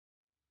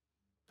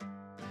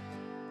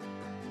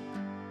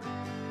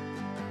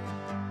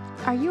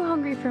Are you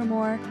hungry for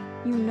more?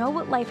 You know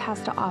what life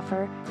has to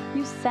offer.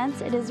 You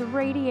sense it is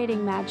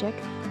radiating magic,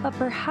 but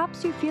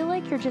perhaps you feel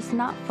like you're just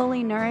not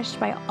fully nourished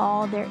by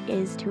all there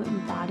is to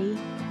embody.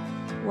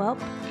 Well,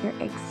 you're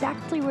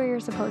exactly where you're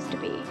supposed to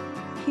be.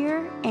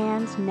 Here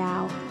and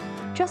now.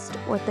 Just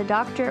what the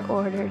doctor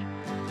ordered.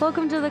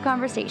 Welcome to the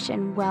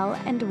conversation, Well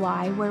and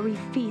Why, where we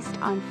feast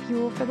on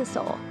fuel for the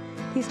soul.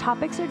 These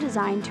topics are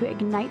designed to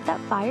ignite that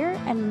fire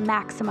and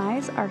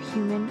maximize our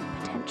human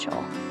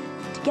potential.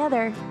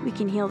 Together, we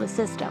can heal the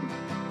system.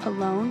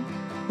 Alone,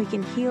 we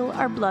can heal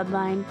our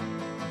bloodline.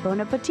 Bon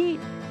appetit!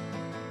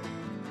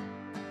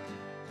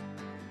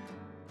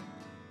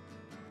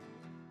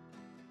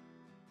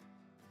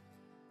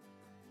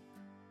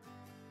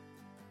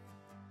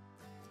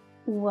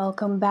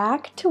 Welcome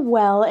back to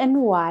Well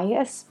and Why,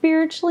 a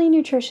spiritually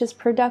nutritious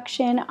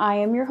production. I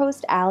am your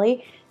host,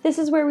 Allie. This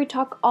is where we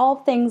talk all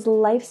things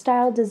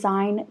lifestyle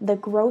design, the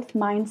growth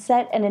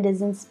mindset, and it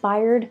is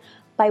inspired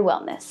by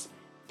wellness.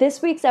 This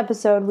week's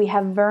episode, we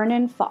have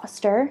Vernon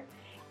Foster.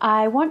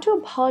 I want to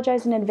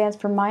apologize in advance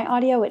for my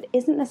audio. It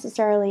isn't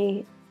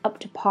necessarily up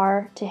to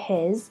par to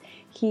his.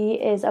 He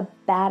is a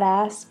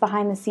badass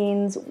behind the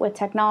scenes with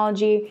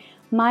technology.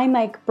 My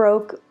mic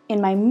broke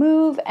in my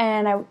move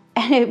and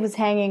it was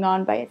hanging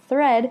on by a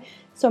thread,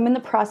 so I'm in the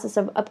process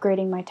of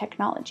upgrading my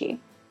technology.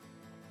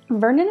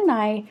 Vernon and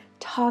I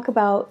talk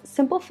about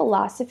simple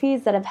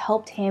philosophies that have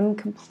helped him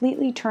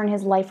completely turn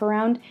his life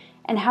around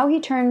and how he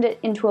turned it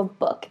into a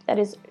book that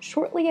is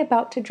shortly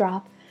about to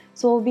drop,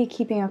 so we'll be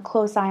keeping a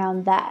close eye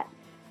on that.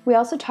 We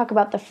also talk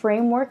about the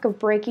framework of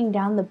breaking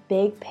down the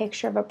big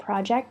picture of a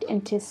project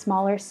into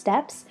smaller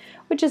steps,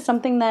 which is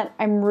something that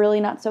I'm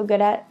really not so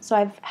good at, so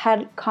I've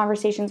had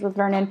conversations with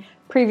Vernon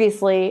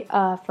previously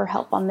for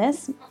help on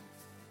this.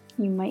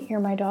 You might hear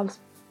my dog's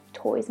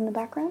toys in the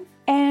background.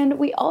 And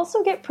we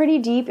also get pretty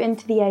deep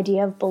into the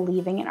idea of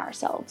believing in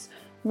ourselves.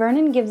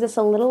 Vernon gives us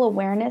a little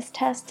awareness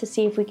test to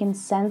see if we can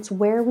sense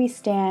where we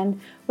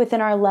stand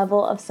within our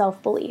level of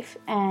self-belief.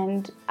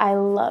 And I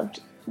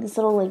loved this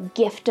little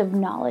gift of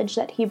knowledge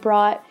that he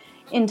brought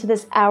into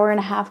this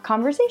hour-and-a-half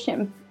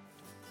conversation.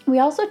 We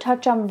also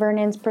touch on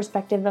Vernon's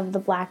perspective of the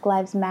Black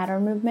Lives Matter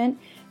movement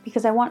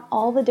because I want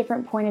all the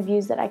different point of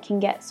views that I can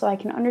get so I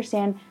can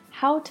understand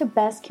how to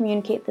best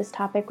communicate this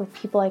topic with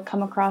people I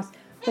come across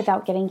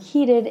without getting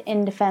heated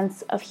in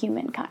defense of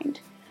humankind.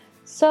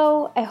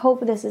 So I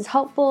hope this is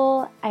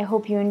helpful. I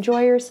hope you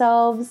enjoy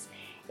yourselves.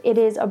 It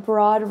is a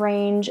broad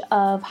range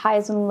of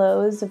highs and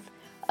lows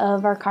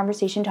of our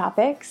conversation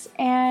topics.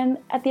 And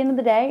at the end of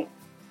the day,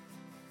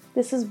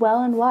 this is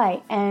Well and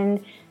Why.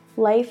 And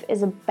life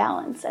is a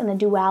balance and the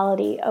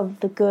duality of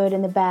the good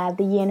and the bad,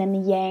 the yin and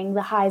the yang,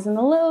 the highs and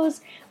the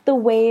lows, the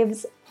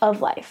waves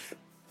of life.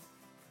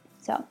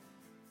 So,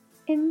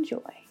 enjoy.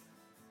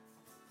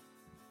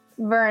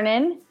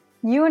 Vernon,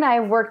 you and I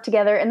have worked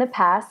together in the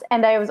past,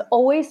 and I was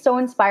always so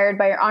inspired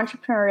by your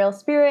entrepreneurial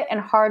spirit and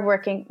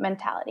hardworking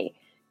mentality.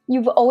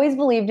 You've always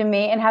believed in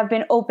me and have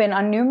been open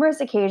on numerous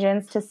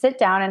occasions to sit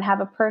down and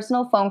have a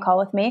personal phone call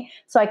with me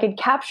so I could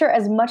capture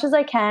as much as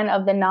I can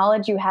of the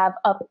knowledge you have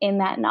up in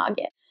that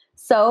noggin.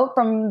 So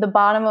from the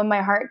bottom of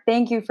my heart,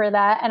 thank you for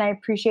that, and I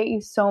appreciate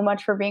you so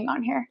much for being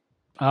on here.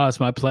 Oh, it's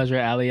my pleasure,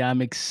 Allie.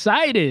 I'm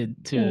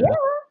excited to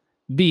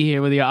be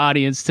here with your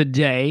audience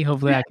today.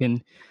 Hopefully I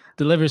can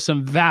deliver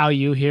some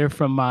value here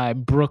from my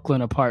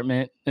Brooklyn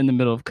apartment in the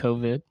middle of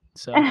COVID.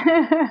 So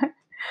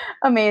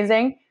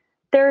amazing.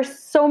 There are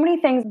so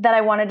many things that I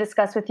want to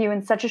discuss with you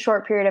in such a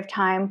short period of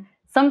time.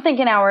 Some think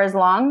an hour is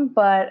long,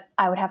 but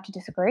I would have to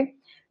disagree.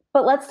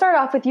 But let's start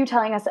off with you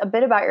telling us a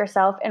bit about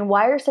yourself and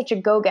why you're such a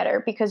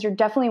go-getter, because you're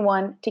definitely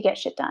one to get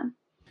shit done.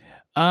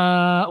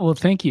 Well,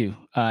 thank you.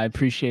 I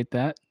appreciate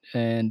that.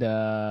 And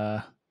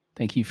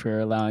thank you for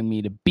allowing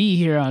me to be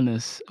here on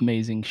this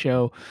amazing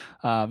show.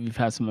 We've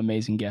had some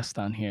amazing guests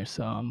on here,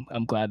 so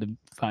I'm glad to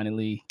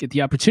finally get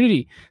the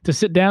opportunity to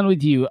sit down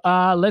with you.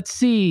 Let's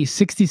see,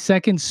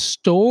 60-second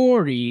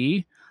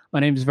story. My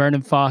name is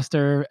Vernon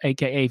Foster,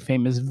 aka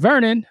Famous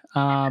Vernon.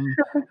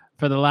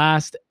 For the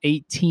last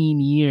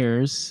 18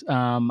 years,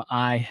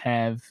 I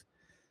have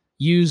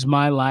used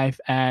my life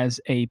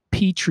as a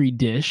petri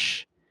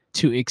dish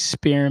to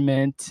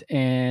experiment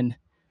and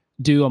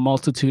do a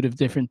multitude of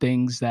different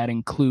things. That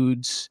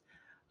includes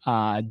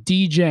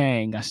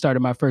DJing. I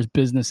started my first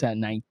business at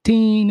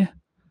 19.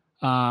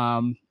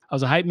 I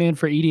was a hype man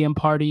for EDM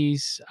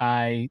parties.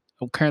 I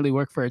currently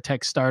work for a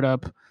tech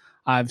startup.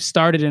 I've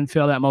started and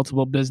failed at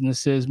multiple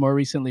businesses. More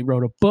recently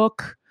wrote a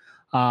book,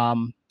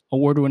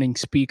 award-winning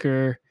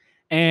speaker.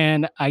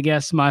 And I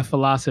guess my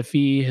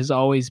philosophy has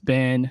always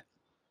been,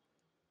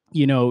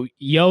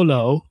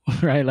 YOLO,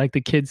 right? Like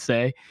the kids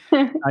say.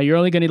 You're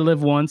only going to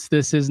live once.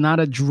 This is not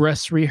a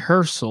dress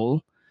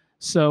rehearsal.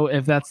 So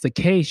if that's the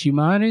case, you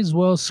might as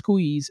well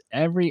squeeze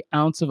every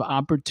ounce of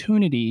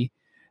opportunity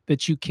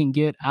that you can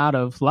get out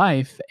of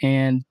life.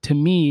 And to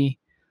me,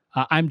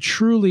 I'm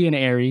truly an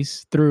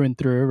Aries through and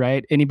through,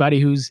 right? Anybody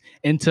who's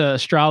into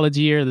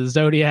astrology or the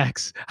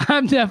zodiacs,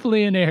 I'm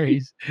definitely an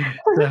Aries.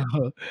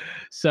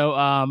 So,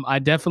 I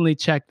definitely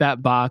check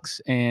that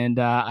box, and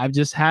I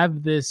just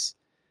have this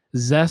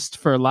zest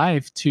for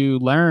life to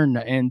learn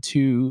and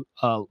to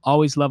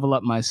always level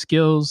up my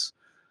skills,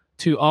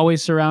 to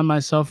always surround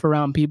myself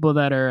around people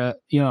that are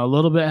a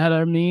little bit ahead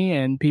of me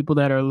and people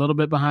that are a little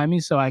bit behind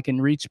me, so I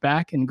can reach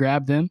back and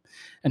grab them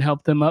and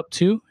help them up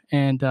too.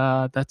 And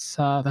that's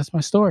my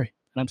story,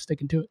 and I'm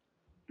sticking to it.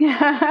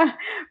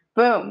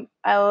 Boom.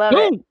 I love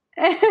it. Boom.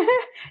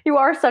 You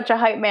are such a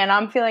hype man.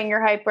 I'm feeling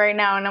your hype right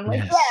now, and I'm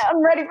like, Yes. yeah,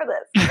 I'm ready for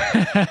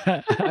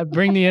this. I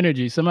bring the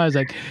energy. Somebody's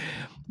like,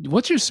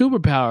 what's your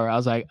superpower? I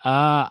was like,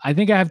 I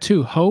think I have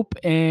two: hope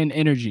and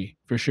energy,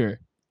 for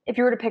sure. If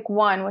you were to pick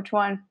one, which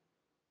one?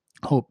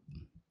 Hope.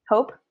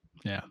 Hope?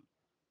 Yeah.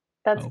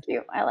 That's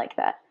cute. I like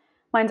that.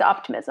 Mine's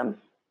optimism.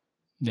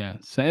 Yeah.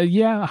 So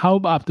yeah,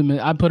 hope,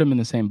 optimism. I put them in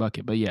the same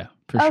bucket, but yeah,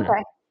 for sure.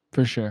 Okay.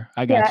 For sure.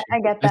 I got you. I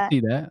get that.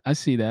 I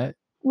see that.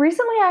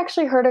 Recently, I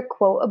actually heard a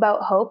quote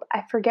about hope.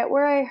 I forget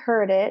where I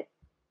heard it.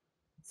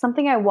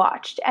 Something I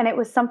watched, and it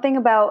was something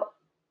about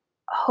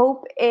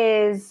hope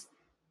is.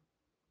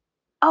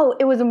 Oh,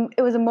 it was a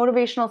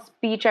motivational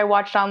speech I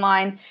watched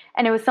online,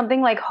 and it was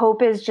something like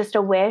hope is just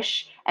a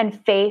wish, and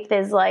faith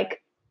is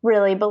like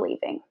really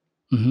believing.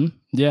 Mm-hmm.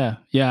 Yeah.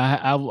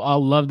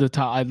 I'll love to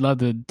talk. I'd love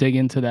to dig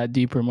into that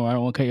deeper more. I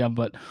don't want to cut you off,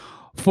 but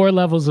 4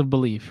 levels of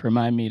belief.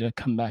 Remind me to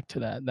come back to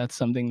that. That's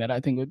something that I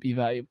think would be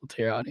valuable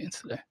to your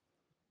audience today.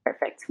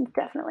 Perfect.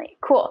 Definitely.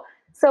 Cool.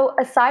 So,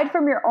 aside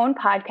from your own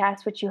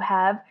podcast, which you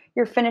have,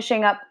 you're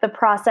finishing up the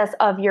process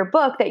of your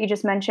book that you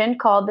just mentioned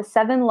called The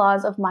 7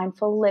 Laws of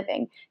Mindful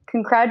Living.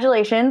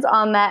 Congratulations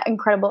on that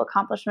incredible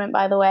accomplishment,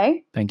 by the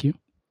way. Thank you.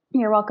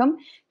 You're welcome.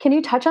 Can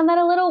you touch on that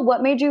a little?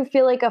 What made you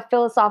feel like a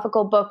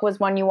philosophical book was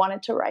one you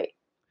wanted to write?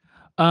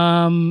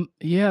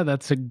 Yeah,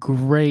 that's a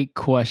great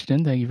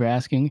question. Thank you for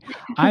asking.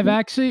 I've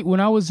actually, when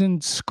I was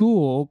in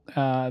school,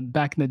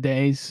 back in the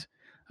days,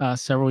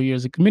 several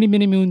years ago,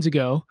 many moons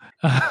ago,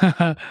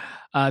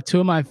 two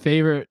of my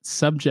favorite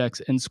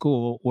subjects in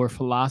school were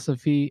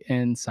philosophy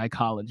and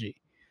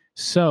psychology.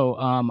 So,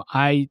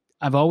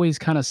 I've always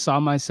kind of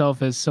saw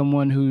myself as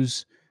someone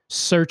who's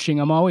searching.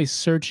 I'm always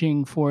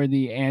searching for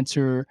the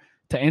answer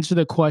to answer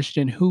the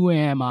question, "Who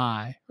am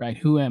I?" Right?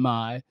 Who am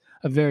I?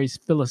 A very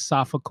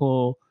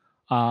philosophical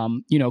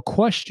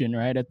question,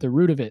 right, at the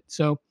root of it.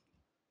 So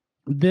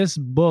this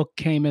book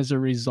came as a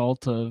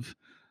result of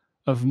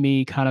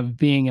me kind of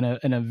being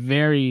in a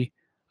very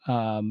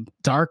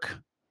dark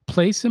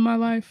place in my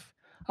life.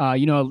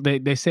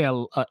 They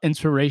say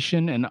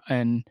inspiration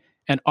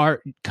and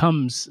art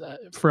comes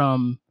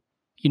from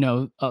you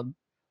know uh,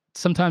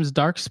 sometimes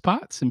dark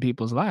spots in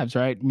people's lives,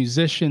 right?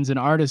 Musicians and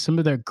artists, some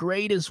of their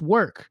greatest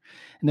work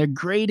and their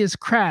greatest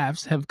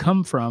crafts have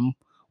come from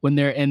when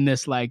they're in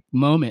this like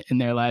moment in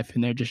their life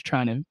and they're just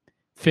trying to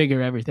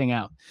figure everything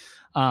out.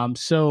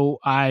 So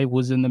I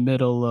was in the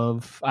middle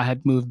of, I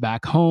had moved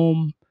back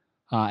home.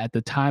 At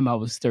the time, I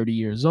was 30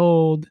 years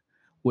old,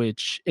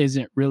 which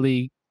isn't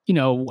really,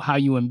 how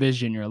you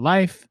envision your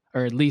life,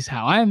 or at least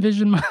how I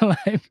envision my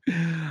life.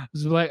 I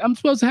was like, I'm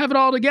supposed to have it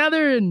all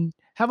together and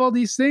have all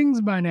these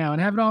things by now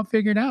and have it all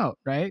figured out,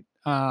 right?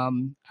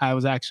 I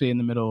was actually in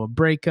the middle of a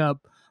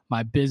breakup.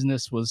 My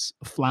business was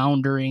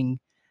floundering.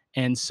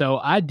 And so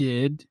I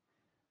did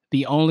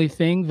the only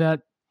thing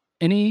that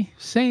any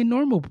sane,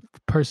 normal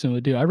person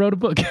would do. I wrote a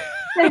book.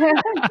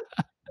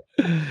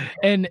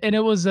 and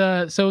it was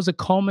a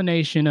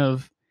culmination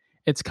of,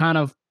 it's kind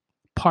of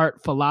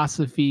part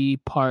philosophy,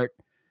 part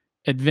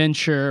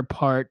adventure,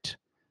 part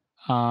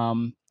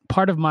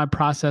of my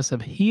process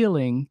of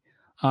healing,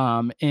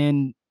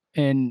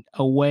 in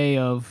a way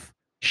of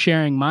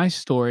sharing my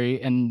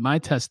story and my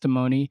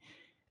testimony,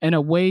 and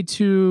a way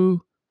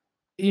to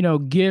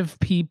give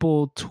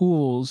people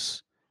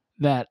tools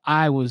that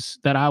I was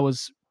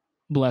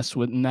blessed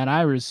with and that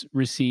I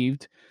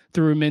received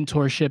through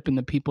mentorship and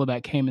the people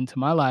that came into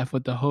my life,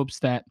 with the hopes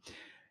that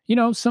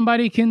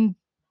somebody can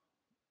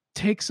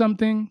take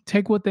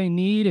what they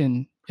need,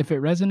 and if it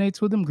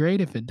resonates with them,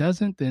 great. If it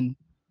doesn't, then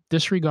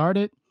disregard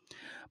it.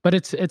 But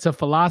it's a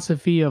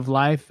philosophy of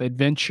life,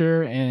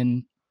 adventure,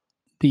 and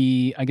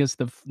I guess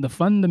the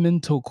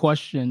fundamental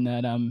question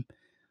that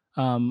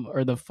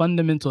or the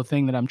fundamental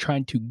thing that I'm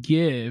trying to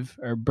give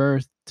or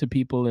birth to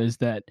people is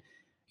that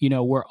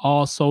we're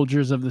all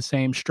soldiers of the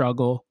same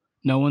struggle.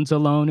 No one's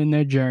alone in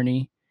their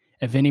journey.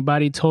 If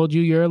anybody told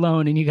you you're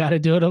alone and you got to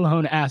do it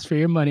alone, ask for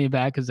your money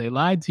back, because they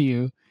lied to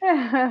you.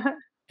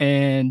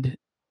 And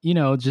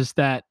just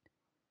that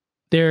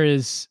there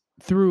is,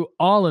 through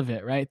all of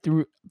it, right,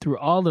 through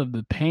all of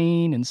the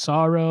pain and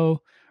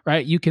sorrow,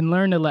 right, you can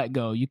learn to let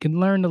go, you can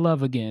learn to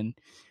love again,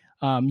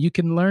 you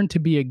can learn to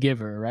be a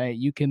giver, right,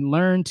 you can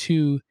learn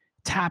to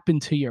tap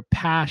into your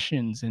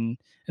passions and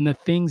the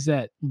things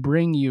that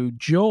bring you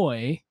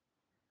joy,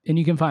 and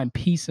you can find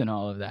peace in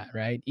all of that,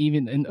 right,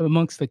 even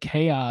amongst the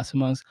chaos,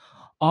 amongst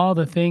all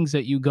the things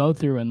that you go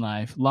through in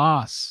life,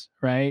 loss,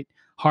 right,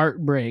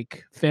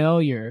 heartbreak,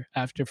 failure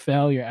after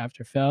failure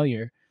after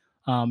failure.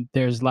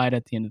 there's light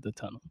at the end of the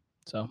tunnel.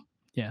 So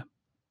yeah.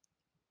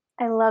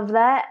 I love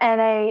that.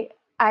 And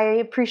I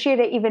appreciate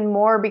it even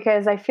more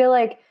because I feel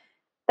like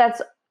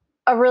that's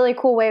a really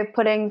cool way of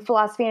putting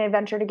philosophy and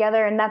adventure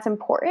together. And that's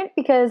important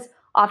because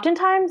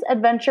oftentimes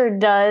adventure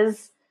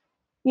does,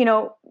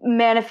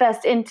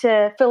 manifest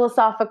into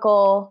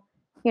philosophical,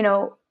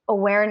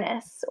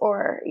 awareness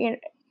or,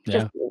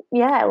 just,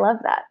 yeah, I love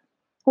that.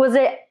 Was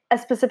it a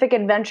specific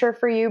adventure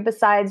for you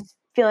besides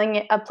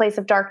feeling a place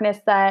of darkness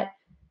that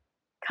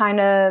kind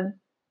of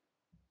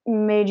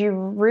made you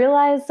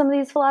realize some of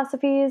these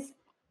philosophies?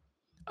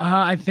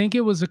 I think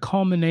it was a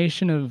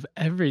culmination of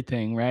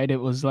everything, right? It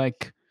was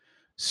like,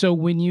 so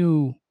when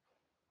you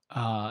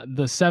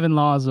the seven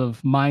laws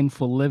of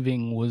mindful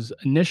living was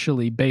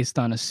initially based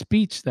on a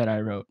speech that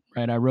I wrote,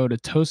 right? I wrote a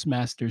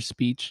Toastmasters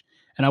speech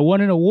and I won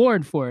an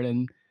award for it.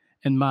 And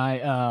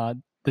my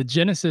the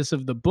genesis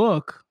of the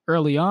book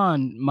early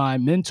on, my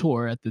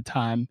mentor at the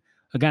time,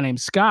 a guy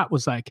named Scott,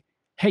 was like,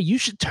 "Hey, you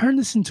should turn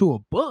this into a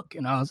book."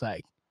 And I was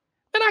like,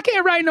 "Man, I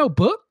can't write no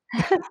book.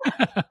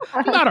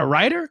 I'm not a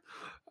writer.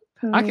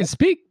 I Mm, can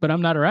speak, but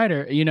I'm not a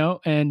writer,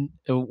 and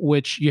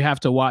which you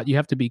have to watch. You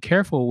have to be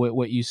careful with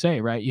what you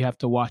say, right? You have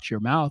to watch your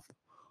mouth.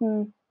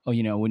 mm.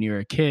 Oh, when you're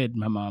a kid,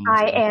 my mom was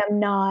I like, am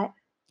not.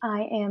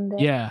 I am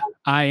this. "Yeah,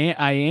 I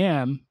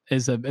am,"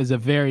 is a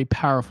very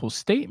powerful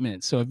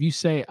statement. So if you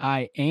say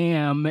I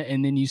am,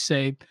 and then you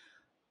say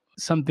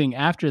something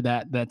after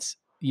that, that's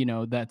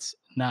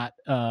not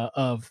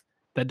of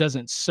that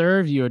doesn't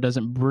serve you or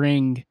doesn't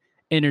bring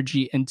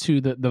energy into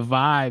the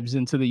vibes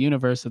into the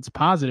universe that's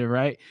positive,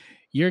 right?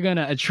 You're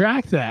gonna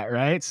attract that,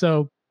 right?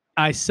 So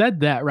I said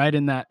that right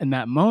in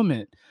that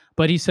moment,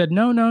 but he said,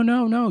 no, no,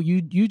 no, no,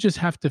 you just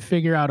have to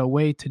figure out a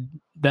way to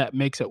that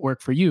makes it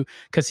work for you,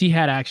 because he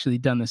had actually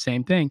done the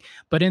same thing.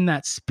 But in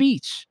that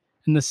speech,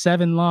 in the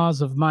seven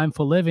laws of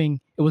mindful living,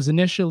 it was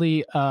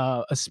initially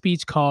a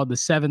speech called the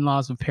Seven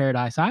Laws of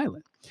Paradise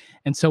Island.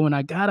 And so when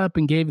I got up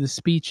and gave the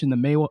speech in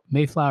the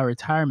Mayflower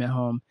Retirement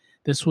Home,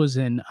 this was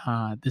in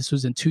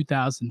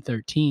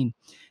 2013,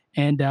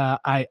 and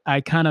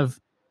I kind of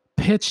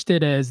pitched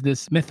it as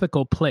this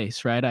mythical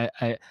place, right?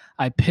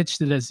 I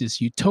pitched it as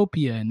this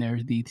utopia, and there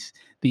are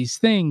these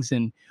things,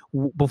 and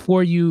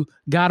before you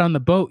got on the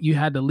boat, you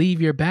had to leave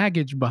your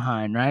baggage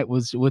behind, right?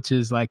 Which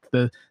is like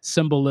the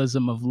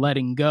symbolism of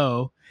letting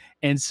go.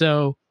 And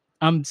so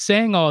I'm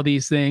saying all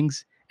these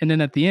things, and then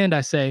at the end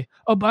I say,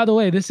 "Oh, by the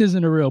way, this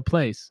isn't a real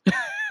place."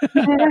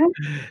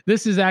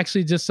 This is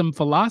actually just some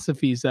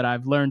philosophies that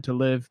I've learned to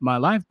live my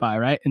life by,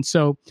 right? And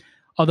so,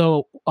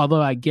 although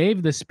I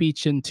gave the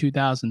speech in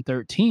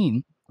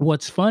 2013,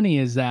 what's funny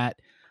is that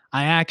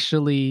I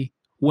actually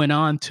went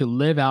on to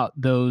live out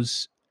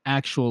those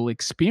actual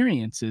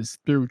experiences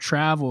through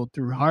travel,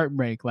 through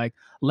heartbreak, like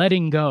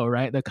letting go,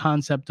 right? The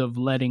concept of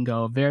letting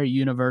go, a very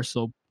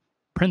universal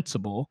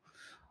principle.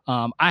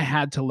 I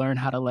had to learn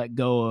how to let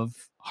go of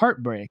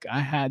heartbreak.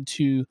 I had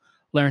to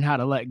learn how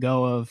to let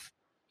go of,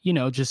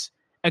 just,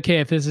 okay,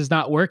 if this is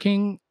not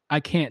working, I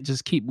can't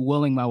just keep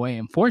willing my way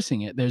and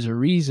forcing it. There's a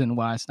reason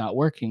why it's not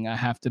working. I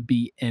have to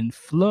be in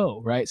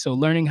flow, right? So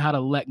learning how to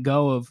let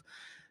go of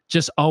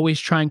just always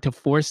trying to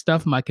force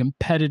stuff, my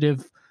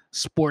competitive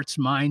sports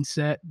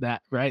mindset,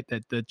 that, right,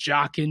 that the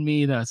jock in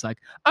me that's like,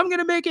 I'm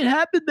gonna make it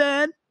happen,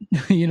 man.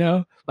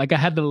 Like I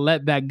had to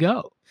let that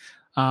go.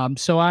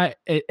 So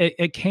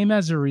it came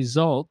as a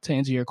result, to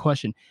answer your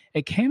question,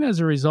 it came as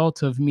a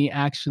result of me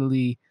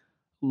actually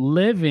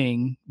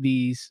living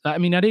these. I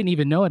mean, I didn't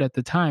even know it at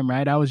the time,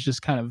 right? I was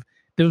just kind of,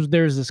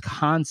 there's this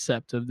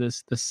concept of the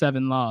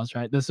seven laws,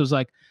 right? This was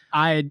like,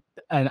 I had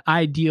an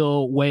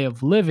ideal way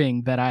of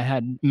living that I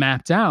had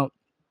mapped out.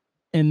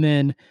 And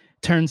then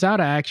turns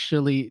out I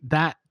actually,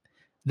 that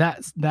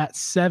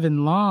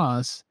seven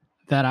laws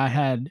that I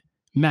had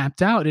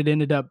mapped out, it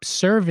ended up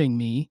serving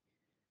me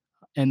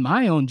in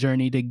my own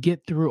journey to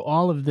get through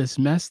all of this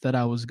mess that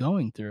I was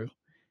going through.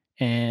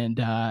 And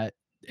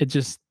it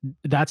just,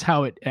 that's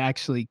how it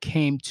actually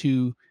came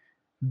to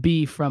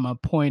be, from a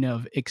point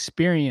of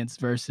experience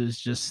versus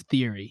just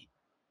theory.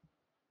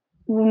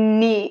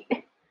 Neat.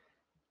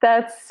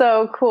 That's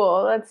so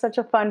cool. That's such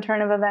a fun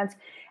turn of events.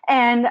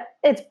 And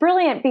it's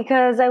brilliant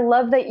because I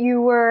love that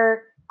you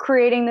were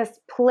creating this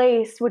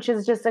place, which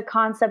is just a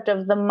concept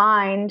of the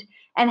mind,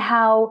 and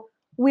how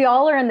we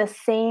all are in the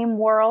same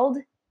world,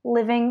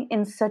 living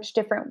in such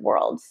different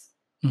worlds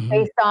Hmm.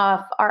 based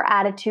off our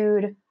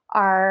attitude,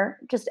 our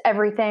just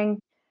everything,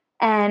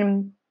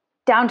 and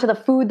down to the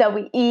food that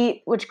we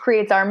eat, which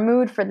creates our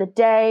mood for the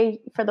day,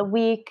 for the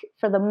week,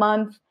 for the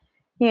month.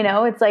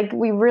 It's like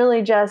we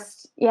really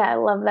just, yeah, I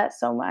love that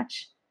so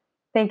much.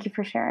 Thank you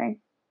for sharing.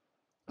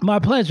 My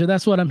pleasure.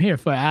 That's what I'm here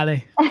for,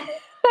 Ali.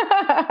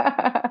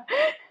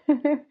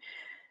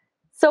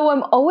 So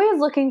I'm always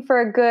looking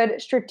for a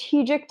good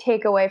strategic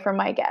takeaway from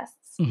my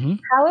guests. Hmm.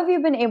 How have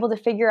you been able to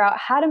figure out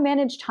how to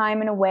manage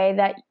time in a way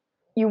that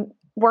you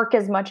work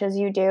as much as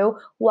you do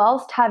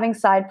whilst having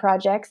side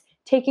projects,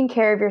 taking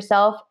care of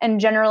yourself, and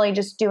generally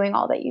just doing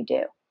all that you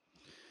do?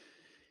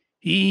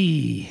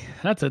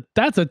 That's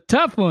a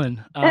tough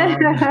one.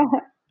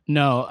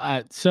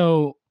 No,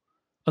 so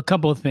a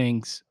couple of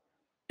things.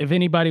 If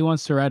anybody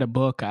wants to write a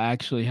book, I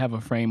actually have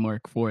a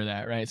framework for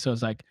that, right? So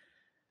it's like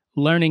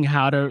learning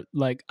how to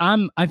like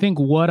I think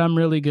what I'm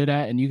really good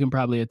at, and you can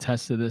probably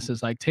attest to this,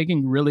 is like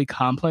taking really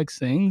complex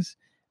things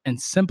and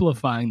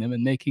simplifying them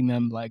and making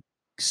them like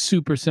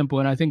super simple.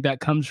 And I think that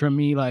comes from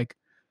me like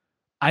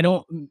I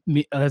don't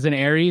as an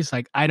Aries,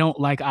 like I don't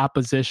like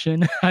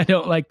opposition. I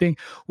don't like things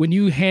when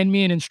you hand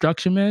me an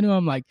instruction manual,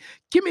 I'm like,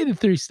 give me the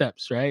 3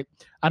 steps, right?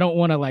 I don't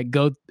want to like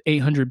go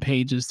 800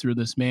 pages through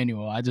this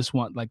manual. I just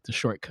want like the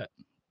shortcut.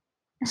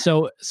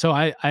 So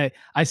I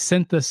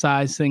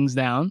synthesize things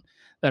down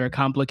that are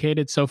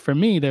complicated. So for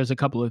me, there's a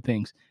couple of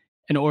things.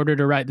 In order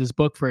to write this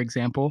book, for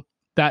example,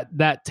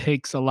 that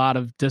takes a lot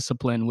of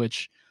discipline,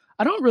 which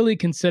I don't really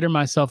consider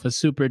myself a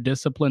super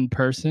disciplined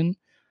person,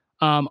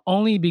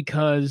 only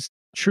because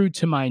true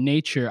to my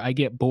nature, I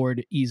get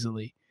bored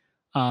easily.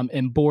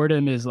 And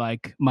boredom is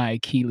like my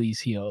Achilles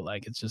heel.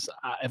 Like it's just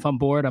if I'm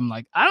bored, I'm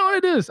like, I don't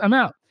want to do this. I'm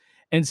out.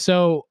 And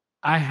so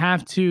I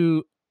have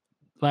to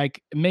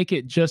like make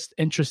it just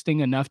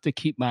interesting enough to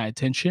keep my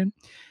attention.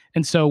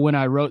 And so when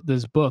I wrote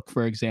this book,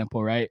 for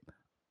example, right,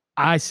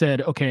 I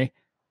said, okay,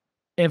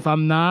 if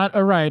I'm not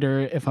a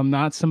writer, if I'm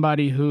not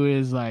somebody who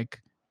is like,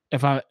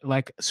 if I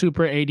like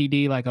super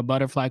ADD, like a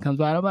butterfly comes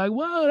by, I'm like,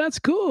 whoa, that's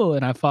cool.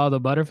 And I follow the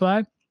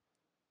butterfly.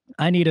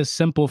 I need a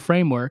simple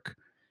framework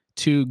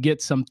to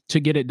get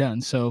it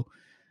done. So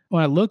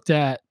when I looked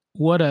at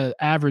what a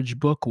average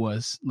book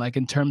was, like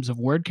in terms of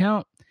word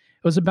count,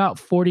 it was about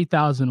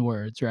 40,000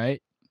 words,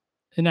 right?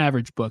 An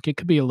average book. It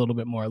could be a little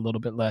bit more, a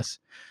little bit less.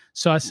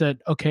 So I said,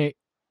 okay,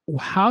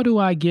 how do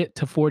I get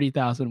to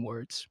 40,000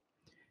 words?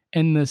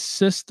 And the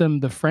system,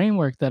 the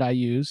framework that I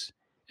use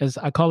is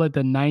I call it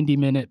the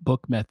 90-minute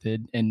book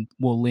method. And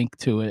we'll link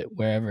to it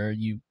wherever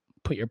you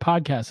put your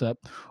podcast up,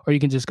 or you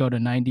can just go to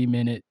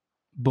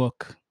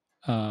 90minutebook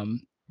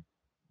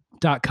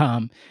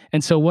 .com.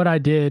 And so what I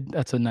did,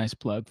 that's a nice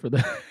plug for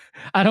the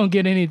I don't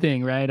get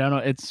anything, right? I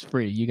don't it's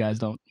free. You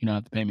don't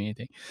have to pay me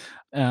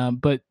anything.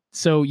 But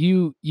so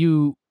you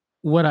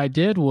what I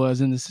did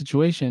was in the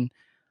situation,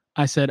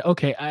 I said,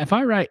 okay, if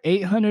I write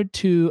 800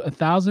 to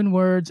 1,000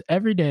 words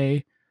every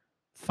day,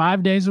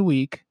 5 days a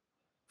week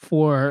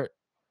for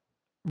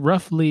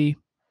roughly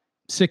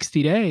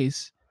 60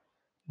 days,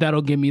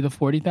 that'll give me the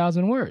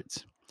 40,000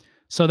 words.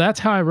 So that's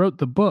how I wrote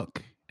the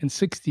book in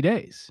 60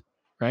 days,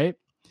 right?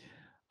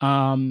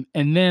 And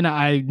then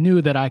I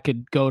knew that I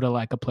could go to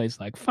like a place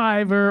like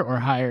Fiverr or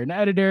hire an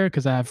editor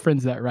because I have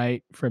friends that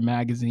write for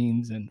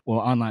magazines and well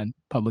online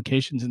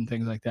publications and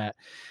things like that.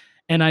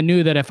 And I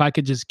knew that if I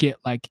could just get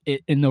like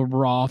it in the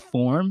raw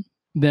form,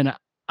 then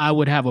I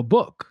would have a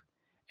book.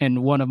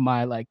 And one of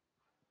my like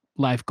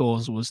life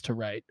goals was to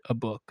write a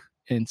book.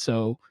 And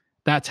so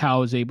that's how I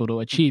was able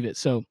to achieve it.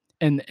 So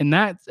in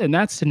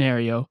that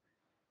scenario,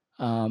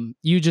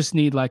 you just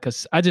need like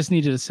I just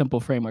needed a simple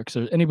framework.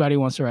 So anybody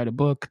wants to write a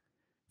book,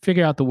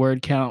 figure out the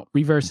word count,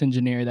 reverse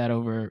engineer that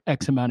over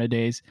X amount of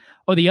days.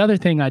 Oh, the other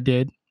thing I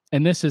did,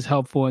 and this is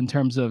helpful in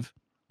terms of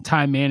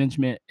time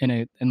management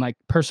and like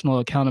personal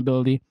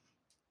accountability.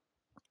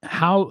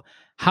 How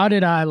how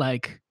did I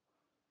like,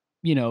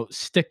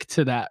 stick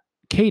to that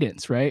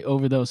cadence, right?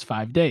 Over those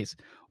 5 days?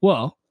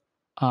 Well,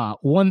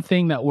 one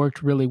thing that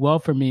worked really well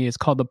for me is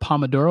called the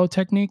Pomodoro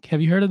technique.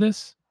 Have you heard of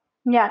this?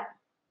 Yeah.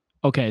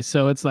 Okay,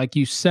 so it's like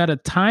you set a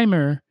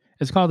timer.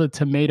 It's called the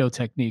tomato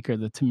technique or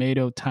the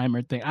tomato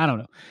timer thing. I don't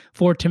know.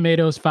 4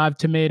 tomatoes, 5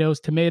 tomatoes,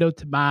 tomato.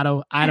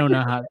 I don't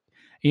know how,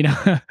 you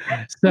know.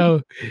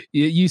 So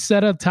you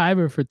set a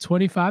timer for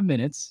 25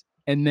 minutes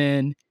and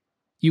then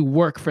you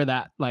work for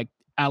that like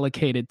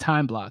allocated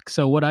time block.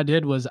 So what I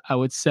did was I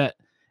would set,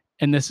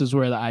 and this is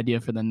where the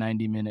idea for the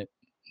 90 minute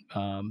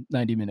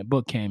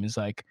book came, is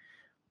like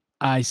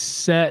I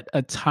set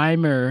a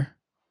timer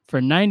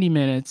for 90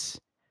 minutes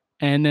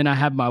and then I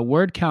have my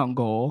word count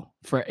goal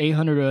for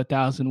 800 or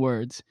 1,000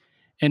 words.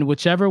 And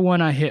whichever one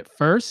I hit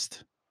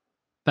first,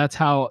 that's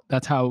how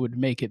it would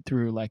make it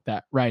through like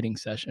that writing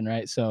session,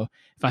 right? So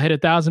if I hit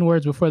 1,000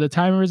 words before the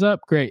timer was up,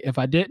 great. If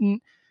I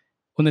didn't,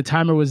 when the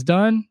timer was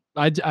done,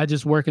 I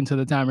just work until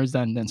the timer's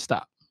done, then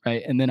stop,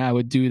 right? And then I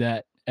would do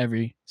that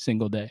every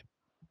single day.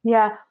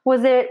 Yeah.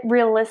 Was it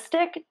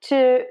realistic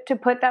to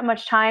put that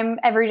much time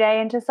every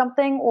day into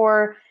something,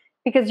 or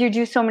because you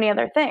do so many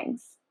other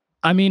things?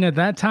 I mean, at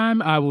that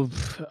time, I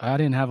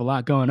didn't have a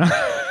lot going on.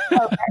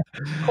 Okay,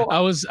 cool. I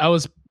was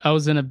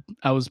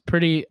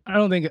pretty. I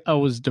don't think I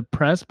was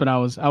depressed, but I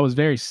was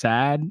very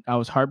sad. I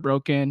was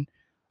heartbroken.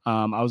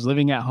 I was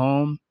living at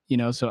home,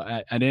 so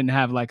I didn't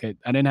have I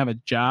didn't have a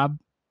job,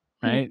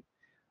 Mm. right?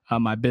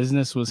 My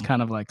business was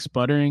kind of like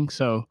sputtering,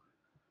 so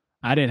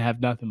I didn't have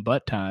nothing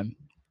but time.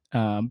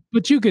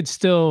 But you could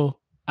still.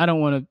 I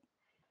don't want to,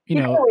 you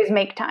You can know, always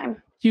make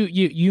time.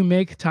 you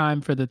make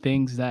time for the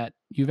things that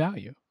you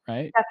value,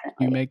 right? You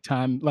Definitely. make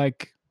time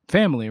like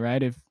family,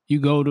 right? If you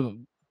go to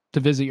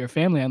visit your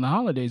family on the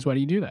holidays, why do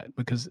you do that?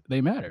 Because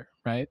they matter,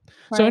 right?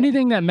 So Right.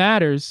 anything that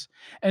matters,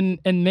 and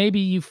maybe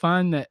you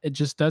find that it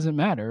just doesn't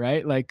matter,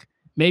 right? Like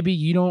maybe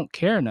you don't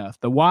care enough.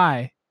 The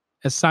why,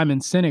 as Simon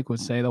Sinek would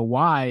say, the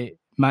why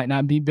might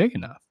not be big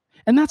enough.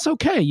 And that's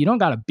okay. You don't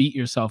got to beat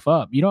yourself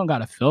up. You don't got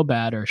to feel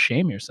bad or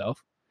shame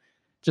yourself.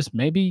 Just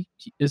maybe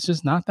it's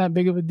just not that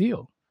big of a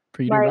deal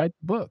for you to Right. write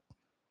the book.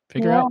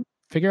 Figure Yeah. out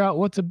figure out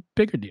what's a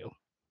bigger deal.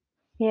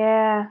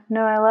 Yeah.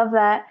 No, I love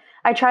that.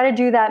 I try to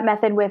do that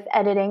method with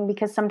editing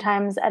because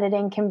sometimes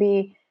editing can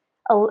be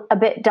a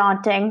bit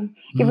daunting.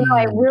 Even though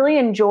I Mm, really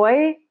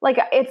enjoy, like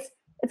it's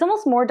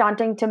almost more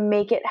daunting to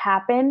make it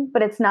happen,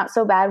 but it's not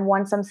so bad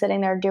once I'm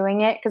sitting there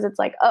doing it because it's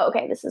like, oh,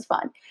 okay, this is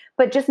fun.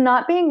 But just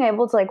not being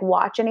able to like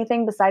watch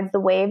anything besides the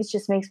waves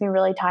just makes me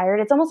really tired.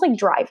 It's almost like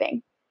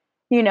driving.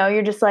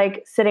 You're just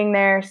like sitting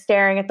there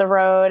staring at the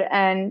road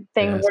and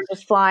things yes. are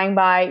just flying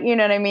by, you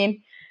know what I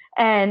mean?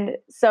 And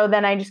so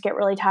then I just get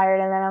really tired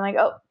and then I'm like,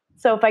 oh,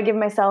 so if I give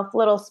myself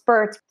little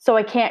spurts so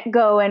I can't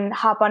go and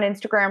hop on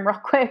Instagram real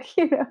quick,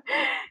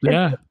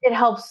 Yeah. it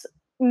helps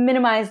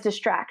minimize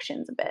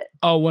distractions a bit.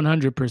 Oh,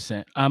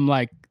 100%.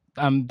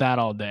 I'm that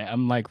all day.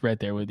 I'm like right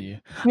there with you.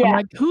 I'm Yeah.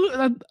 like, who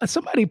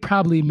somebody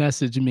probably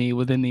messaged me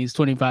within these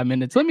 25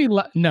 minutes. Let me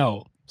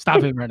no.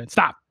 Stop it, Brennan.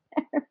 Stop.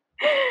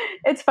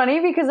 It's funny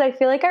because I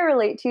feel like I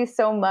relate to you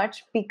so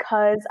much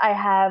because I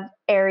have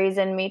Aries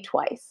in me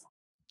twice.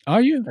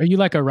 Are you? Are you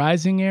like a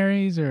rising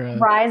Aries or a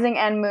Rising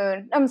and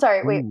moon. I'm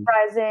sorry, wait, Ooh.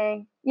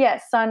 rising.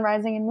 Yes, sun,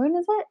 rising, and moon,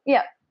 is it?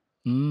 Yeah.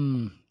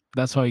 Mm,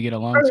 that's why you get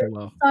along so Or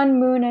well. sun,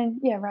 moon, and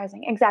yeah,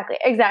 rising. Exactly.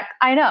 Exact.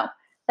 I know.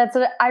 That's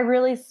what I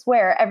really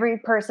swear. Every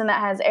person that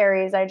has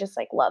Aries, I just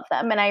like love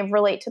them and I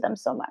relate to them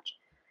so much.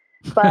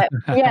 But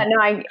yeah, no,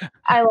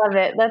 I love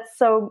it.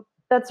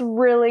 That's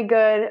really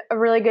good, a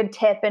really good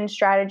tip and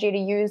strategy to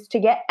use to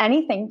get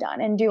anything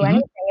done and do Mhm.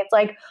 anything. It's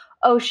like,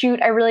 oh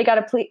shoot, I really got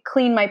to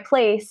clean my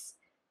place.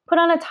 Put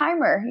on a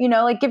timer,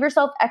 like give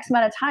yourself X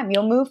amount of time.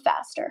 You'll move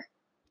faster.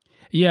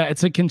 Yeah,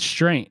 it's a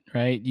constraint,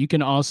 right? You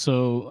can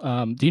also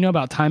do you know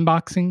about time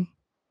boxing?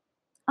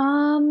 I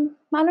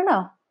don't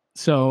know.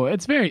 So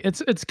it's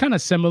kind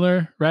of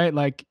similar, right?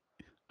 Like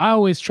I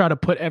always try to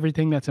put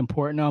everything that's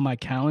important on my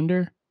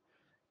calendar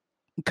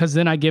because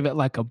then I give it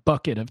like a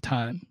bucket of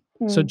time.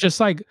 So Mm. just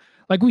like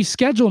we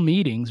schedule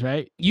meetings,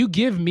 right? You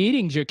give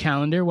meetings your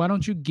calendar. Why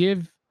don't you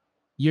give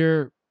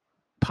your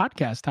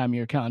podcast time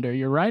your calendar,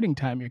 your writing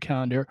time your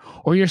calendar,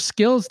 or your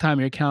skills time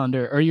your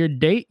calendar, or your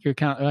date your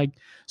calendar? Like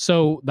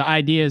so, the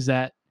idea is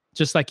that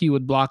just like you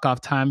would block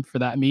off time for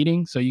that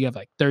meeting, so you have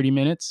like 30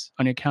 minutes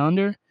on your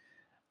calendar.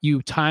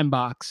 You time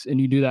box and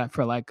you do that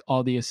for like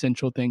all the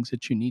essential things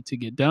that you need to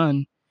get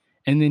done,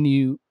 and then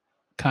you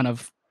kind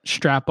of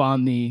strap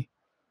on the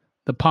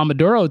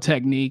Pomodoro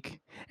technique,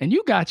 and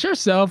you got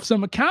yourself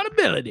some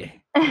accountability.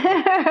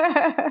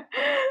 I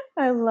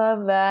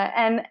love that.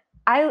 And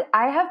I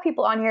have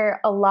people on here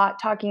a lot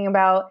talking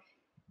about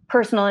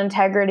personal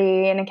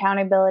integrity and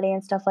accountability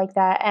and stuff like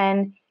that.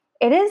 And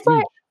it is like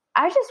Huge.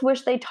 I just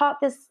wish they taught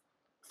this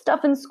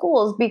stuff in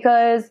schools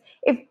because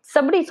if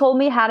somebody told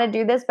me how to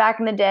do this back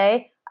in the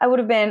day, I would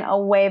have been a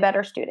way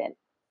better student.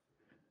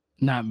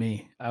 Not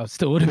me. I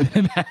still would have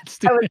been a bad I was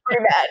student.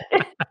 pretty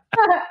bad.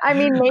 I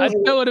mean, I maybe.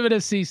 still would have been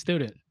a C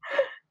student.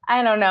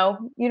 I don't know.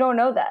 You don't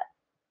know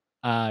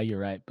that. You're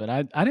right, but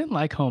I didn't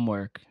like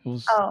homework. It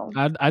was Oh,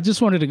 I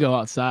just wanted to go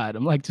outside.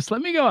 I'm like, just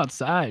let me go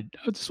outside.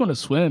 I just want to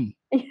swim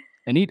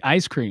and eat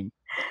ice cream.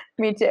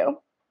 me too.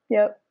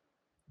 Yep.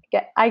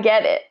 I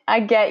get it. I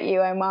get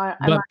you. I'm on.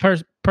 But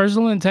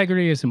personal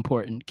integrity is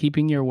important.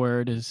 Keeping your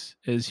word is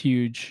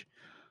huge.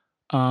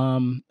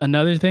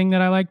 Another thing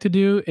that I like to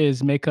do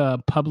is make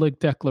a public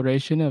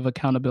declaration of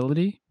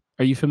accountability.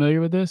 Are you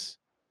familiar with this?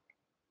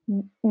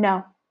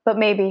 No, but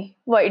maybe.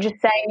 What, you're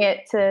just saying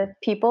it to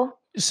people?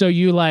 So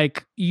you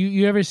like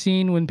you ever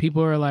seen when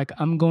people are like,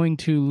 I'm going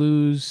to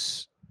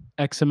lose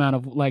X amount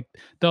of like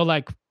they'll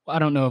like I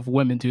don't know if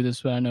women do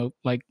this, but I know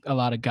like a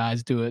lot of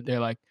guys do it.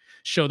 They're like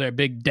show their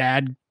big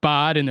dad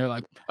bod and they're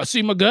like, I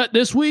see my gut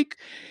this week.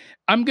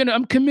 I'm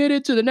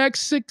committed to the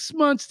next 6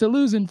 months to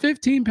losing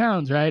 15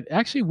 pounds, right?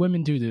 Actually,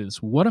 women do this.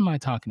 What am I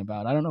talking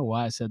about? I don't know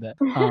why I said that.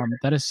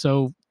 That is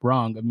so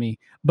wrong of me.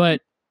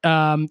 But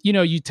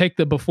you take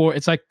the before,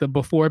 it's like the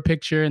before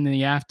picture and then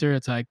the after,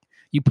 it's like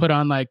you put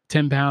on like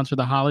 10 pounds for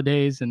the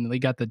holidays and they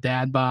got the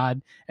dad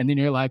bod. And then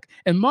you're like,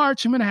 in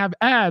March, I'm gonna have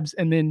abs.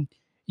 And then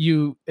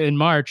you in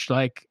March,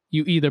 like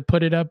you either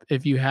put it up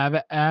if you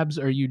have abs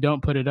or you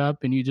don't put it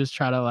up and you just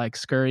try to like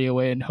scurry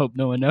away and hope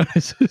no one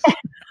notices.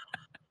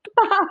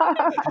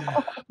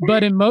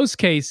 But in most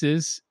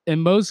cases,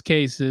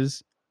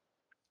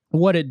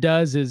 what it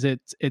does is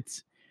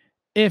it's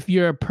if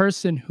you're a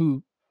person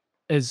who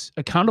is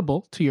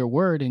accountable to your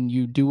word and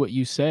you do what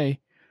you say,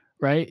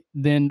 right?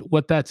 Then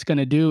what that's going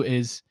to do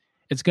is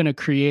it's going to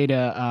create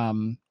a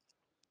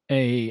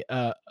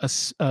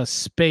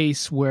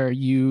space where if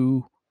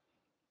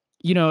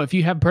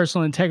you have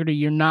personal integrity,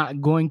 you're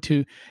not going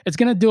to it's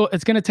going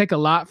to take a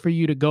lot for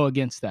you to go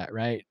against that,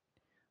 right?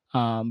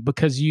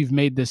 Because you've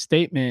made this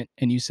statement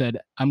and you said,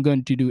 I'm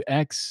going to do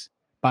X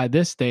by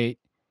this date.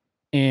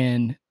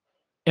 And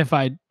if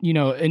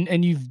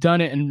and you've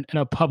done it in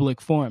a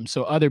public forum.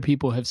 So other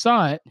people have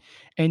saw it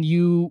and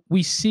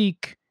we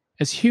seek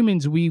as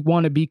humans, we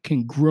want to be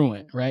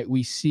congruent, right?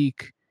 We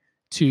seek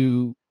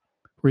to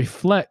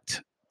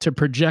reflect to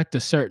project a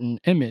certain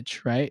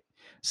image, right?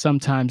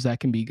 Sometimes that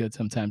can be good,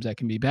 sometimes that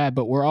can be bad,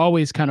 but we're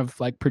always kind of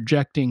like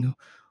projecting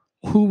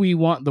who we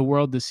want the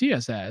world to see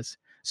us as.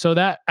 So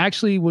that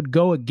actually would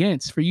go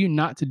against, for you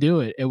not to do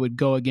it, it would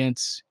go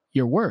against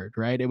your word,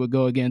 right? It would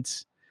go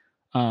against,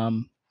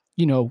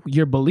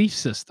 your belief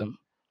system.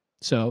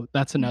 So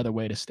that's another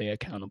way to stay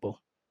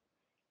accountable.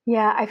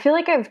 Yeah, I feel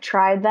like I've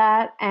tried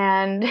that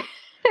and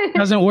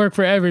Doesn't work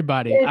for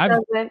everybody. it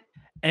doesn't.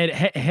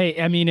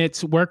 Hey, I mean,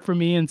 it's worked for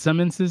me in some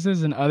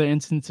instances, in other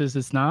instances,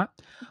 it's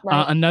not.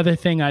 Right. Another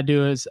thing I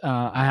do is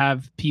I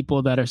have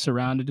people that are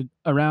surrounded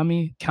around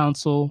me,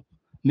 counsel,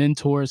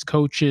 mentors,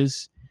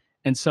 coaches.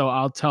 And so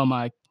I'll tell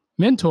my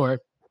mentor,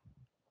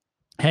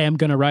 hey, I'm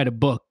going to write a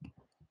book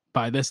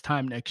by this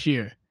time next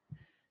year.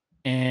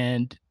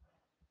 And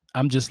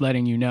I'm just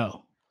letting you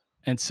know.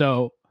 And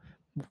so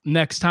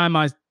next time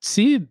I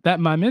see that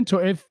my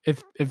mentor,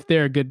 if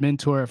they're a good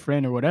mentor, a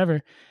friend or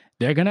whatever,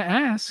 they're going to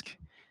ask.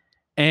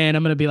 And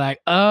I'm going to be like,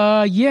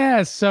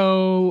 yeah,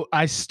 so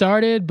I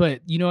started,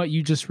 but you know what?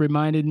 You just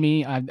reminded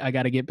me I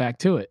got to get back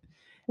to it.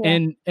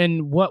 Yeah.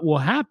 And what will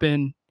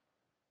happen,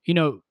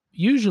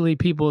 usually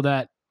people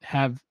that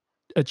have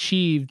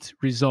achieved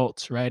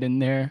results, right?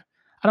 And they're,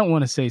 I don't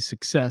want to say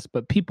success,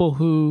 but people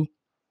who,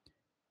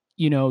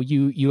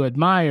 you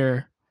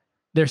admire,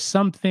 there's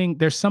some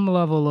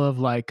level of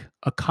like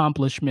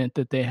accomplishment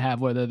that they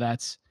have, whether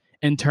that's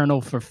internal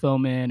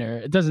fulfillment or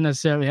it doesn't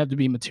necessarily have to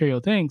be material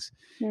things.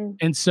 Mm.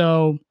 And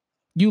so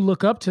you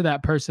look up to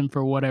that person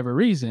for whatever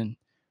reason.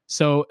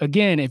 So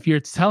again, if you're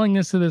telling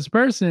this to this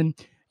person,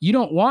 you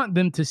don't want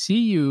them to see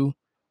you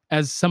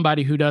as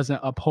somebody who doesn't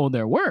uphold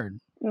their word,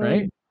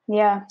 right?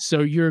 Yeah. So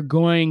you're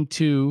going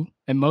to,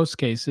 in most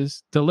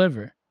cases,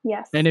 deliver.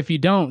 Yes. And if you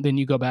don't, then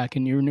you go back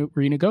and you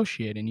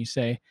renegotiate and you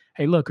say,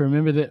 hey, look,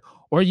 remember that,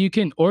 or you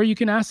can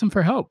ask them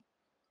for help.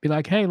 Be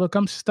like, hey, look,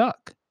 I'm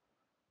stuck.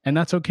 And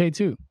that's okay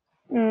too.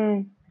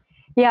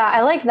 Yeah,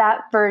 I like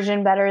that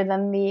version better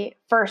than the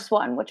first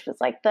one, which was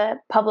like the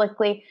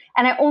publicly.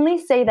 And I only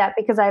say that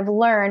because I've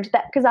learned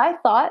that, because I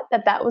thought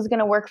that was going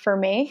to work for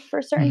me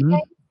for certain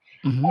things.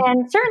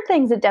 And certain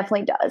things it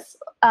definitely does.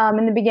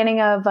 In the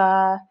beginning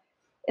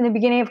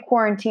of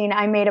quarantine,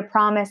 I made a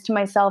promise to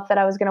myself that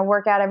I was going to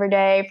work out every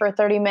day for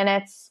 30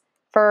 minutes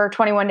for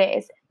 21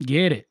 days.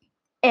 Get it.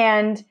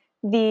 And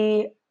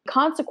the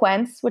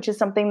consequence, which is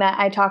something that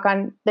I talk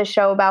on the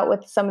show about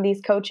with some of these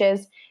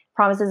coaches,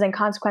 promises and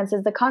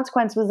consequences. The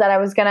consequence was that I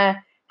was going to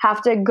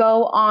have to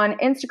go on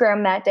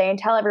Instagram that day and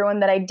tell everyone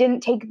that I didn't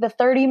take the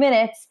 30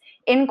 minutes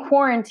in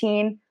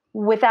quarantine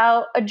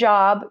without a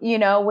job,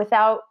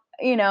 without,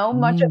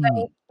 much of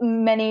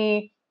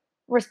many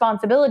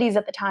responsibilities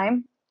at the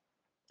time,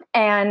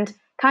 and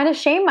kind of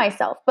shame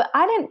myself. But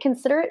I didn't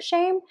consider it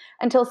shame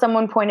until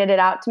someone pointed it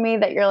out to me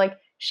that you're like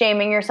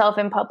shaming yourself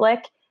in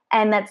public,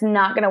 and that's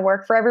not going to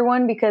work for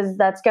everyone because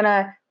that's going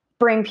to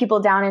bring people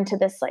down into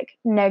this like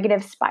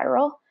negative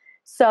spiral.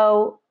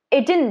 So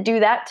it didn't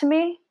do that to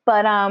me,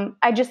 but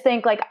I just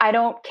think like I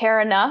don't care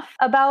enough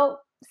about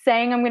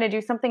saying I'm going to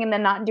do something and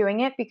then not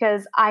doing it,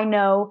 because I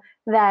know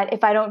that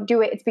if I don't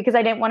do it, it's because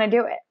I didn't want to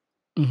do it.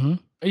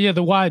 Yeah,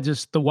 the why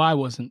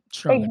wasn't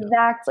strong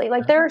exactly enough.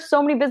 Like there are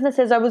so many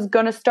businesses I was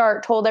going to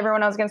start, told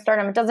everyone I was going to start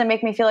them. It doesn't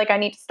make me feel like I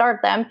need to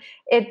start them.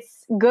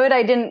 It's good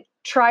I didn't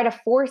try to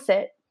force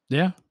it.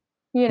 Yeah.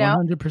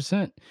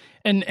 100%.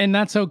 And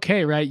that's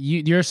okay, right?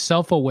 Your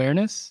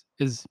self-awareness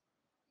is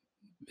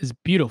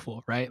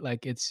beautiful, right?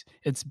 Like it's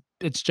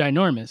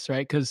ginormous,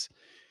 right? Because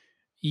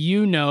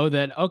you know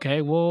that,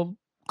 okay, well,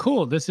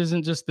 cool.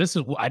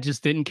 I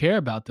just didn't care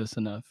about this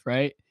enough,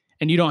 right?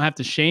 And you don't have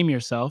to shame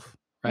yourself,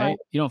 right?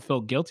 You don't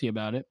feel guilty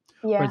about it.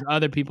 Yeah. Whereas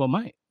other people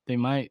might. They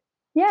might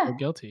feel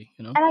guilty,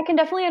 And I can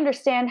definitely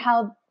understand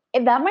how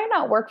that might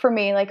not work for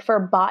me, like for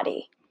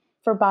body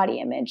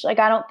image. Like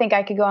I don't think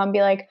I could go and be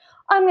like,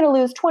 I'm going to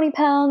lose 20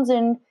 pounds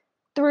in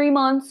 3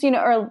 months,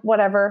 or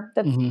whatever.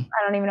 That's I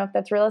don't even know if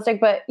that's realistic,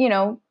 but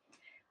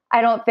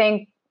I don't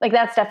think like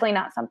that's definitely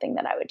not something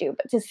that I would do.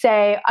 But to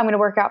say I'm going to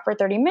work out for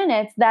 30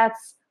 minutes,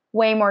 that's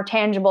way more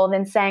tangible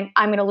than saying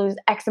I'm going to lose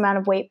X amount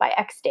of weight by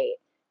X date.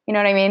 You know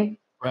what I mean?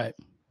 Right.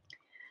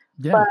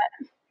 Yeah.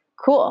 But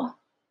cool.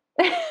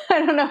 I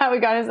don't know how we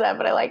got into that,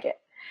 but I like it.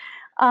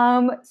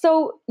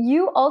 So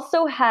you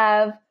also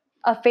have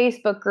a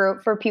Facebook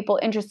group for people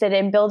interested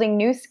in building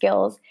new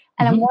skills.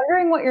 And I'm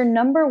wondering what your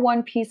number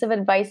one piece of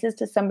advice is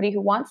to somebody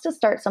who wants to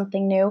start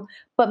something new,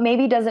 but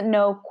maybe doesn't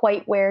know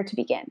quite where to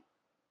begin.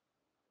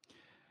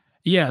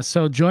 Yeah.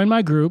 So join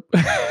my group.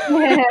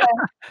 No,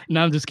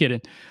 I'm just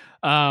kidding.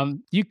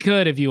 You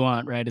could, if you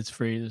want, right? It's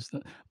free.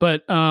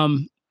 But,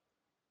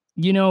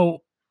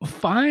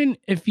 fine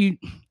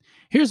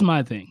here's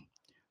my thing.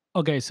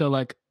 Okay. So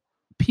like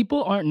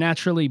people aren't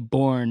naturally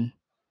born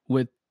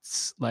with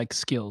like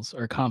skills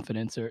or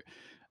confidence or,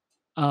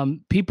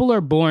 people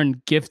are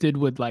born gifted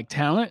with like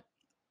talent,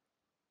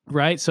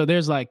 right? So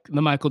there's like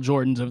the Michael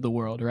Jordans of the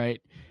world, right?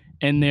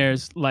 And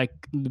there's like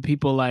the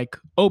people like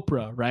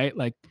Oprah, right?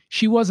 Like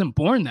she wasn't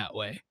born that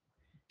way.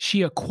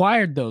 She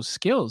acquired those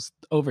skills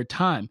over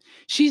time.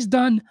 She's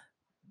done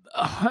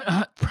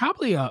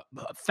probably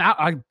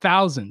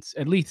thousands,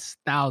 at least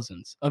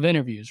thousands of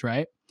interviews,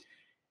 right?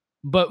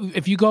 But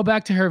if you go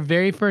back to her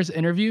very first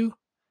interview,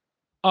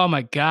 oh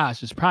my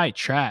gosh, it's probably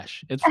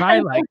trash. It's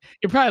probably like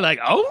you're probably like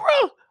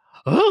Oprah.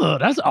 Oh,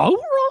 that's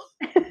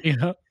Oprah. You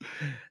know,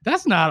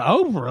 that's not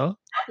Oprah.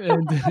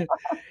 And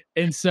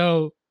and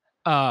so,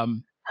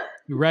 um,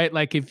 right,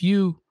 like if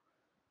you,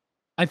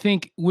 I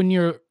think when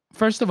you're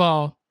first of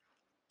all,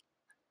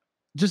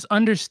 just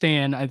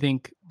understand. I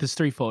think this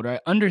threefold, right?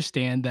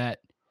 Understand that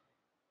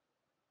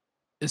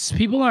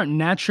people aren't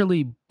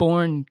naturally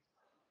born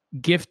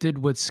gifted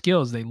with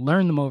skills; they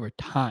learn them over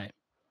time,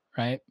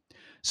 right?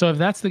 So if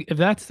that's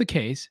the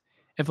case,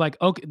 if like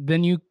okay,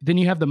 then you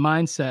have the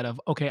mindset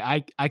of okay,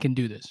 I can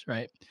do this,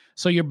 right?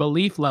 So your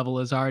belief level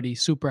is already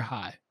super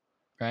high,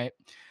 right?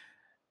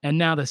 And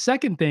now the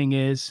second thing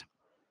is,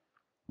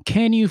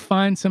 can you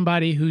find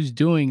somebody who's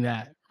doing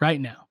that right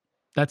now?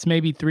 That's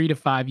maybe 3 to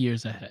 5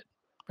 years ahead,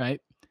 right?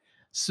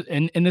 So,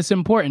 and it's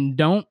important.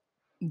 Don't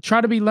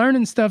try to be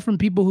learning stuff from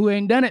people who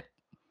ain't done it,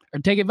 or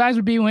take advice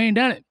from people who ain't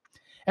done it.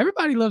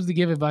 Everybody loves to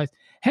give advice.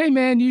 Hey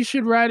man, you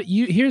should write.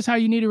 Here's how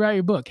you need to write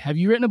your book. Have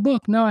you written a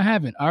book? No, I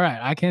haven't. All right,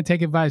 I can't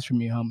take advice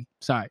from you, homie.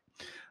 Sorry.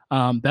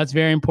 That's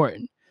very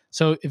important.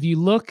 So if you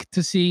look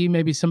to see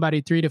maybe somebody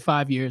 3 to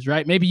 5 years,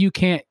 right? Maybe you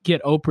can't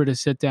get Oprah to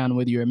sit down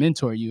with you or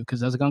mentor you because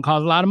that's going to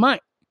cost a lot of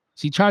money.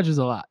 She charges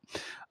a lot.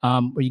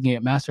 Or you can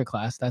get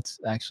masterclass. That's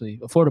actually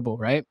affordable,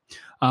 right?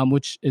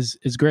 Which is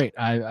great.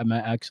 I'm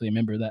actually a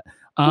member of that.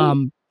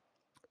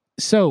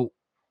 So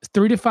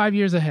 3 to 5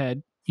 years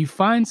ahead, you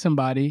find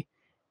somebody,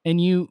 and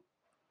you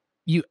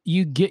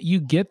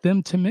get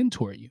them to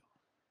mentor you,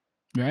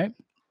 right?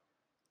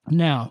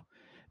 Now,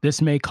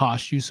 this may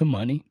cost you some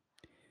money,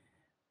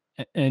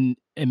 and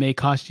it may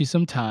cost you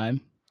some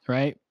time,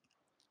 right?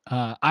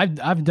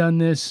 I've done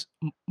this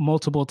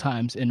multiple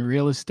times in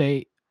real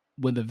estate,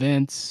 with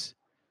events,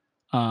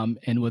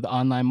 and with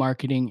online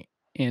marketing,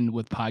 and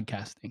with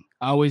podcasting.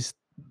 I always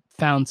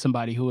found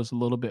somebody who was a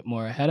little bit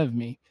more ahead of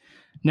me.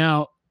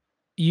 Now,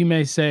 you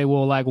may say,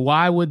 well, like,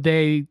 why would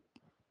they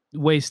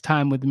waste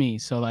time with me?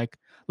 So, like,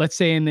 let's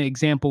say in the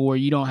example where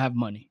you don't have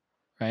money,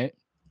 right?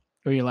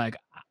 Or you're like,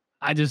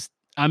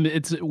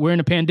 we're in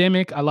a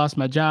pandemic. I lost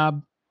my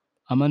job.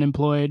 I'm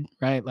unemployed,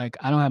 right? Like,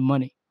 I don't have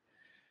money.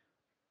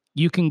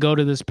 You can go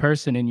to this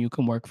person and you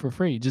can work for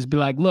free. Just be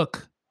like,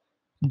 look,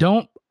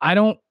 I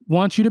don't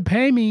want you to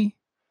pay me.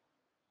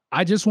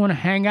 I just want to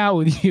hang out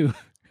with you,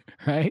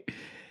 right?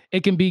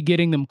 It can be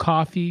getting them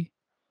coffee,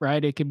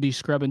 right? It could be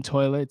scrubbing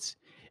toilets.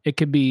 It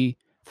could be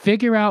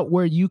figure out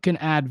where you can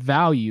add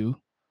value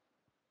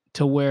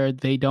to where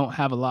they don't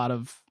have a lot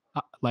of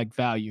like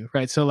value,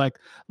 right? So like,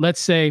 let's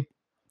say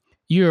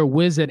you're a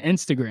whiz at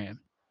Instagram,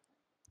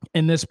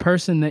 and this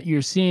person that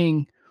you're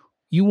seeing,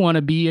 you want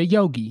to be a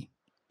yogi.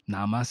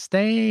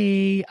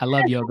 Namaste. I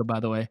love yoga, by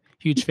the way.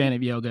 Huge fan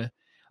of yoga.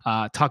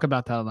 Talk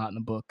about that a lot in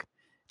the book.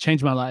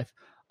 Changed my life.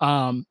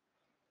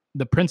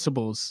 The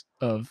principles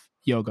of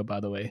yoga, by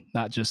the way,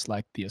 not just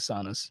like the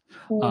asanas.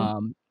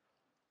 Um,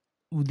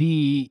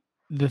 the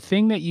the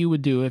thing that you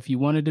would do if you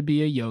wanted to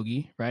be a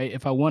yogi, right?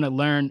 If I want to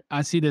learn,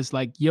 I see this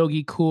like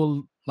yogi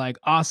cool, like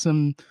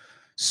awesome,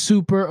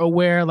 super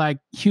aware, like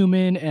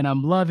human, and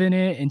I'm loving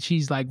it. And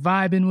she's like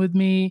vibing with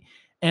me.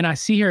 And I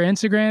see her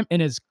Instagram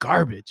and it's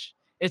garbage.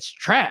 It's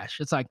trash.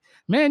 It's like,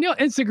 man, your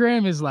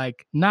Instagram is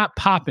like not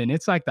popping.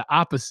 It's like the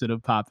opposite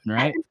of popping,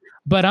 right?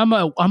 But I'm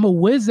a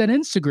whiz at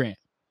Instagram,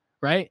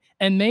 right?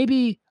 And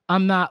maybe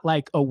I'm not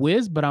like a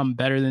whiz, but I'm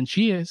better than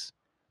she is,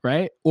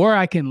 right? Or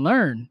I can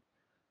learn,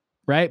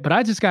 right? But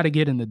I just got to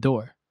get in the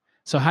door.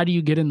 So how do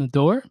you get in the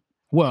door?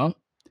 Well,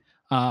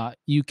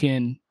 you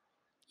can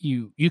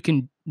you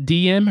can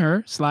DM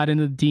her, slide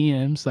into the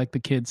DMs, like the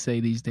kids say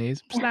these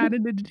days, slide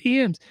into the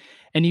DMs,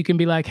 and you can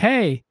be like,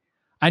 "Hey,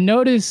 I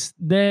noticed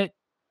that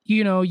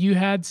you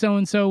had so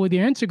and so with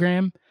your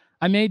Instagram.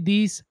 I made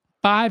these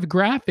 5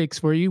 graphics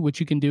for you,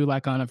 which you can do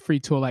like on a free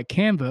tool like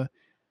Canva,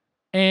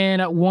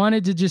 and I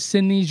wanted to just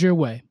send these your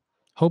way.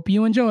 Hope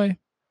you enjoy."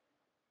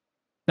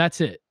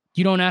 That's it.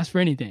 You don't ask for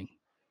anything.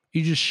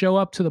 You just show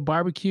up to the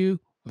barbecue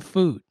with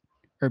food,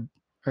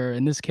 or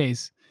in this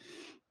case,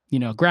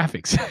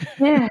 graphics.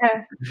 Yeah.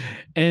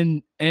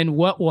 And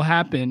what will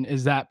happen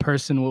is that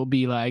person will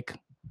be like,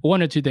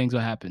 one or two things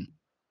will happen.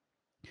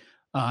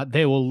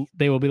 They will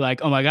be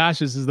like, "Oh my gosh,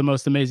 this is the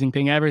most amazing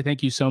thing ever.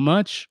 Thank you so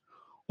much."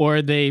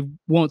 Or they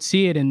won't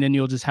see it, and then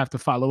you'll just have to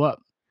follow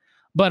up.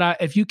 But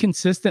if you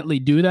consistently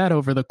do that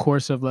over the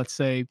course of, let's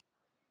say,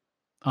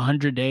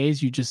 100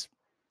 days, you just,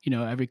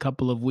 every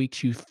couple of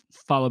weeks you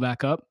follow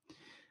back up.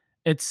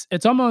 It's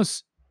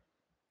almost,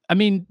 I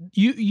mean,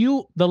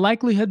 the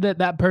likelihood that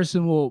that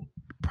person will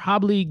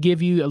probably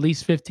give you at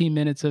least 15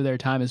 minutes of their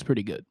time is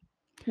pretty good.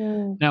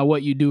 Now,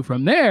 what you do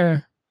from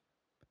there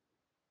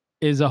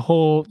is a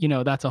whole,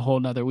 that's a whole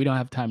nother, we don't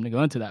have time to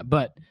go into that,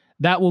 but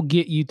that will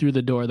get you through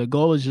the door. The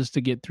goal is just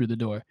to get through the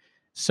door.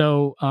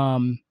 So,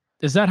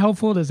 is that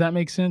helpful? Does that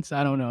make sense?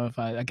 I don't know if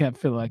I can't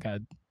feel like I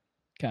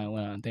kind of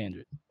went on a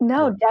tangent.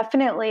 No,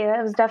 definitely.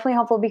 That was definitely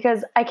helpful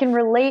because I can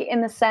relate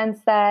in the sense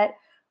that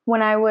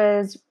when I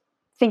was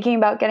thinking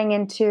about getting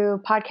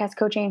into podcast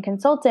coaching and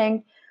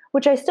consulting,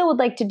 which I still would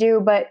like to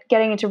do, but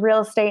getting into real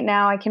estate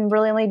now, I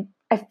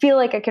feel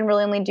like I can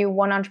really only do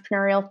one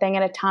entrepreneurial thing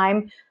at a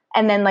time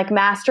and then like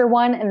master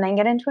one and then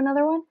get into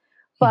another one.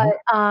 But,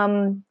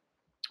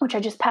 which I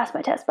just passed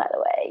my test, by the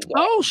way. Yay.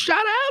 Oh, shout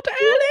out to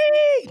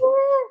Ellie.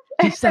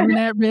 Keep selling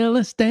that real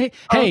estate.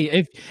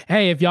 Hey,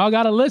 if y'all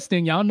got a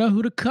listing, y'all know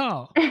who to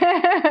call.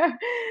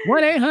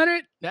 1-800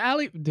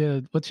 Allie.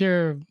 Dude, what's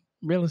your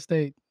real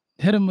estate?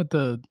 Hit them with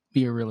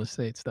your real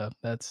estate stuff.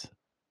 That's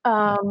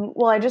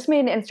well, I just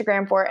made an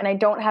Instagram for it, and I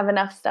don't have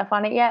enough stuff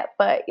on it yet,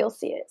 but you'll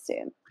see it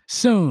soon.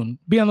 Soon,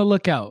 be on the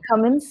lookout.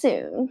 Coming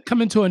soon.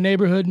 Coming to a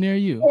neighborhood near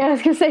you. Yeah, I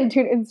was gonna say to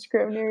an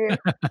Instagram near you.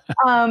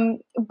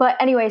 But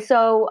anyway,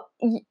 so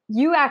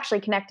you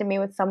actually connected me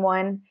with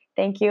someone.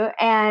 Thank you,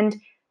 and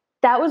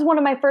that was one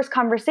of my first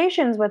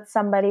conversations with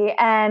somebody,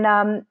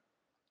 and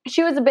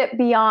she was a bit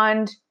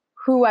beyond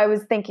who I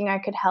was thinking I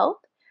could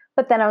help.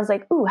 But then I was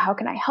like, ooh, how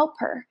can I help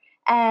her?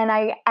 And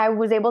I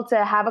was able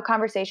to have a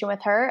conversation with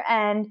her,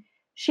 and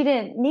she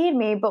didn't need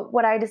me. But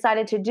what I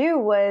decided to do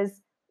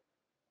was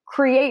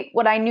create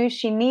what I knew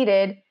she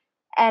needed.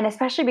 And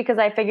especially because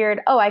I figured,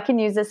 I can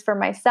use this for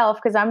myself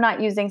because I'm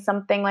not using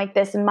something like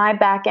this in my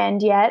back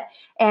end yet.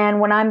 And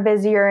when I'm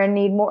busier and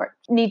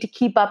need to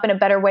keep up in a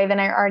better way than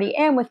I already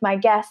am with my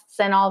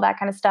guests and all that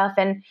kind of stuff,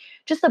 and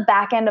just the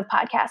back end of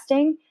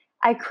podcasting,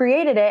 I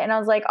created it and I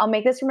was like, I'll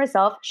make this for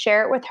myself,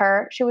 share it with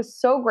her. She was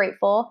so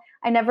grateful.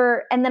 And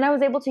then I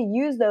was able to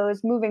use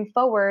those moving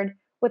forward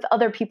with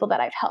other people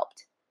that I've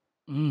helped.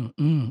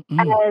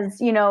 As,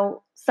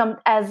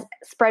 as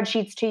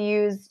spreadsheets to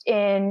use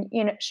in,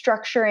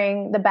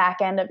 structuring the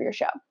back end of your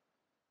show.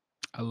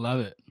 I love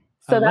it.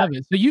 I love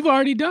it. So you've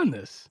already done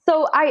this.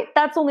 So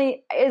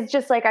it's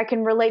just like, I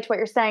can relate to what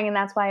you're saying, and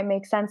that's why it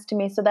makes sense to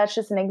me. So that's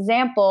just an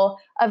example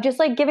of just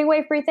like giving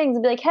away free things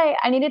and be like, hey,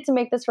 I needed to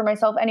make this for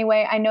myself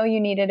anyway. I know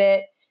you needed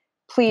it.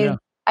 Please. Yeah.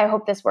 I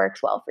hope this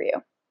works well for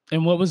you.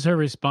 And what was her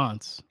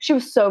response? She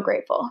was so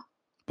grateful.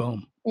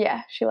 Boom.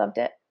 Yeah. She loved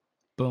it.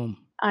 Boom.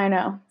 I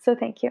know. So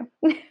thank you.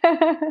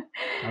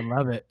 I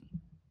love it.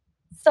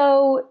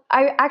 So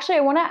I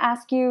want to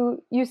ask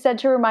you, you said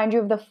to remind you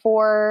of the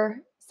 4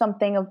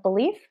 something of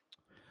belief.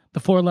 The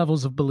 4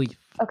 levels of belief.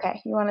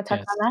 Okay. You want to touch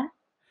on that?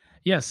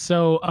 Yes.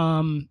 So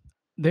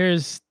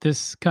there's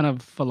this kind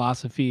of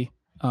philosophy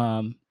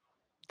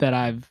that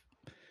I've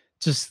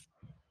just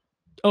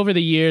over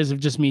the years of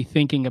just me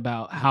thinking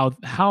about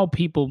how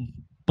people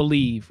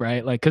believe,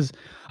 right? Like, because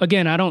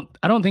again, I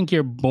don't think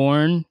you're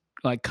born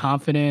like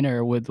confident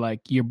or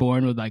you're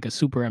born with like a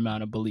super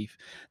amount of belief.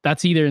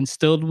 That's either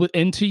instilled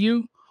into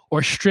you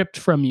or stripped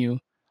from you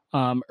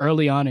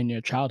early on in your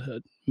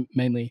childhood,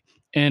 mainly.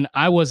 And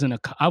I wasn't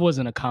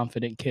a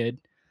confident kid.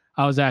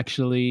 I was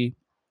actually,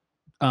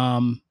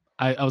 I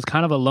was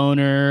kind of a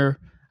loner.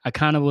 I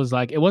kind of was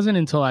like, it wasn't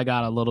until I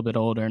got a little bit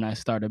older and I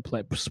started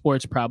playing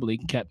sports, probably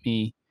gave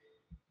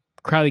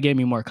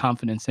me more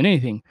confidence than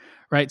anything,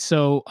 right?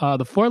 So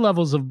the 4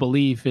 levels of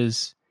belief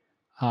is,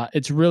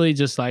 it's really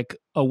just like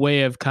a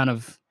way of kind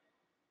of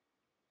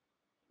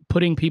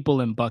putting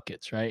people in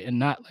buckets, right? And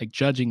not like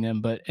judging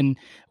them, and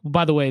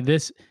by the way,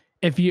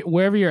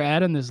 wherever you're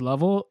at in this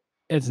level,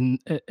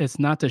 it's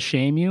not to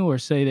shame you or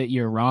say that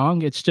you're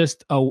wrong. It's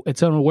just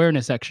it's an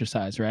awareness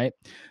exercise, right?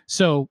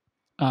 So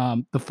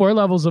the 4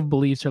 levels of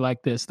beliefs are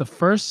like this. The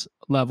first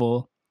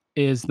level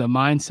is the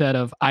mindset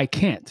of I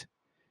can't.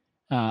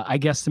 I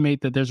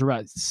guesstimate that there's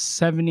about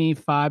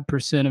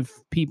 75% of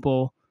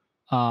people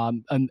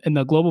in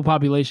the global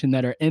population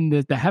that are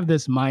that have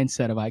this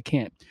mindset of I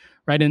can't,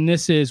 right? And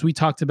we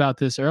talked about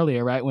this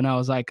earlier, right? When I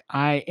was like,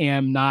 I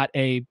am not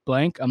a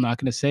blank. I'm not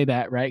going to say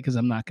that, right? Because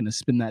I'm not going to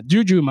spin that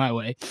juju my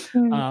way.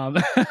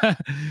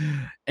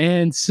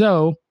 And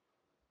so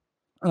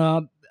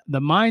the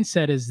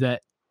mindset is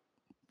that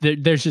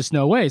there's just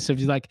no way. So if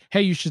you're like,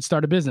 hey, you should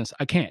start a business.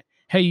 I can't.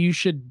 Hey, you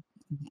should,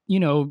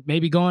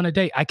 maybe go on a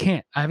date. I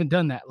can't. I haven't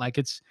done that. Like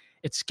it's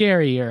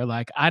scary, or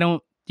like I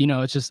don't,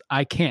 it's just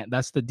I can't.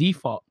 That's the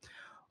default.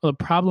 Well, the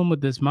problem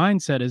with this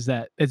mindset is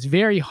that it's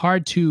very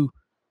hard to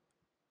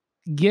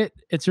get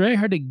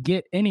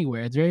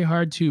anywhere. It's very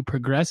hard to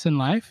progress in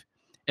life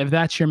if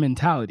that's your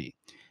mentality.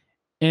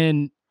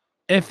 And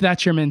if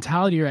that's your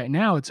mentality right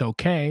now, it's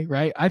okay,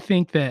 right? I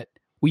think that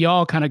we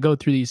all kind of go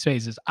through these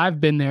phases.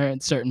 I've been there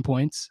at certain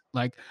points.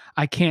 Like,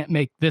 I can't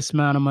make this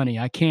amount of money.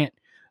 I can't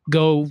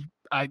go,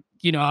 I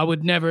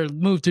would never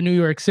move to New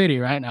York City,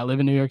 right? And I live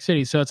in New York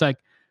City. So it's like,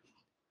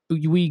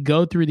 we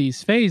go through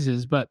these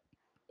phases, but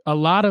a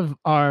lot of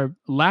our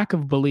lack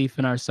of belief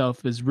in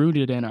ourselves is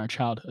rooted in our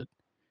childhood.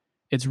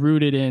 It's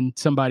rooted in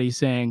somebody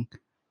saying,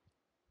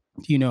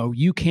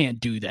 you can't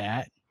do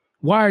that.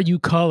 Why are you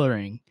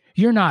coloring?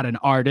 You're not an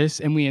artist.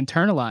 And we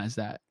internalize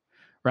that,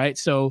 right?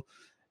 So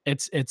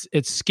it's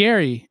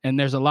scary, and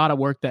there's a lot of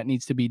work that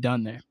needs to be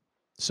done there.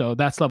 So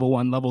that's level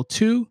 1. Level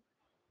 2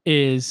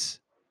 is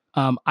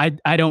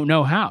I don't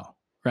know how,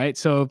 right?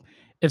 So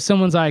if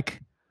someone's like,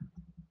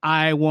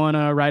 I want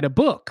to write a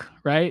book,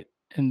 right?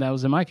 And that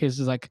was in my case,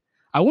 is like,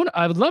 I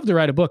would love to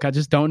write a book. I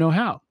just don't know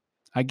how.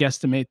 I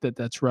guesstimate that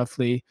that's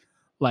roughly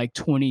like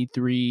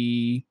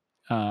 23,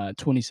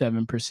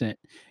 27%,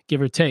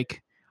 give or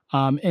take.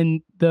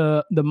 And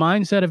the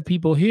mindset of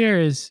people here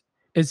is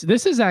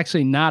this is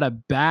actually not a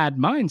bad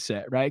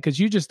mindset, right? Because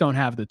you just don't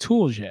have the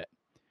tools yet,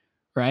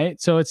 right?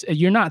 So it's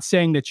you're not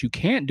saying that you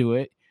can't do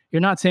it.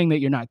 You're not saying that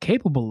you're not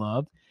capable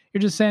of.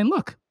 You're just saying,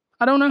 look,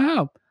 I don't know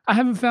how. I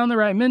haven't found the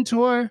right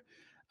mentor.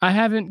 I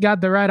haven't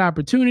got the right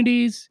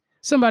opportunities.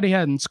 Somebody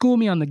hadn't schooled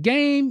me on the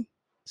game.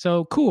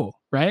 So cool,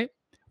 right?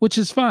 Which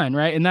is fine,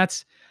 right? And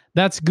that's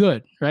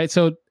good, right?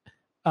 So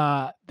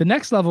the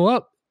next level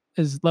up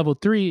is level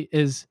 3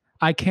 is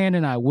I can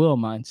and I will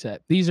mindset.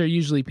 These are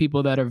usually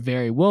people that are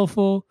very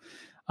willful,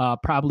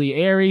 probably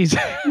Aries,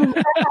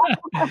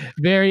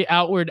 very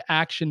outward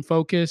action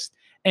focused.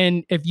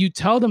 And if you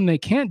tell them they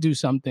can't do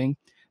something,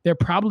 they're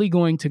probably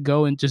going to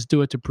go and just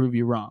do it to prove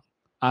you wrong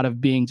out of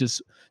being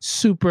just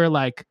super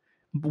like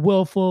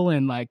willful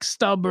and like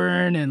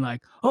stubborn and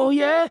like, oh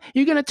yeah,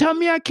 you're going to tell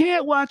me I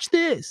can't watch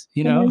this,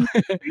 you know?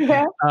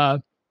 Yeah. uh,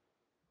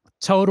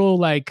 Total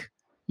like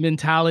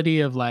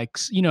mentality of like,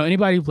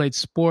 anybody who played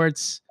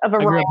sports. Of a I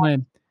grew ram. up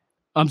playing.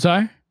 I'm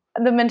sorry?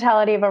 The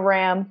mentality of a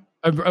ram.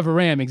 Of a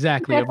ram,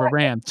 exactly. Of a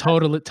ram.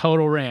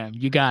 Total ram.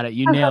 You got it.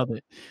 You nailed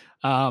it.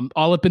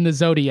 All up in the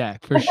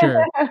zodiac for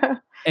sure.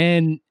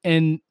 And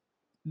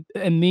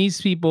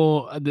these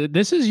people,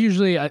 this is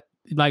usually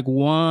like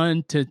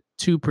 1 to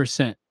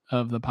 2%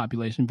 of the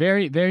population.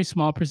 Very, very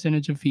small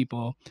percentage of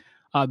people.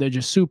 They're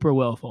just super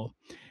willful.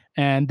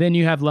 And then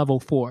you have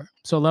level 4.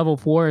 So level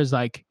 4 is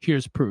like,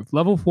 here's proof.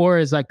 Level 4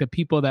 is like the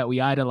people that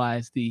we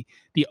idolize, the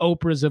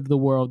Oprahs of the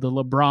world, the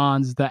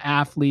LeBrons, the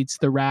athletes,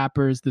 the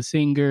rappers, the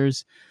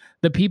singers,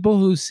 the people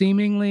who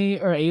seemingly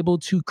are able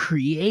to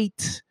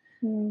create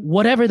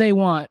whatever they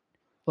want,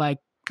 like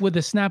with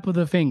the snap of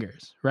the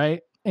fingers,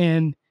 right?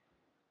 And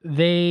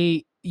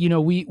they,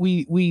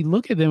 we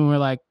look at them and we're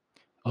like,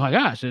 oh my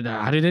gosh,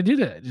 how did they do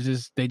that?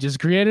 They just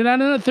created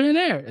out of thin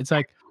air. It's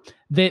like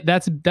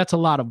that's a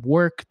lot of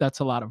work. That's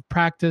a lot of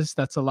practice.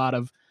 That's a lot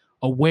of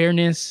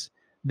awareness.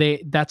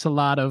 That's a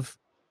lot of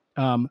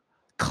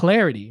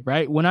clarity,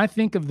 right? When I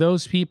think of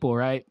those people,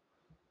 right,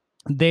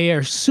 they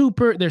are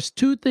super. There's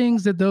 2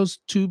 things that those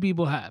 2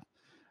 people have,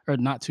 or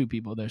not 2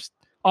 people. There's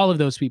all of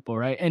those people,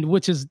 right? And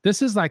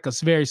this is like a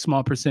very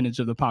small percentage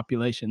of the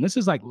population. This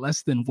is like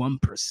less than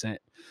 1%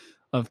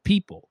 of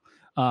people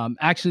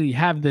actually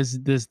have this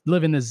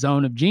live in this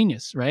zone of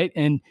genius, right?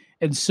 And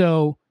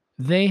so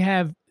they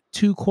have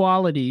 2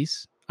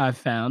 qualities I've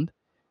found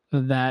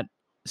that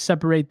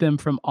separate them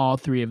from all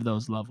 3 of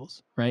those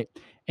levels, right?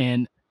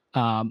 And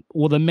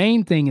well, the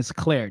main thing is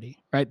clarity,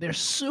 right? They're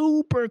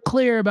super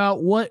clear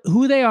about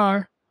who they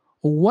are,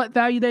 what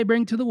value they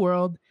bring to the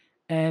world,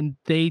 and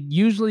they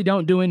usually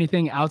don't do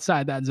anything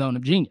outside that zone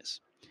of genius.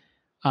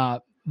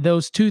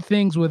 Those 2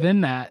 things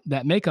within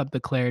that make up the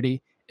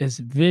clarity is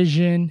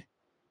vision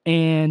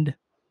and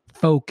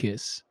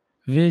focus.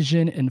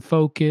 Vision and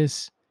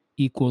focus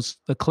equals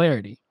the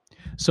clarity.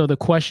 So the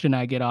question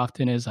I get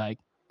often is like,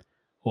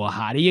 well,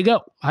 how do you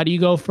go? How do you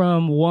go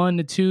from 1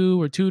 to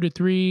 2 or 2 to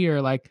 3?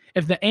 Or like,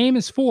 if the aim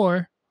is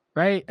 4,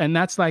 right? And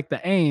that's like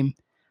the aim,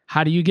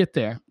 how do you get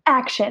there?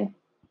 Action.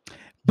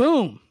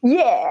 Boom.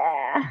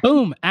 Yeah.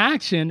 Boom.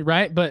 Action,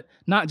 right? But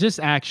not just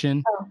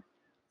action,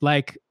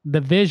 like the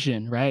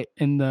vision, right?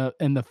 And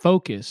the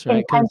focus,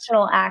 right?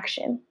 Intentional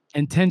action.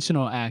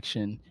 Intentional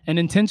action. And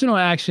intentional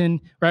action,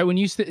 right? When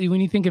you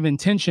think of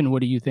intention,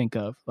 what do you think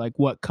of? Like,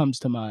 what comes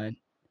to mind?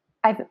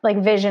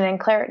 Like vision and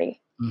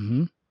clarity.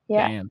 Mm-hmm.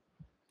 Yeah. Damn.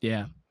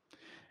 Yeah.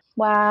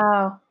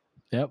 Wow.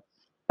 Yep.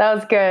 That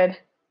was good.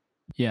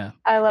 Yeah.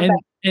 I love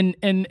that.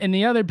 And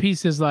the other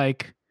piece is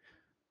like,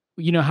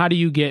 how do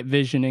you get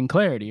vision and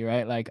clarity,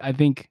 right? Like, I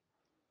think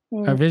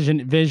our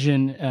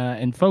vision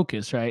and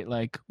focus, right?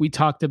 Like we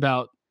talked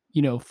about,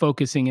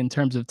 focusing in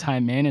terms of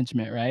time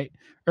management, right?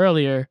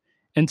 Earlier,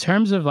 in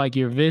terms of like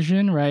your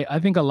vision, right? I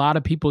think a lot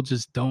of people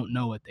just don't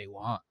know what they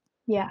want.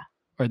 Yeah.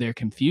 Or they're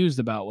confused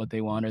about what they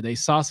want, or they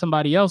saw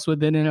somebody else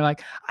with it and they're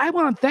like, I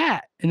want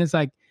that. And it's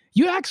like,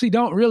 you actually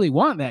don't really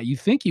want that. You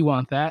think you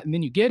want that, and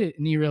then you get it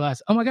and you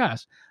realize, oh my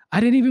gosh, I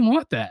didn't even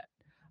want that.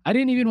 I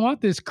didn't even want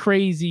this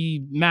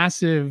crazy,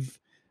 massive,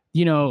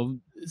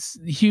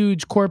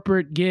 huge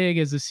corporate gig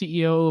as a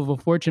CEO of a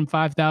Fortune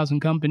 5,000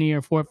 company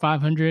or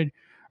 500,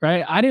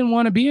 right? I didn't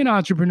want to be an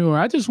entrepreneur.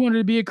 I just wanted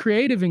to be a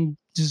creative and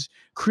just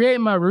create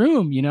my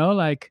room,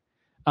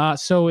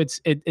 so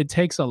it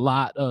takes a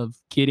lot of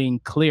getting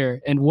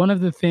clear. And one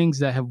of the things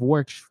that have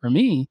worked for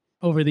me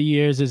over the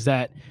years is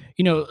that,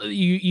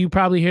 you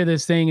probably hear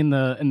this thing in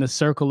the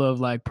circle of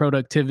like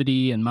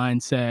productivity and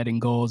mindset and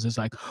goals is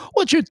like,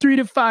 what's your 3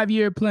 to 5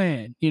 year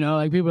plan?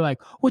 Like people are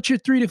like, what's your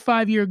 3 to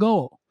 5 year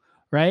goal?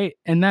 Right.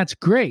 And that's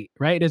great,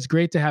 right? It's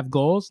great to have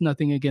goals,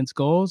 nothing against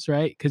goals,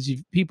 right? Because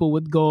people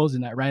with goals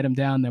and that write them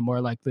down, they're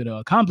more likely to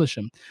accomplish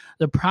them.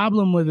 The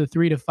problem with a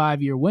 3 to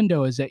 5 year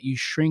window is that you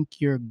shrink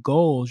your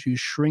goals, you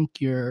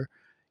shrink your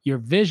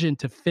vision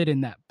to fit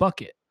in that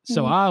bucket.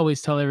 So I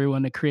always tell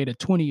everyone to create a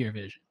 20-year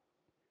vision,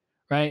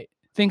 right?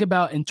 Think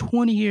about in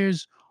 20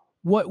 years,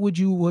 what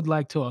would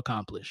like to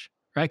accomplish,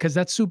 right? Because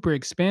that's super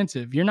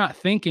expansive. You're not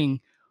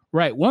thinking,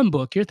 write one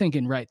book, you're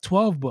thinking write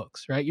 12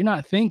 books, right? You're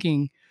not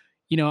thinking,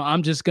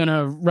 I'm just going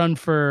to run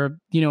for,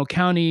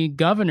 county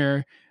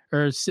governor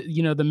or,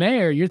 the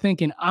mayor. You're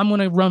thinking I'm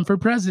going to run for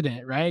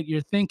president, right?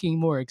 You're thinking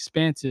more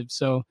expansive.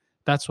 So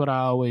that's what I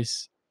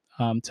always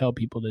tell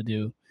people to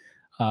do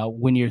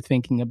when you're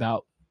thinking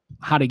about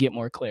how to get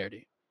more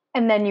clarity.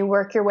 And then you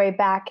work your way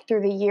back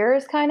through the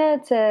years kind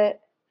of to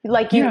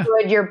like you Yeah.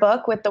 would your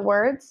book with the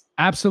words.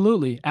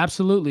 Absolutely.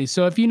 Absolutely.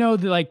 So if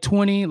like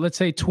 20, let's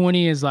say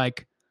 20 is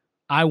like,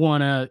 I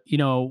want to,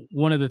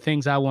 one of the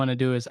things I want to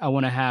do is I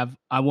want to have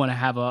I want to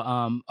have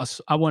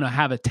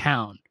a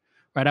town,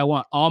 right? I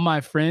want all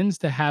my friends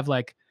to have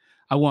like,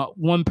 I want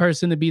one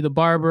person to be the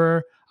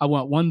barber. I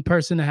want one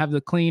person to have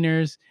the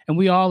cleaners, and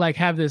we all like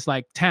have this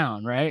like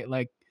town, right?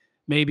 Like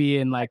maybe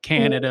in like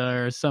Canada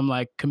or some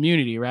like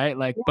community, right?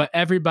 Like, but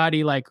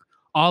everybody like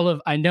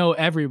I know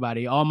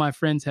everybody, all my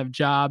friends have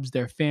jobs,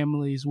 their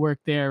families work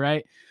there,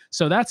 right?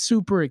 So that's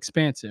super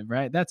expansive,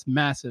 right? That's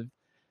massive.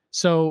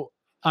 So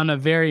on a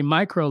very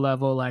micro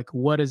level, like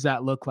what does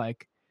that look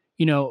like?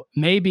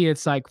 Maybe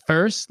it's like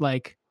first,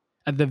 like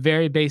at the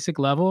very basic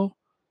level,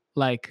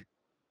 like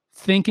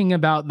thinking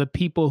about the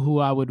people who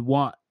I would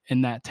want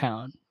in that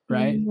town,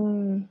 right?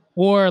 Mm-hmm.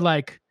 Or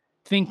like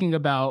thinking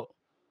about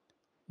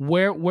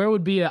where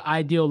would be an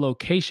ideal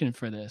location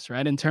for this,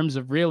 right? In terms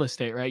of real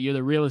estate, right? You're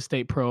the real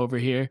estate pro over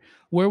here.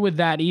 Where would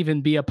that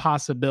even be a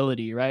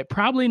possibility, right?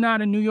 Probably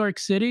not in New York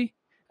City.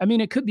 I mean,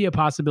 it could be a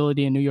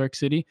possibility in New York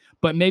City,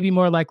 but maybe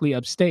more likely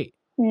upstate,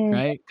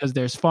 right? Because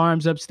there's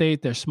farms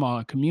upstate, there's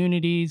smaller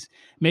communities.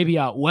 Maybe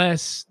out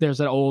west,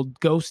 there's an old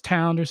ghost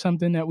town or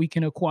something that we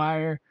can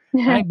acquire,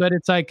 right? But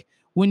it's like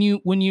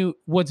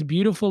what's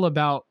beautiful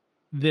about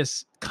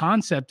this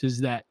concept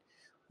is that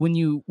when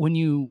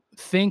you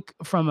think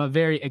from a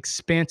very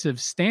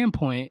expansive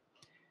standpoint,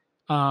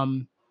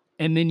 and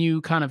then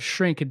you kind of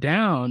shrink it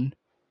down,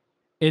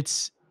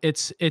 it's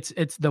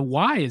the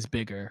why is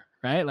bigger,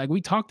 right? Like we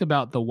talked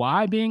about the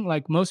why being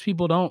like most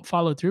people don't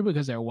follow through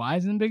because their why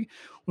isn't big.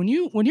 When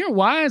your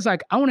why is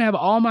like I want to have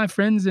all my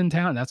friends in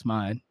town, that's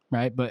mine,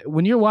 right? But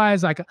when your why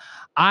is like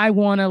I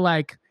want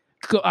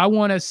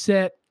to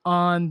set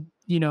on,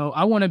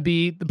 I want to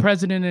be the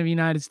president of the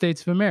United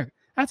States of America.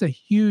 That's a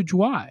huge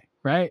why,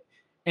 right?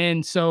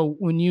 And so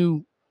when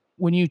you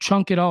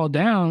chunk it all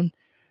down,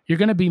 you're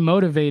going to be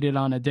motivated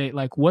on a day.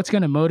 Like what's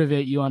going to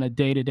motivate you on a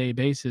day-to-day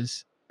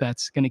basis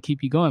that's going to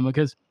keep you going?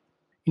 Because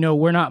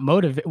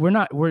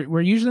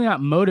we're usually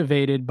not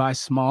motivated by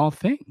small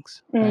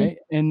things, right?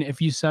 And if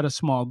you set a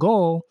small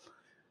goal,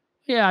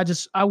 I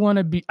just want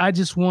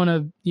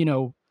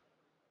to,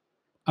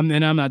 I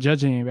mean, I'm not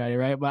judging anybody,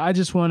 right? But I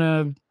just want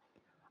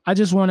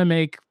to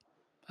make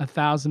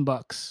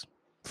 $1,000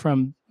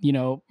 from,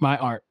 my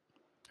art,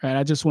 right?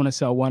 I just want to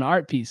sell one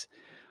art piece.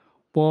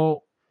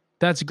 Well,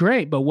 that's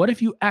great, but what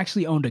if you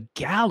actually owned a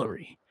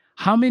gallery?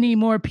 How many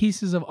more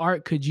pieces of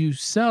art could you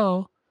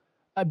sell?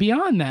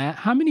 Beyond that,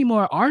 how many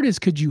more artists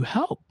could you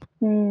help?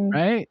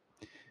 Right?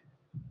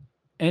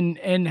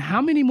 And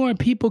how many more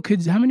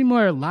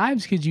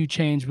lives could you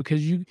change?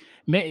 Because you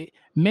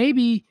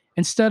maybe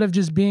instead of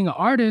just being an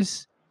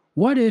artist,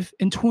 what if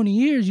in 20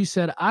 years you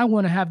said, I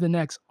want to have the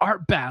next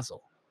Art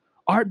Basel,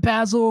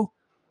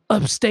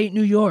 upstate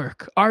New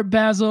York, Art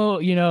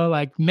Basel,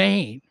 like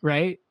Maine,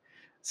 right?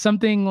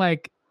 Something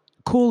like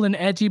cool and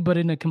edgy, but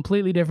in a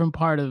completely different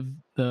part of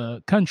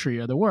the country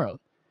or the world.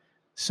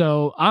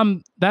 So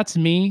that's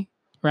me,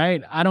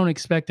 right? I don't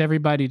expect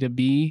everybody to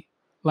be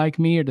like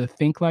me or to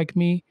think like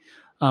me.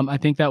 I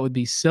think that would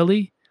be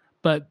silly.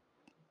 But,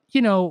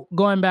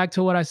 going back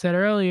to what I said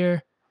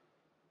earlier,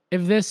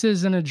 if this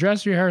isn't a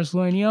dress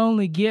rehearsal and you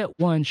only get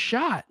one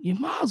shot, you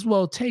might as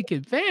well take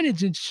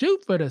advantage and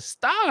shoot for the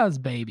stars,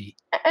 baby.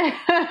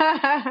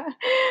 I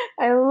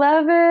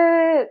love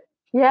it.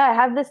 Yeah, I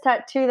have this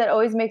tattoo that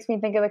always makes me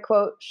think of the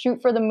quote,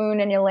 shoot for the moon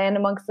and you'll land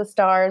amongst the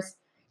stars.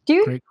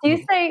 Do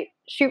you say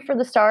shoot for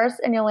the stars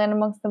and you'll land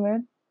amongst the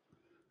moon?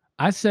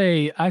 I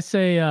say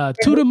to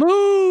the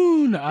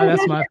moon.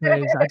 That's my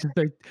phrase. I just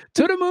say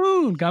to the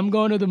moon. I'm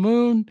going to the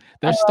moon.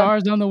 There's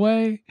stars on the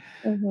way.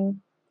 Mm-hmm.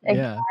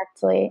 Yeah.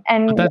 Exactly.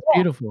 And that's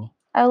beautiful.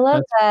 I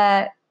love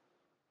that.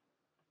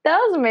 That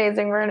was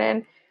amazing,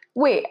 Vernon.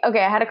 Wait,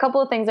 okay, I had a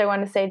couple of things I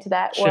wanted to say to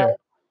that. Sure.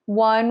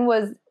 One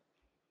was,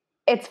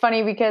 it's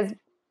funny because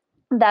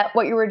that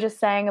what you were just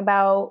saying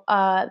about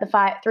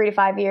the 3 to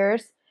 5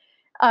 years.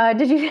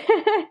 Did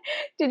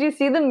you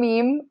see the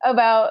meme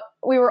about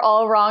we were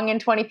all wrong in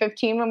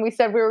 2015 when we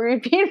said we were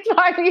going to be in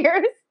 5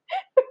 years?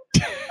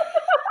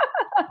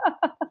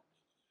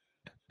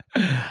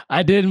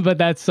 I didn't, but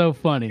that's so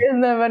funny. Isn't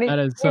that funny? That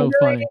is so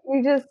funny.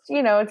 You just,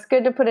 it's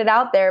good to put it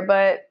out there,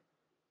 but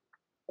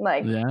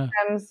like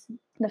sometimes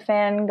the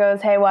fan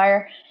goes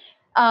haywire.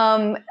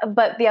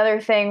 But the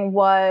other thing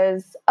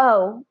was,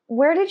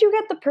 where did you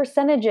get the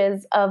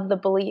percentages of the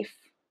belief?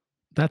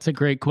 That's a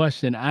great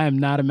question. I am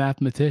not a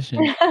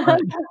mathematician.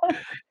 But,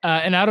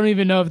 and I don't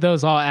even know if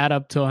those all add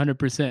up to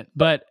 100%,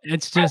 but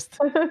it's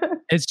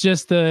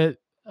just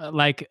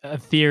like a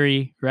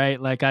theory,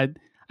 right? Like I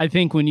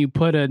think when you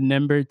put a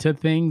number to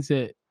things,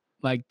 it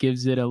like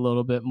gives it a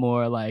little bit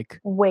more like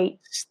Wait.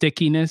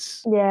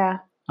 stickiness. Yeah.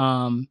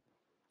 Um,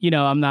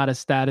 I'm not a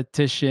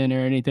statistician or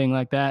anything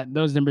like that.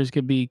 Those numbers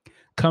could be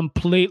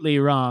completely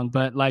wrong,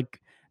 but like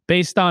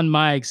based on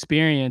my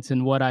experience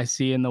and what I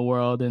see in the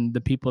world and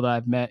the people that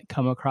I've met,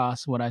 come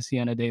across, what I see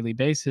on a daily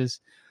basis,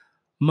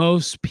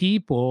 most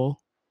people,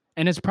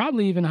 and it's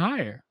probably even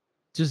higher,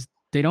 just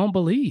they don't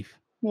believe.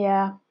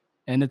 Yeah.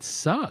 And it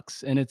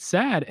sucks and it's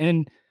sad.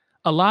 And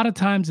a lot of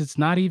times it's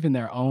not even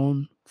their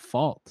own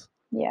fault.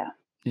 Yeah.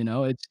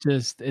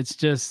 It's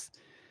just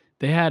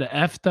they had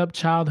effed up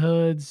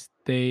childhoods.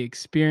 They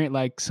experienced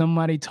like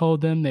somebody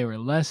told them they were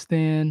less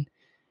than,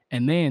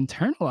 and they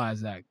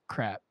internalize that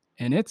crap.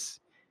 And it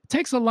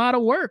takes a lot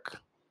of work,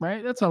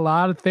 right? That's a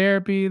lot of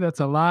therapy. That's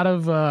a lot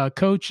of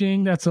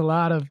coaching. That's a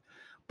lot of,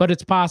 but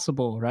it's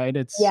possible, right?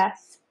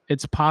 Yes.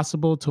 It's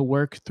possible to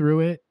work through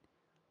it.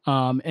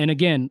 And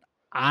again,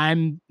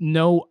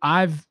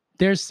 I've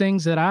there's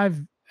things that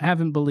I've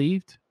haven't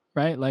believed,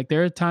 right? Like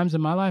there are times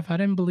in my life I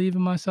didn't believe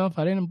in myself.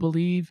 I didn't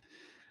believe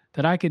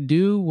that I could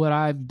do what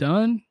I've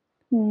done,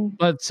 Mm.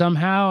 but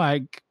somehow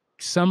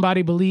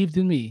somebody believed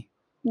in me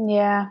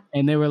Yeah.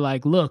 and they were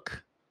like,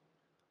 "Look,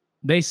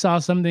 they saw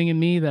something in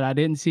me that I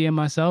didn't see in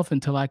myself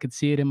until I could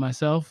see it in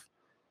myself."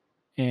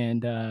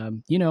 And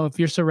if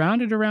you're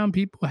surrounded around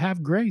people,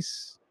 have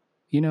grace.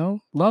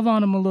 Love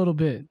on them a little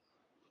bit.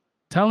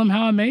 Tell them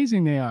how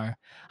amazing they are.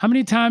 How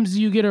many times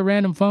do you get a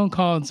random phone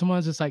call and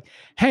someone's just like,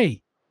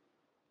 "Hey,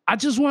 I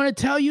just want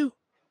to tell you,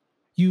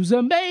 you's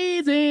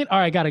amazing." All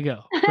right, gotta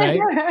go. Right?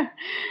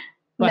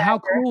 But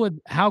Never.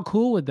 how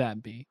cool would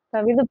that be?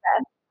 That'd be the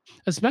best.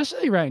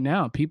 Especially right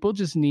now. We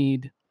just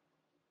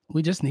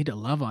need to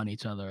love on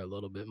each other a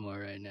little bit more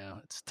right now.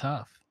 It's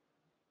tough.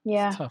 It's a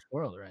Yeah, tough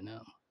world right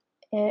now.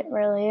 it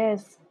really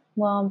is.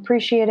 Well, I'm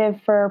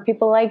appreciative for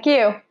people like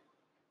you.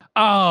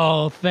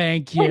 Oh,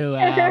 thank you,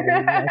 Allie.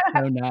 That's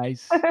so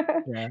nice.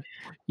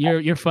 Yeah.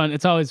 You're fun.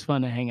 It's always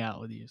fun to hang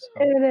out with you. So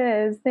It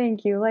is.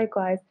 Thank you.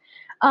 Likewise.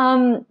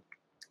 Um,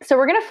 so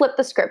we're gonna flip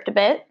the script a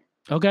bit,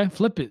 okay,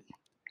 flip it.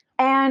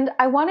 and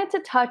I wanted to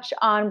touch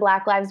on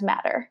Black Lives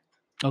Matter.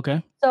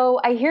 Okay.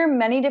 So I hear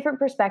many different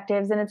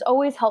perspectives, and it's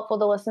always helpful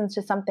to listen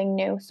to something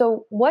new.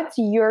 So, what's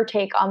your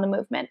take on the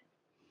movement?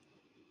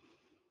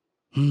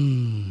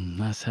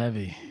 That's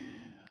heavy.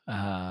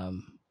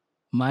 Um,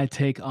 my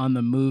take on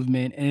the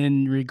movement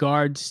in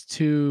regards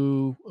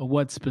to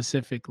what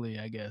specifically,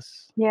 I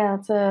guess. Yeah,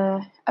 that's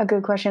a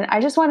good question. I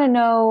just want to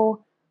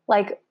know,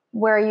 like,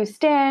 where you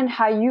stand,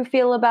 how you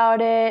feel about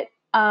it.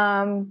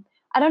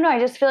 I don't know. I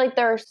just feel like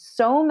there are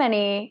so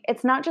many.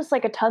 It's not just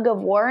like a tug of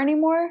war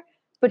anymore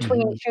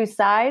between Hmm. two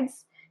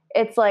sides.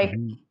 It's like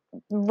Hmm.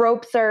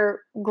 ropes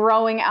are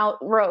growing out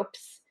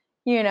ropes,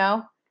 you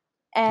know?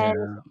 And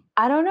Yeah.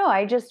 I don't know.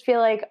 I just feel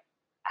like,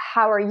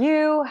 how are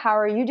you? How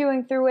are you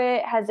doing through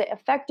it? Has it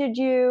affected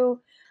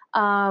you?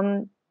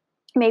 Um,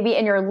 Maybe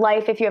in your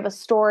life, if you have a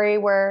story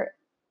where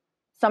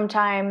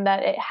sometime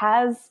that it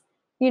has,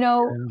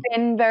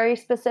 been very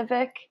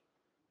specific.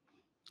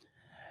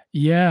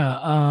 Yeah.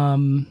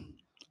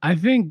 I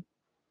think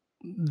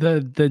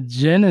the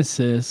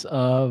genesis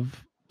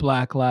of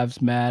Black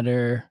Lives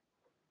Matter,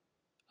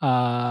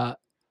 uh,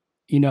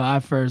 I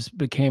first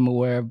became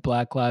aware of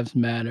Black Lives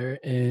Matter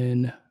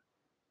in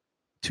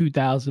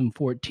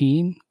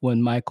 2014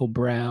 when Michael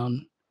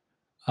Brown,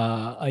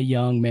 a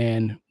young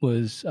man,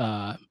 was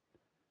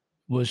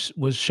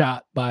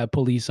shot by a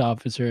police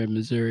officer in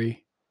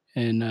Missouri,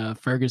 in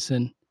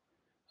Ferguson,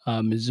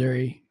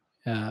 Missouri,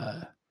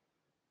 uh,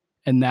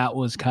 and that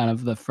was kind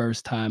of the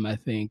first time I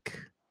think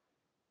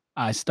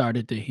I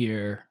started to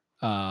hear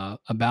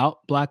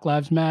about Black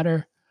Lives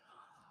Matter.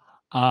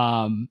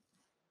 Um,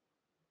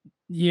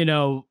 you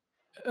know,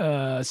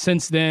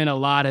 since then, a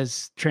lot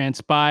has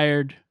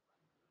transpired.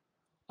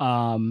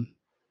 Um,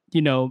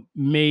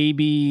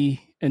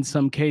 maybe in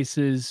some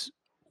cases,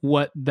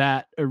 what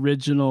that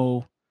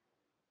original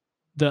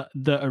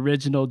the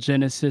original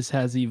genesis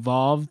has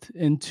evolved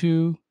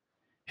into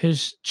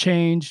has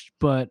changed,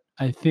 but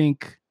I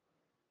think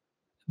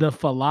the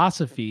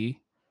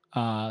philosophy,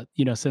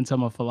 since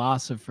I'm a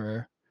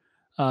philosopher,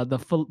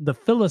 the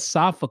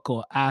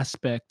philosophical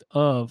aspect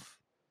of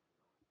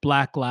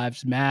Black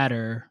Lives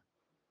Matter,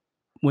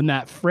 when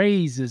that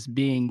phrase is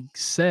being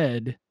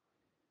said,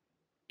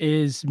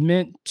 is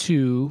meant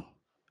to,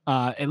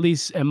 at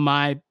least in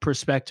my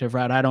perspective,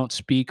 right? I don't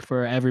speak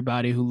for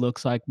everybody who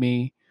looks like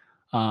me.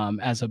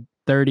 As a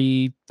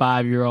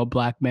 35-year-old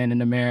black man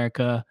in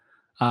America,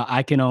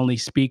 I can only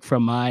speak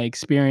from my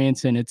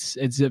experience, and it's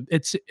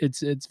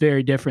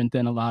very different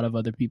than a lot of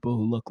other people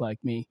who look like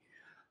me.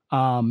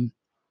 Um,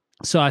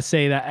 so I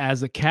say that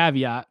as a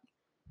caveat,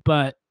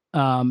 but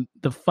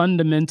the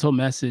fundamental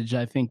message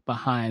I think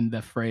behind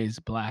the phrase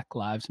Black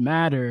Lives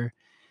Matter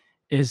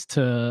is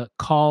to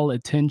call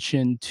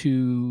attention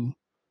to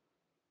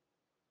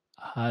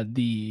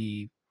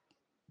the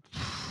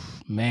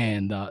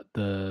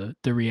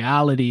the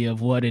reality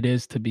of what it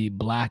is to be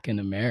black in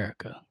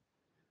America,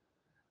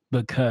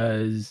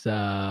 because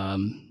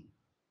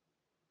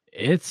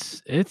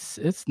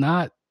it's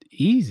not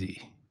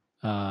easy.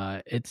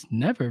 It's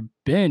never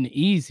been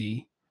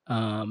easy.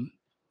 Um,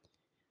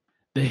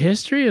 the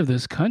history of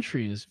this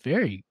country is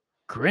very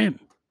grim,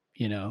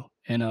 you know,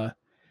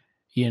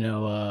 you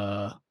know,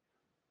 uh,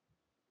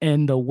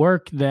 and the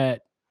work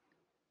that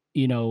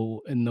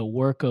and the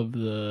work of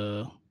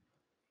the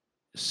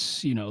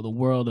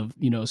world of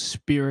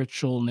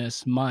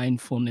spiritualness,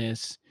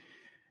 mindfulness.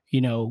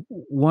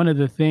 One of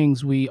the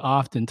things we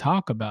often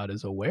talk about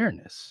is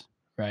awareness,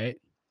 right?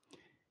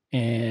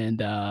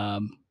 And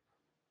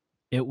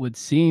it would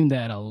seem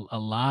that a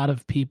lot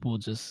of people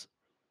just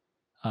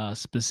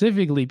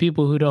specifically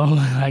people who don't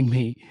look like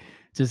me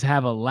just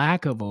have a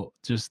lack of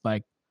just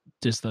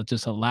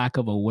a lack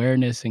of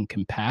awareness and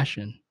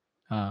compassion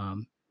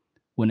um,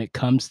 when it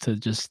comes to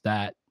just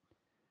that,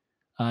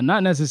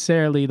 not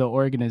necessarily the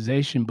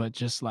organization, but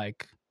just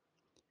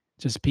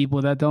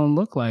people that don't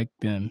look like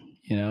them,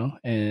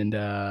 and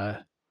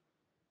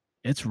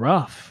it's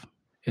rough.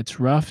 It's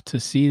rough to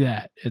see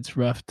that. It's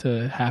rough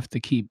to have to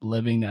keep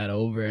living that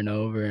over and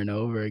over and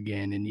over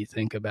again. And you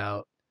think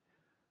about,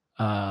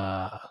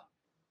 uh,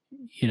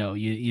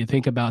 you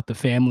think about the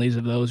families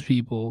of those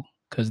people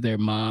because they're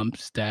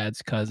moms,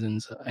 dads,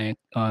 cousins,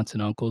 aunts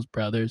and uncles,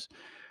 brothers,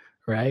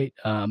 right?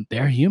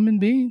 They're human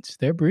beings.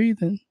 They're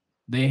breathing.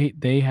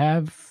 They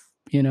have,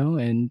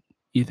 and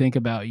you think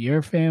about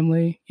your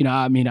family.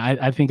 I mean,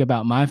 I think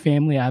about my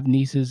family. I have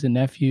nieces and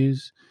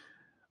nephews.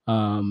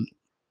 Um,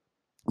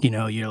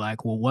 you're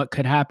like, well, what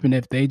could happen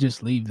if they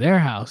just leave their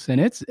house? And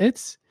it's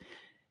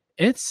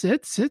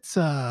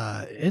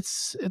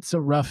a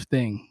rough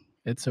thing.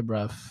 It's a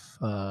rough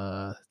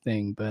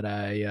thing, but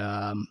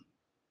I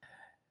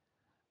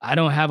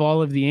don't have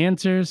all of the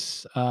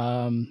answers.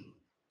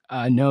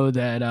 I know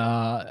that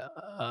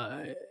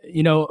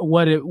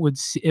what it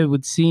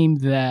would seem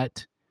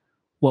that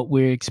what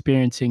we're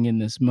experiencing in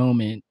this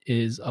moment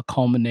is a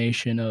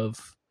culmination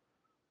of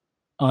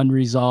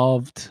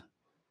unresolved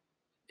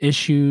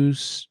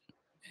issues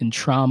and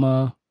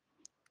trauma,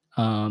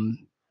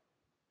 um,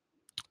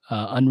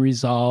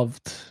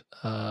 unresolved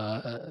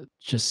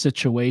just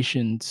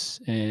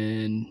situations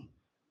in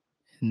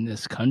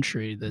this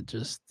country that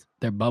just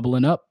they're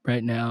bubbling up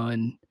right now,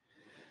 and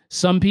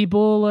some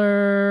people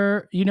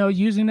are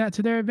using that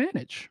to their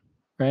advantage,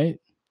 right?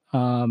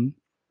 um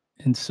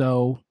and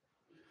so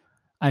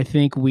I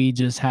think we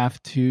just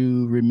have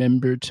to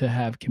remember to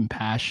have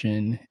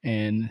compassion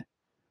and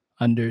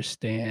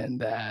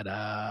understand that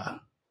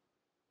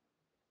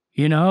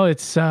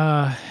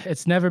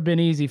it's never been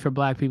easy for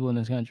black people in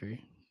this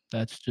country.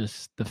 That's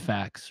just the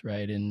facts,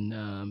 right?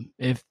 And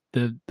if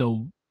the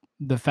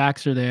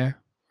facts are there,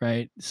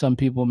 right? Some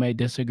people may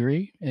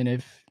disagree, and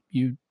if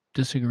you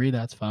disagree,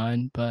 that's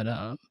fine.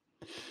 But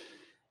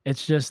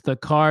it's just the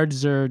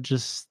cards are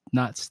just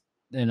not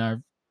in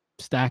our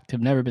stacked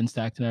have never been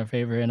stacked in our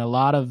favor, and a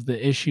lot of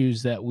the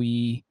issues that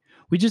we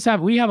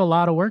have a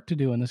lot of work to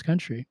do in this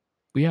country.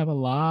 We have a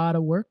lot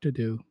of work to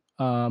do.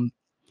 Um,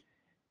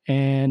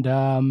 and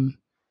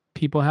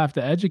people have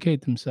to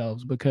educate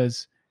themselves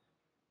because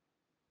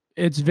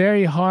it's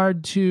very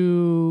hard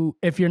to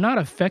if you're not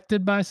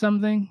affected by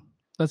something.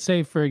 Let's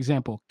say, for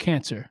example,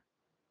 cancer,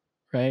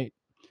 right?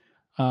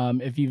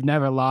 If you've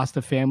never lost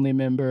a family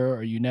member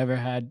or you never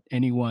had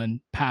anyone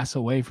pass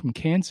away from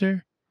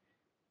cancer,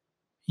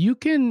 you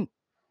can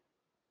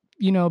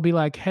be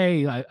like,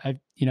 hey, I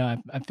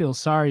feel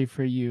sorry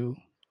for you.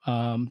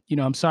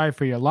 I'm sorry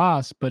for your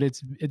loss, but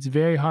it's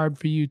very hard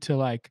for you to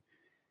like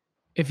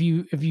if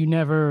you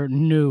never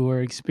knew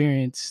or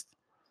experienced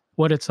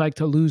what it's like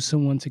to lose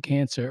someone to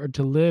cancer or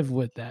to live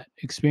with that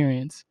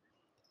experience.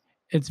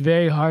 It's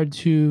very hard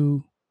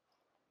to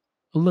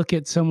look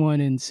at someone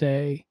and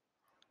say,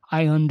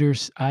 I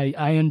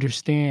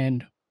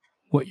understand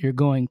what you're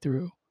going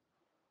through.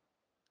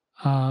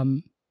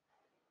 Um,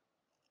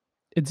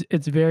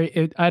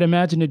 I'd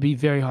imagine it'd be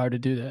very hard to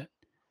do that.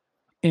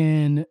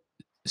 And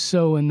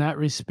so in that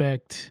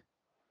respect,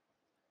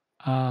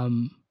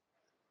 um,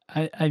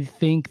 I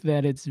think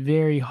that it's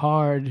very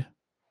hard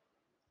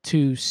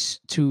to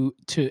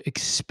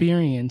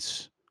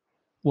experience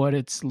what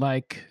it's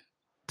like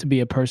to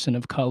be a person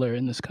of color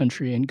in this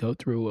country and go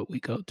through what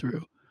we go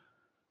through.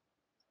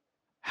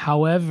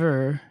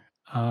 However,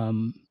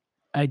 um,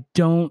 I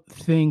don't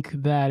think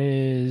that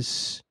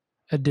is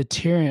a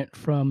deterrent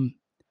from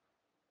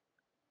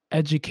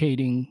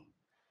educating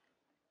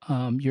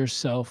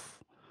yourself,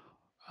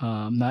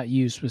 not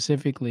you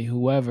specifically,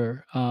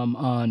 whoever,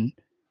 on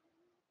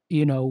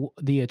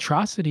the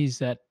atrocities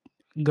that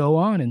go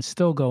on and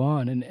still go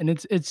on, and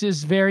it's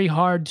just very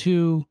hard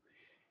to.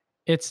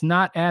 It's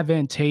not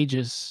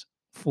advantageous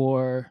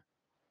for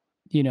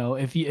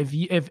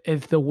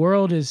if the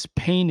world is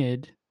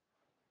painted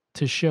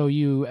to show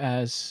you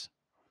as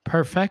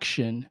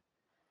perfection,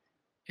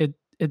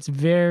 it's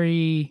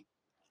very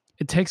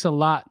it takes a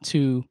lot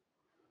to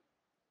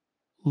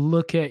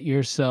look at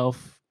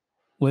yourself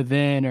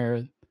within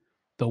or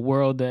the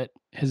world that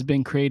has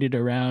been created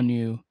around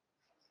you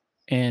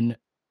and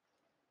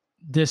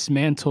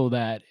dismantle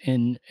that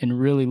and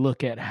really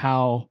look at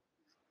how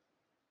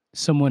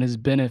someone has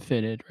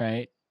benefited,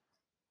 right?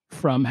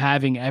 from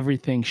having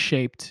everything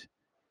shaped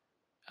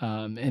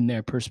in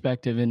their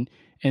perspective,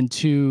 and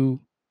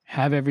to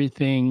have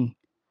everything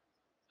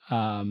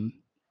um,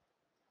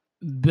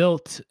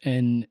 built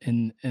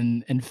in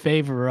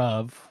favor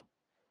of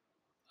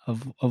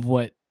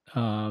what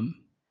um,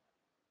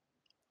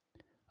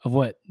 of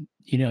what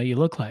you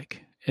look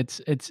like.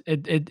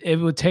 It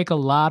would take a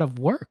lot of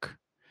work,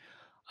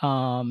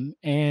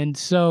 and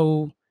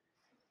so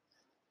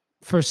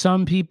for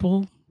some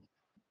people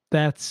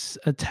that's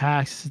a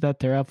task that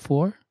they're up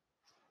for.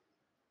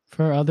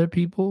 For other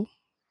people,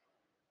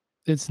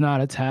 it's not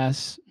a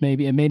task.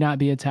 Maybe it may not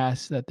be a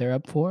task that they're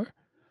up for,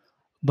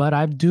 but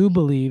I do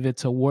believe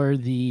it's a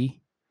worthy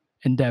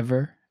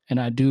endeavor, and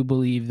I do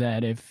believe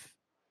that if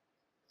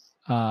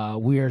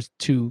we are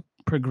to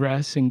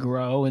progress and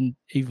grow and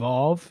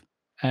evolve,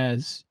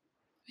 as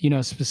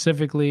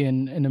specifically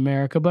in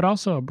America, but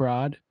also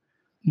abroad,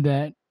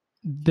 that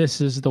this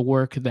is the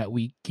work that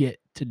we get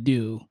to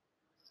do,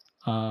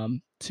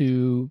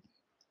 to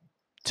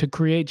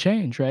create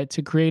change, right?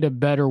 To create a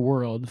better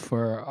world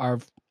for our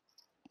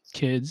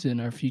kids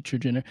and our future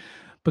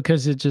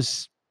because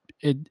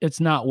it's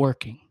not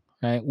working,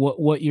 right?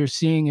 What you're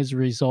seeing is a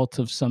result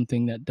of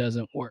something that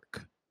doesn't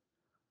work.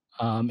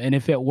 And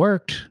if it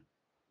worked,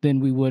 then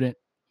we wouldn't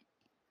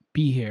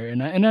be here.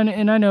 And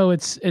I know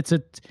it's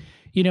a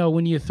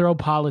when you throw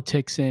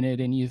politics in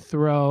it, and you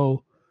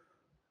throw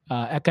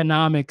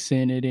economics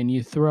in it, and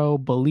you throw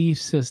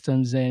belief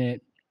systems in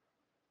it,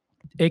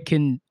 it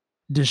can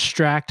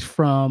distract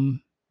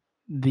from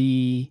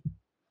the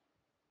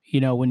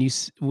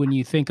when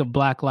you think of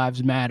Black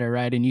Lives Matter,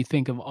 right, and you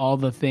think of all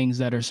the things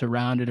that are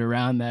surrounded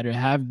around that, or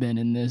have been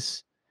in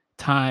this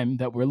time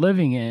that we're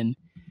living in,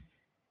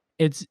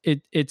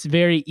 it's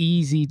very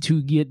easy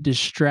to get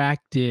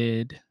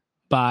distracted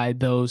by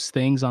those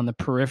things on the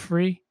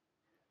periphery,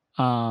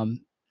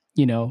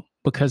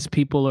 because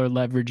people are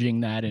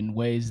leveraging that in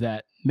ways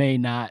that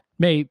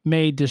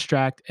may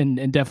distract,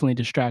 and definitely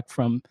distract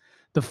from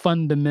the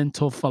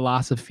fundamental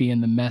philosophy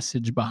and the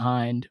message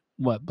behind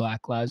what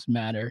Black Lives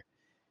Matter,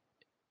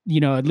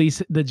 at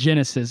least the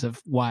genesis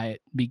of why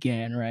it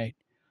began, right?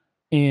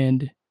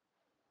 And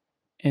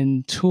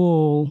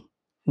until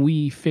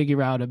we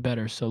figure out a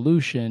better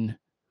solution,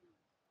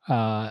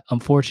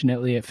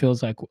 unfortunately, it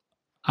feels like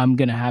I'm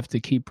going to have to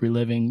keep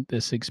reliving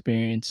this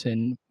experience.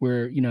 And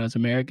we're, as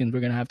Americans,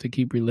 we're going to have to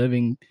keep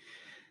reliving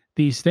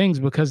these things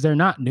because they're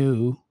not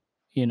new.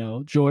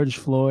 George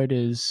Floyd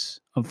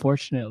is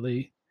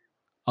unfortunately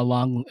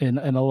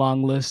in a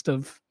long list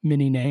of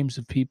many names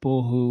of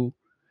people who,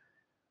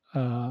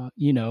 uh,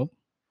 you know,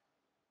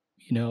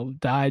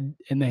 died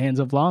in the hands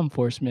of law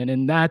enforcement.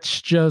 And that's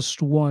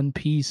just one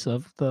piece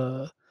of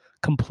the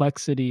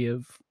complexity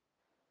of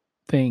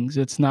things.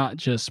 It's not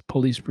just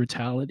police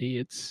brutality.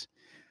 It's,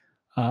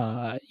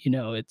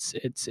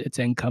 it's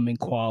income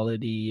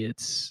inequality.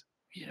 It's,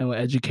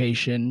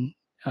 education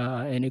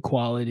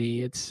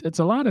inequality. It's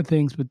a lot of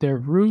things, but they're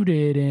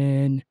rooted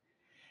in,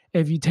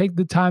 if you take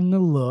the time to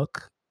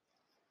look,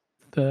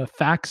 the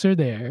facts are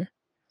there.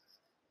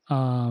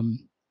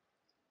 Um,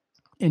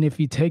 and if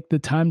you take the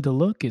time to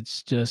look,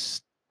 it's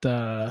just,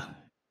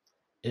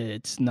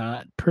 it's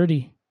not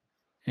pretty.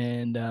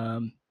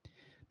 And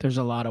there's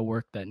a lot of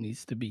work that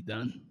needs to be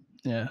done.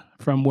 Yeah,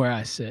 from where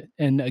I sit.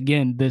 And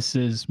again, this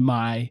is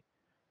my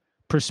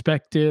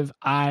perspective.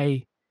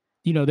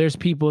 There's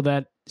people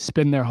that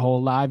spend their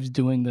whole lives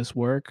doing this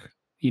work,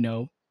 you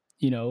know,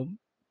 you know,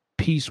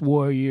 peace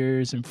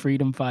warriors and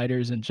freedom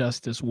fighters and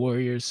justice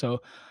warriors.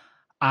 So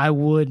I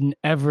wouldn't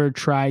ever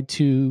try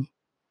to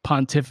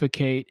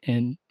pontificate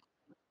and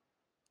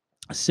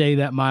say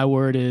that my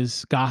word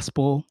is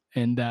gospel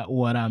and that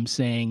what I'm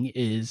saying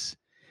is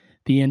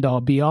the end all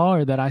be all,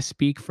 or that I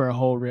speak for a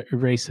whole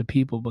race of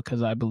people,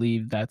 because I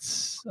believe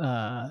that's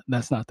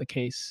not the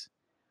case.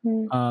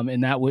 Mm.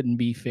 And that wouldn't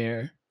be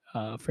fair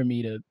for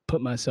me to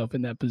put myself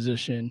in that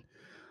position.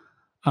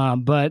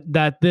 But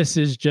that this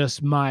is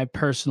just my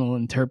personal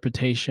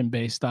interpretation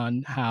based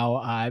on how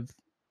I've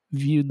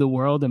viewed the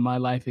world and my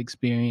life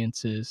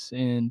experiences,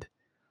 and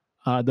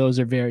those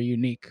are very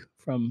unique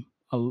from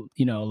a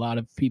lot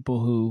of people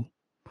who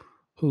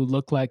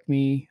look like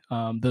me.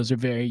 Those are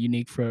very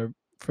unique for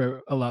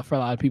a lot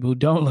of people who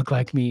don't look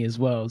like me as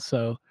well.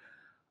 So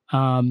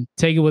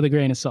take it with a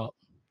grain of salt.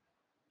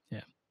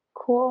 Yeah.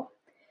 Cool.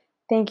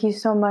 Thank you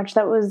so much.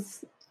 That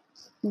was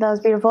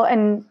beautiful.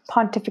 And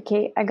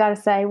pontificate, I gotta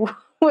say,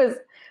 was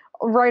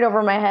right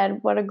over my head.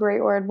 What a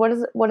great word. What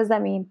does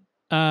that mean?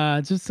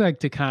 Just like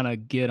to kind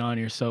of get on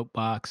your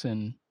soapbox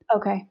and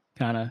Okay.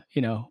 kind of,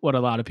 what a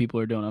lot of people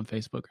are doing on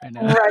Facebook right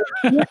now. Right.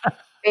 Yeah.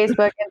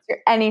 Facebook,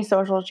 any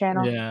social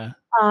channel. Yeah.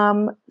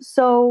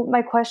 So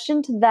my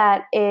question to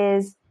that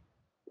is,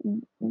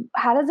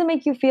 how does it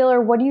make you feel,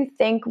 or what do you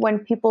think when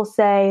people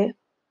say,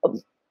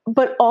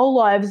 but all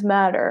lives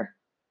matter?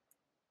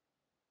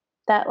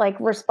 That like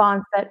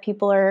response that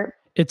people are.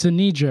 It's a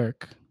knee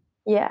jerk.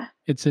 Yeah.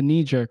 It's a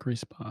knee jerk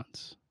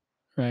response,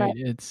 right? Right.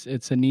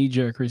 It's a knee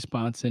jerk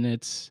response, and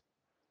it's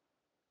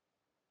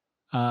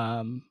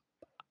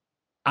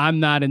I'm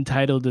not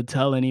entitled to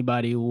tell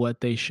anybody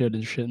what they should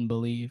and shouldn't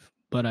believe.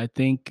 But I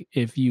think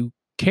if you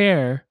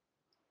care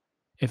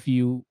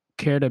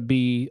to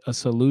be a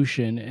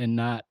solution and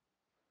not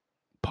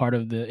part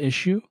of the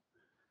issue,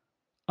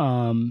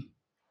 um,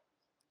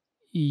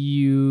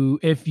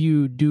 if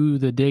you do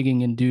the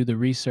digging and do the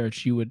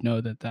research, you would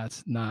know that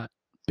that's not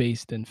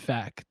based in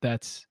fact.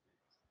 That's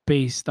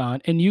based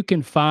on, and you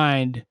can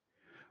find,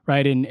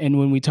 right, and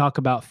when we talk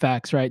about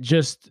facts, right,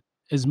 just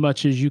as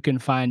much as you can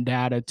find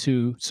data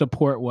to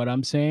support what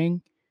I'm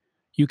saying,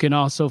 you can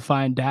also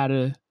find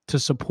data to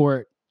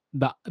support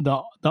the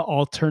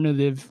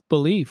alternative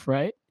belief,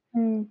 right?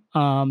 Mm.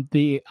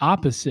 The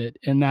opposite,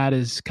 and that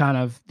is kind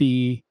of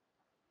the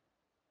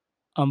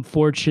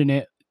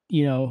unfortunate,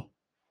 you know,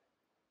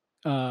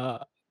 uh,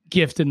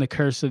 gift and the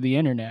curse of the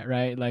internet,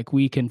 right? Like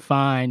we can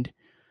find,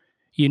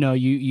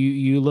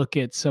 you look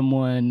at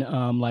someone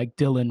like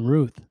Dylan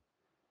Ruth,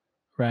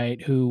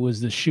 right, who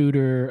was the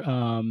shooter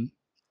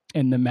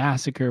in the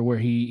massacre where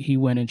he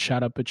went and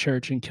shot up a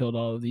church and killed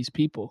all of these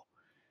people,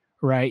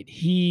 right?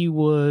 He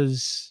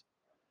was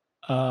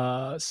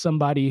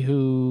somebody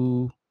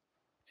who,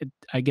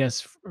 I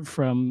guess,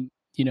 from,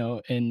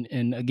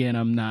 and again,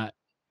 I'm not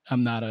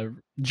a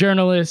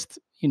journalist,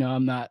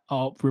 I'm not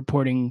all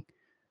reporting,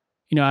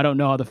 I don't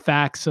know all the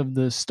facts of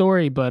the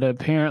story, but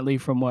apparently,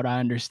 from what I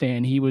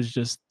understand, he was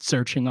just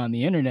searching on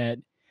the internet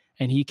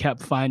and he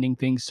kept finding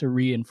things to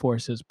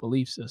reinforce his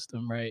belief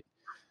system, right?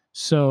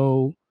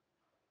 So,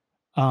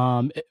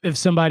 if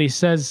somebody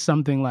says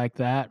something like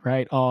that,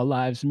 right, all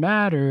lives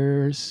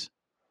matters,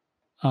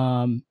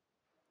 um,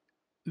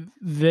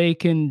 they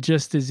can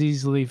just as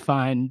easily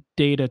find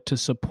data to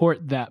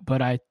support that.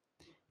 But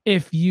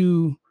if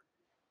you,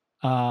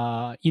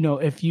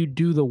 if you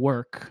do the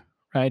work,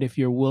 right, if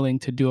you're willing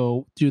to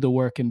do the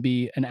work and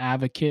be an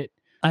advocate,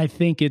 I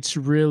think it's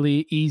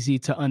really easy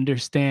to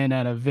understand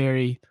at a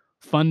very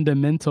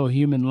fundamental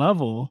human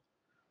level,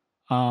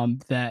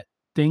 that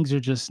things are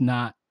just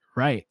not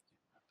right.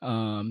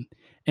 And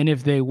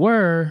if they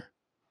were,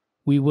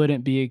 we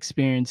wouldn't be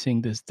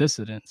experiencing this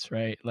dissidence,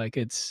 right? Like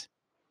it's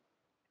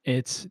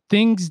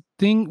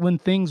when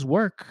things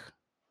work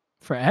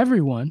for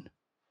everyone,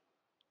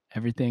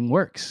 everything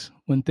works.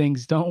 When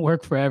things don't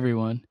work for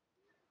everyone,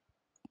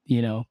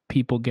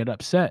 people get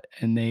upset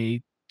and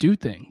they do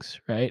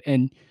things, right?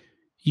 And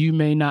you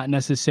may not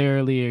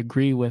necessarily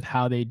agree with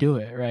how they do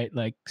it, right?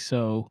 Like,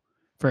 so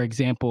for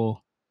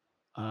example,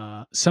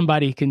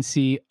 somebody can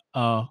see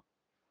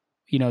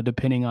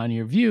depending on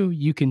your view,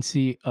 you can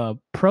see a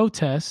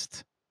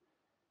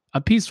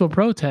peaceful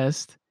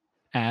protest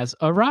as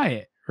a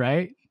riot,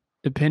 right?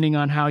 Depending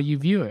on how you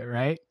view it,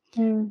 right?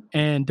 Mm.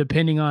 And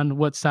depending on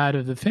what side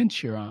of the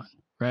fence you're on,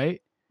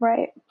 right?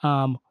 Right.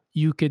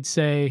 You could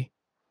say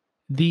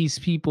these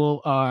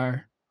people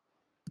are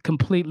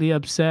completely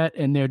upset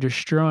and they're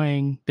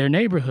destroying their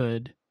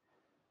neighborhood.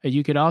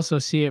 You could also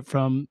see it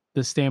from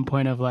the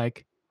standpoint of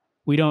like,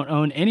 we don't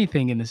own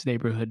anything in this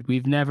neighborhood.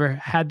 We've never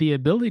had the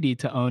ability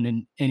to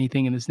own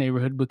anything in this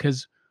neighborhood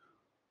because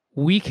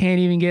we can't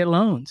even get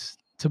loans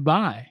to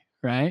buy,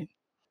 right?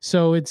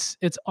 So it's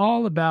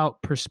all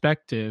about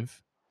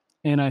perspective.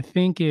 And I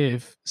think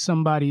if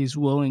somebody is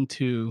willing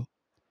to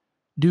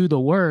do the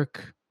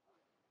work,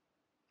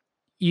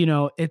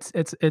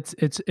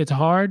 it's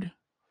hard.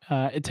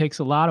 It takes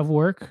a lot of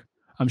work,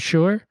 I'm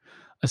sure,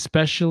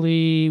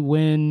 especially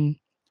when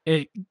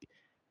it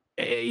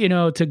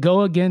to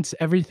go against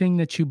everything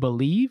that you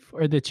believe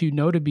or that you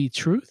know to be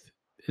truth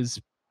is,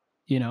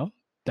 you know,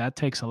 that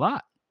takes a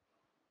lot.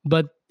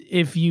 But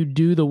if you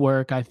do the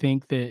work, I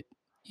think that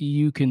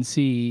you can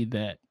see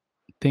that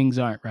things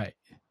aren't right.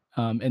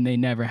 And they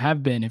never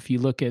have been. If you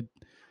look at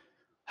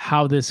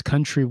how this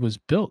country was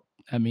built,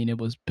 I mean, it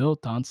was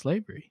built on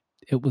slavery.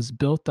 It was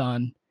built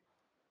on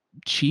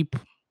cheap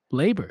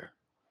labor,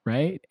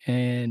 right?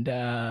 And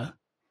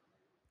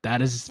that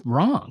is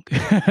wrong.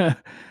 Yeah.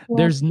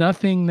 There's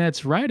nothing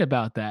that's right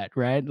about that,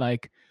 right?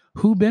 Like,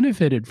 who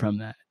benefited from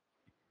that?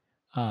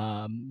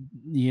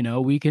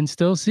 We can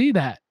still see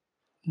that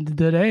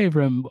today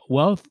from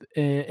wealth,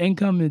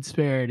 income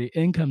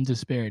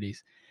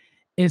disparities.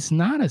 It's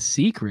not a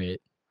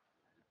secret.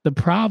 The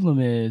problem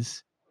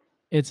is,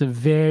 it's a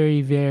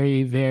very,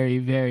 very, very,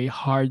 very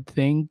hard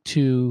thing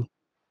to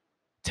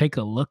take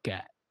a look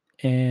at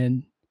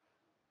and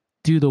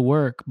do the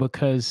work,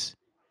 because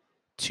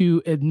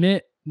to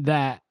admit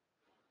that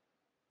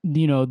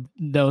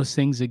those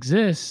things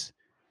exist,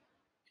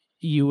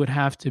 you would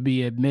have to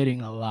be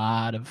admitting a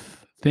lot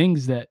of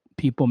things that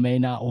people may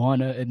not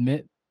want to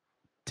admit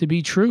to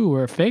be true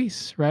or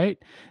face, right?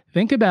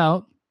 Think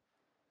about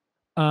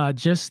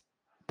just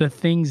the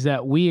things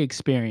that we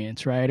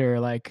experience, right? Or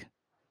like,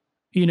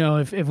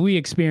 if we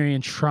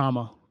experience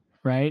trauma,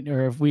 right?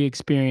 Or if we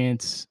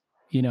experience,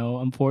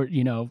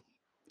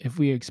 if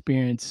we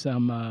experience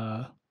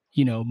some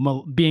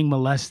being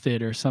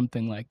molested or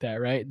something like that,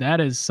 right?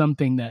 That is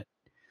something that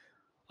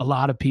a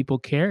lot of people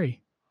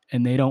carry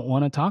and they don't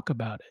want to talk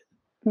about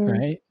it, Mm.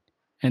 right?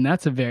 And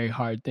that's a very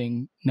hard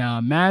thing. Now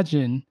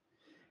imagine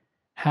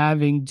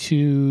having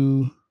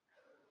to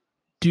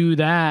do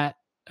that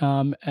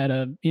at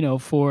a,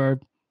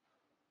 for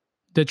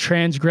the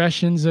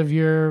transgressions of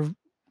your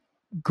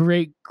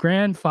great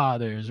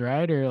grandfathers,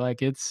 right? Or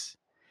like it's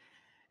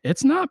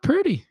not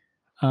pretty.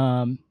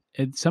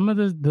 Some of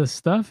the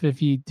stuff,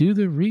 if you do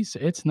the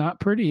research, it's not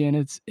pretty,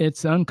 and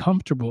it's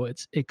uncomfortable.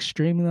 It's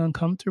extremely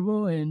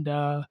uncomfortable, and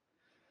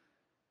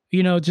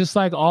just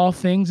like all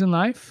things in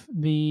life,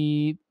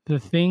 the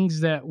things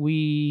that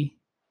we,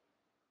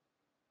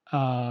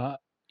 uh,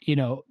 you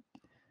know,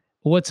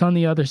 what's on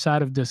the other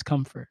side of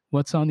discomfort?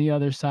 What's on the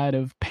other side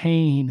of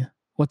pain?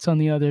 What's on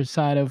the other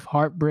side of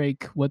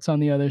heartbreak? What's on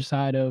the other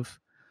side of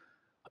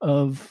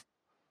of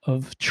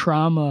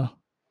trauma?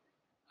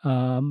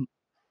 Um,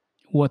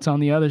 what's on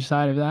the other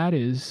side of that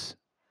is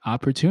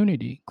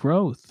opportunity,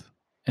 growth,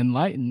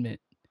 enlightenment,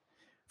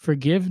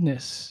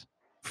 forgiveness,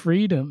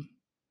 freedom,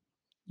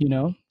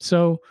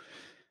 So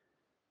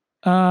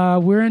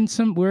we're in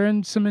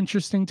some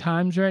interesting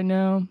times right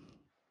now.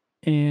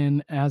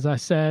 And as I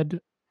said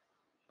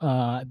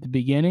at the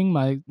beginning,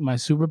 my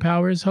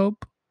superpower is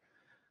hope.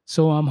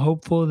 So I'm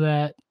hopeful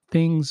that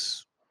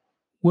things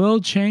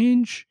will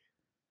change,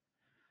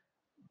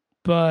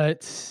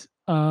 but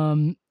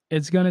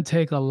it's going to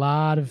take a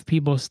lot of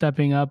people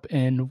stepping up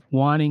and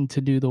wanting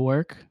to do the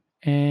work.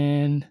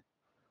 And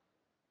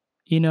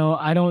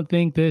I don't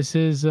think this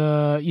is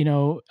I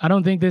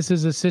don't think this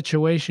is a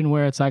situation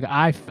where it's like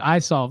I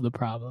solve the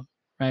problem,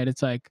 right?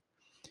 It's like,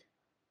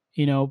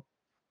 you know,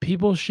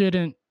 people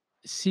shouldn't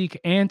seek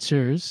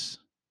answers.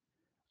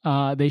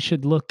 They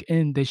should look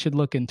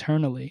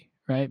internally,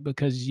 right?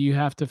 Because you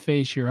have to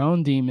face your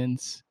own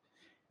demons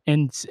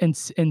and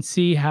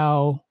see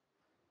how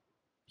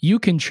you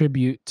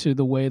contribute to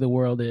the way the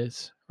world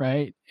is,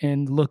 right?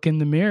 And look in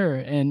the mirror,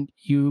 and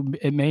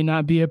it may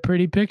not be a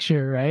pretty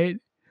picture, right?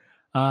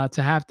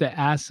 To have to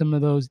ask some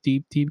of those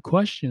deep, deep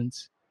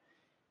questions.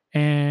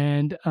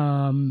 And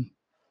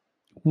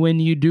when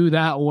you do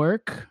that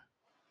work,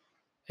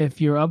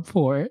 if you're up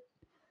for it,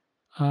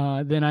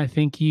 then I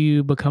think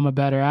you become a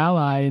better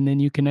ally, and then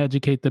you can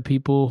educate the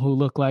people who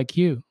look like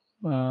you.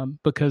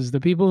 Because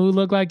the people who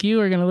look like you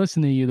are going to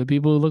listen to you. The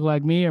people who look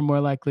like me are more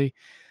likely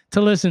to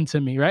listen to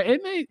me,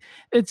 right?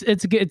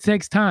 It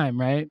takes time,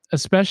 right?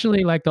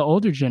 Especially like the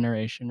older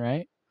generation,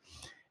 right?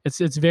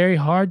 It's very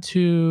hard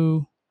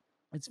to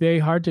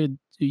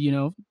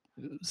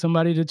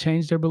somebody to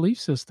change their belief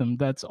system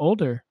that's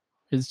older.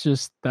 It's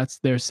just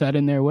they're set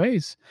in their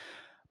ways.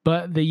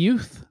 But the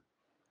youth,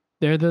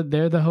 they're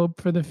the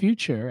hope for the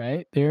future,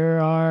 right?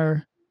 There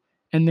are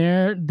and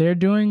they're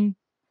doing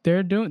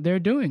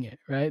it,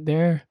 right?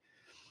 They're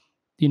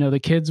the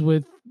kids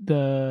with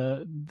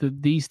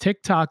these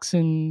TikToks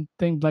and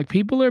things, like,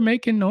 people are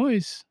making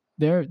noise.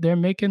 They're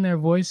making their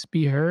voice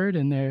be heard,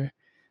 and they're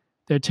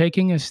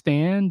taking a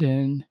stand.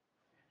 And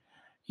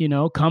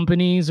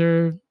companies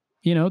are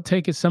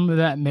taking some of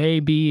that, may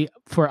be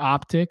for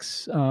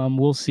optics.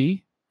 We'll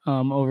see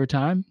over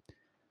time,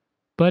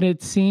 but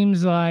it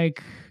seems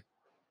like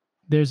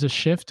there's a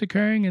shift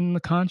occurring in the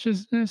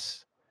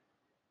consciousness,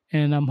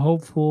 and I'm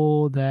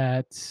hopeful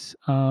that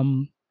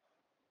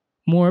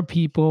more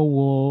people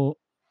will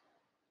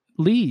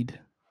lead,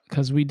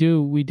 because we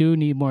do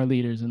need more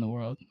leaders in the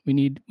world. We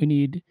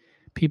need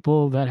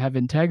people that have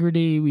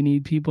integrity. We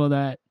need people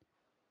that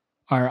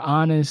are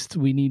honest.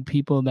 We need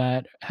people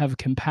that have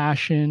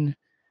compassion,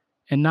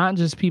 and not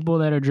just people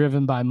that are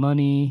driven by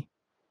money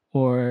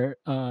or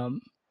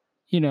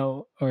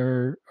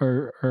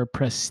or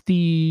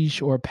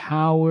prestige or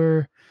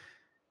power.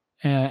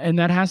 And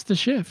that has to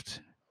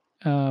shift.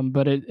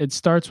 But it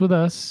starts with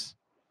us.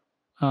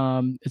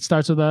 It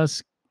starts with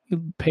us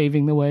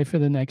paving the way for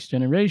the next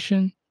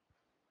generation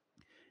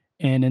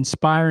and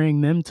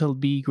inspiring them to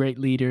be great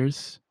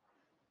leaders,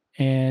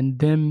 and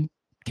them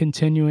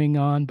continuing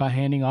on by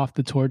handing off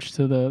the torch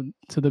to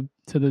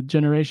the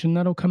generation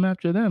that'll come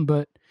after them.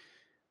 But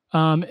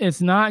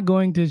it's not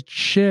going to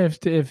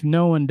shift if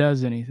no one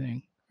does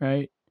anything,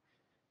 right?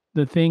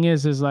 The thing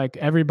is like,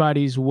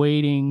 everybody's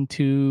waiting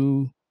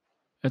to.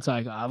 It's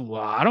like, well,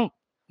 I don't.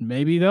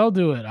 Maybe they'll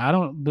do it. I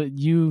don't. But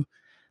you,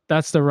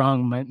 that's the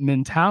wrong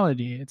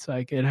mentality. It's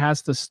like, it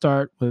has to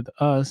start with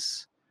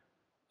us,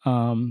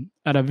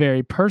 at a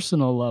very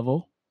personal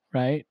level,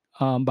 right?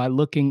 By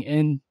looking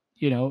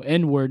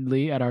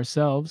inwardly at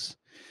ourselves,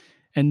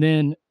 and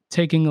then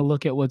taking a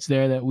look at what's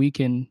there that we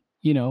can,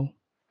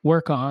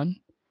 work on.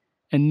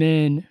 And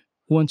then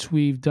once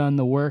we've done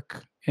the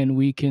work, and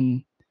we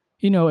can,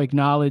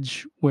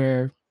 acknowledge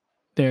where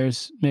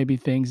there's maybe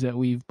things that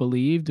we've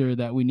believed or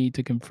that we need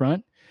to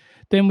confront,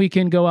 then we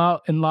can go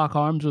out and lock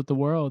arms with the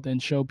world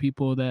and show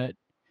people that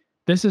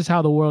this is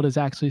how the world is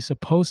actually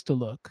supposed to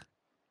look,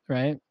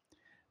 right?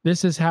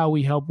 This is how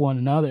we help one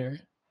another.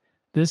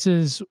 This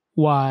is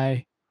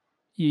why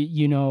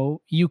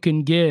you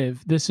can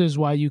give. This is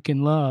why you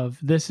can love.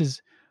 This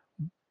is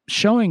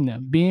showing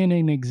them, being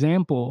an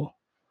example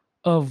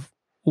of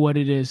what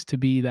it is to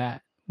be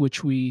that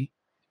which we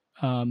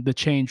the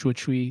change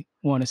which we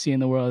want to see in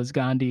the world, as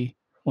Gandhi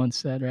once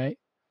said, right?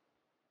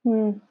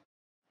 Yeah,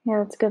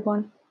 that's a good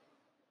one.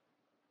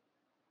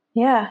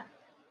 Yeah.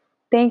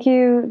 Thank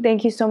you.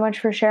 Thank you so much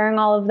for sharing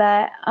all of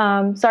that.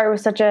 Sorry it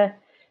was such a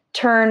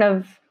turn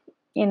of,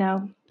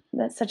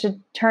 that's such a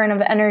turn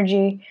of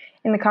energy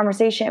in the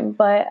conversation.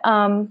 But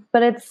I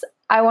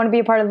want to be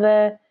a part of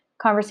the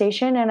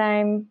conversation,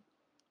 and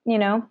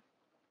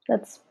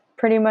that's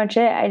pretty much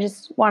it. I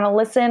just want to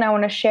listen. I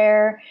want to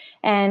share,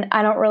 and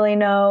I don't really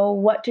know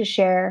what to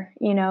share,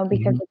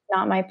 because it's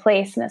not my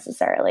place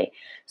necessarily.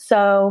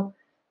 So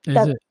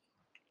Is it?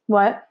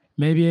 What?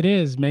 Maybe it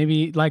is.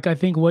 Maybe like I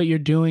think what you're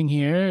doing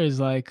here is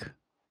like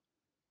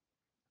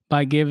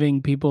by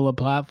giving people a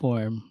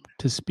platform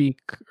to speak,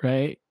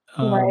 right?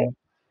 Right.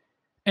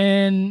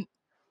 And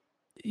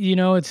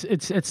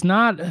it's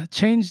not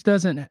change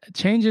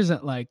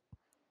isn't like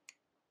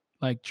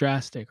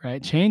drastic,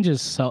 right? Change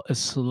is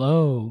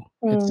slow.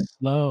 Mm. It's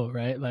slow,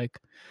 right? Like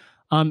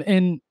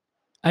and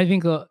I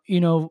think a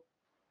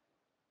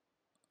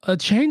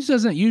change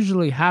doesn't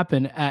usually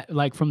happen at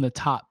like from the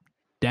top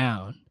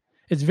down.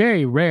 It's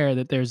very rare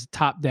that there's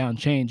top down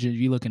change. If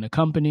you look in a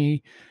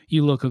company,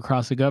 you look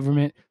across the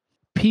government,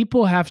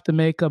 people have to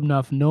make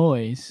enough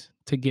noise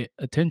to get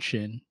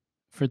attention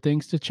for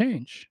things to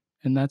change.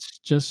 And that's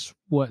just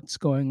what's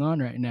going on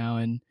right now.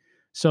 And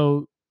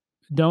so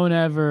don't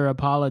ever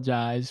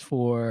apologize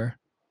for,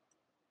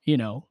 you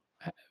know,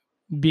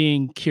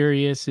 being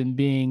curious and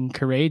being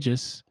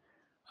courageous.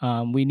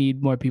 We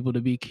need more people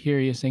to be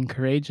curious and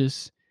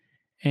courageous.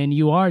 And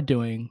you are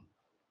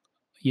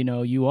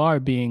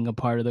being a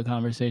part of the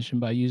conversation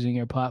by using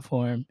your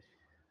platform,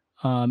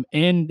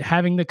 and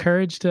having the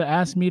courage to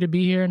ask me to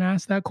be here and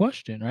ask that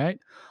question, right?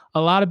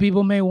 A lot of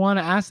people may want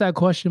to ask that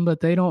question, but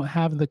they don't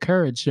have the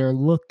courage. They're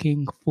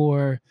looking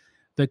for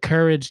the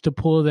courage to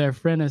pull their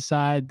friend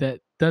aside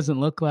that doesn't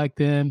look like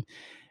them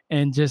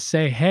and just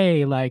say,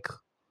 hey, like,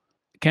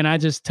 can I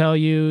just tell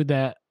you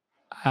that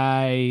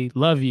I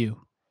love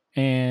you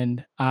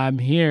and I'm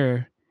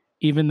here,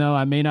 even though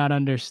I may not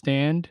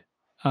understand.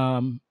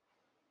 Um,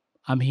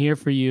 I'm here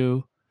for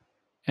you,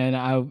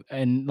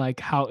 and like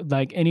how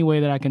like any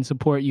way that I can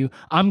support you,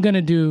 I'm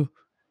gonna do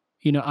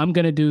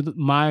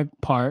my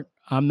part.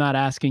 I'm not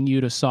asking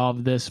you to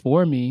solve this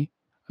for me.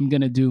 I'm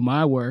gonna do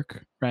my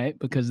work, right?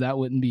 Because that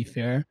wouldn't be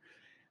fair.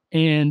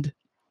 And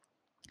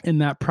in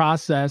that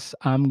process,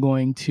 I'm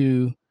going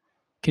to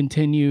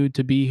continue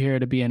to be here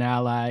to be an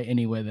ally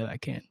any way that I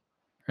can,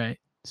 right?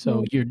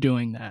 So you're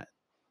doing that.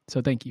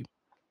 So thank you.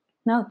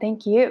 No,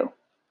 thank you.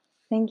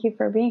 Thank you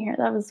for being here.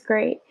 That was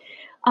great.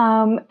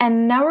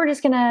 And now we're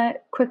just going to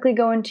quickly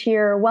go into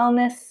your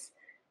wellness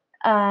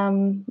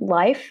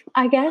life,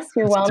 I guess.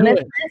 Your Let's do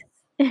wellness.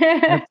 it.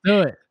 Let's do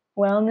it.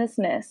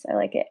 Wellnessness. I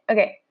like it.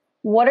 Okay.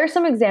 What are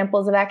some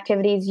examples of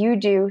activities you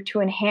do to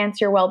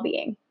enhance your well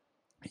being?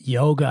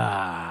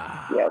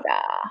 Yoga.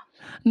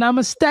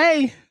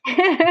 Namaste.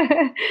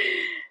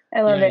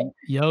 I love it.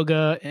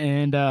 Yoga,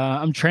 and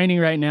I'm training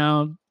right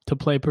now to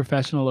play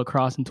professional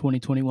lacrosse in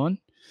 2021.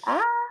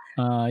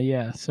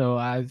 Yeah, so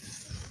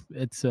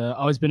it's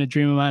always been a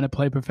dream of mine to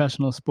play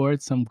professional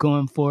sports. I'm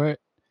going for it,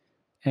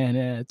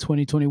 and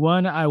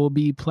 2021 I will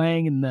be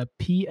playing in the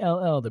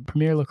PLL, the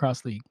Premier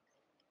Lacrosse League.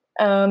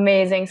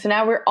 Amazing. So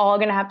now we're all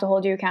going to have to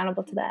hold you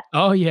accountable to that.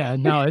 Oh yeah,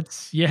 no,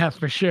 yeah,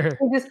 for sure.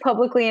 We just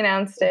publicly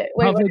announced it.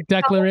 Public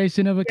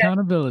declaration of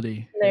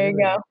accountability. There you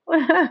go.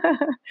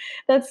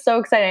 That's so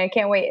exciting. I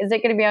can't wait. Is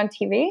it going to be on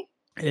TV?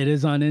 It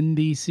is on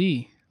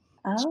NBC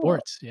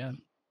Sports. Yeah.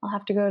 I'll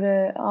have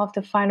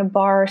to find a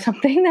bar or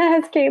something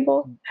that has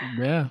cable.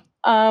 Yeah.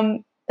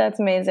 That's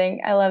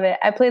amazing. I love it.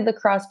 I played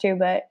lacrosse too,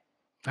 but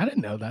I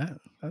didn't know that.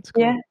 That's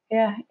cool.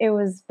 Yeah, it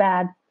was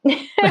bad.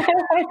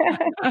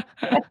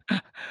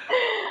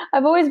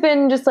 I've always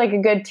been just like a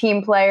good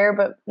team player,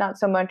 but not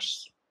so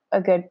much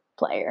a good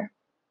player.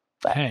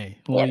 But, hey,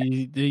 well,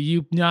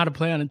 you know how to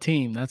play on a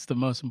team. That's the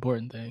most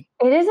important thing.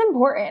 It is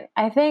important.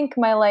 I think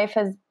my life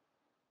has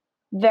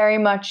very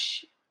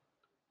much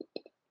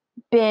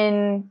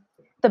been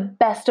the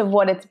best of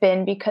what it's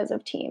been because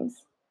of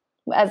teams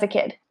as a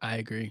kid. I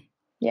agree.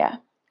 Yeah.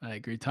 I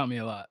agree. Taught me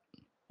a lot.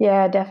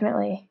 Yeah,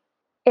 definitely.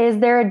 Is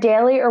there a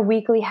daily or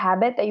weekly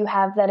habit that you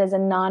have that is a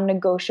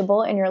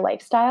non-negotiable in your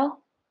lifestyle?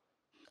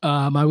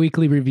 My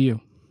weekly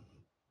review.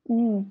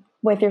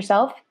 With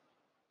yourself?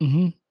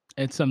 Mm-hmm.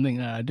 It's something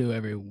that I do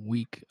every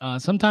week.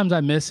 Sometimes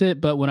I miss it,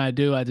 but when I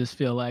do, I just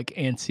feel like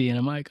antsy and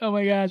I'm like, oh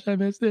my gosh, I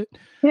missed it.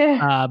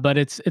 Yeah. But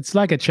it's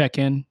like a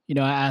check-in. I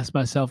ask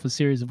myself a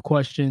series of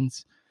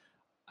questions.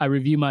 I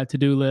review my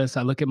to-do list.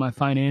 I look at my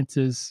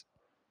finances.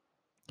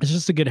 It's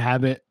just a good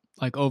habit.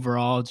 Like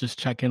overall, just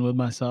check in with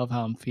myself,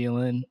 how I'm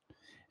feeling.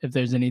 If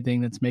there's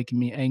anything that's making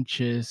me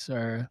anxious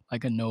or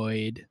like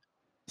annoyed,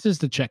 it's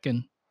just a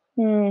check-in.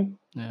 Yeah.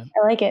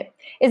 I like it.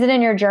 Is it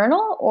in your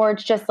journal or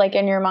it's just like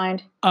in your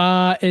mind?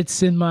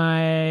 It's in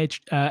my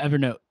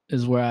Evernote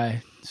is where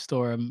I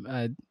store them.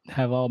 I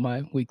have all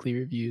my weekly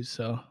reviews.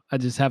 So I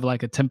just have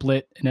like a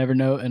template in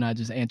Evernote and I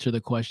just answer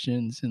the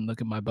questions and look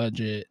at my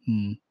budget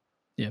and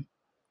yeah.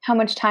 How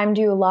much time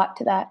do you allot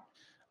to that?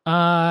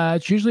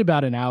 It's usually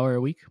about an hour a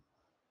week.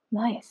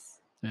 Nice.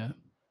 Yeah.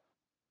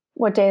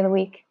 What day of the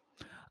week?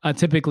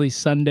 Typically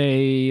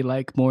Sunday,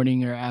 like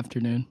morning or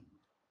afternoon.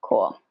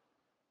 Cool.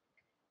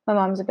 My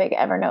mom's a big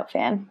Evernote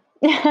fan.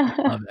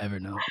 Love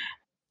Evernote.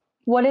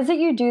 What is it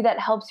you do that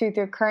helps you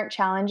through current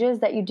challenges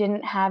that you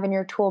didn't have in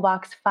your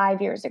toolbox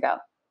 5 years ago?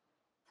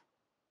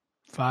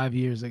 5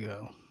 years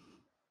ago.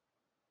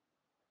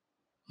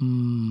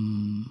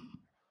 Mm,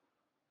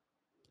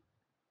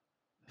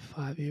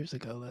 5 years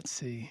ago. Let's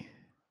see.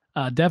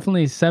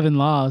 Definitely Seven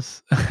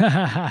Laws.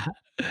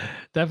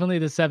 Definitely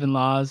the Seven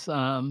Laws.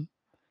 I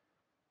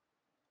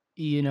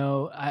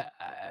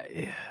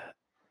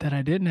that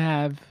I didn't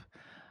have.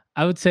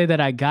 I would say that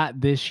I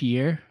got this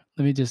year.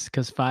 Let me just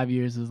because 5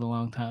 years is a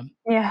long time.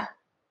 Yeah.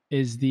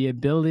 Is the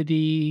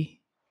ability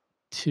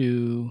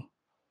to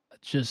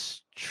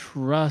just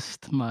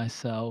trust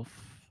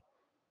myself,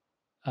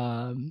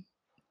 um,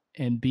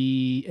 and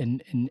be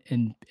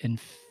and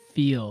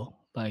feel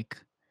like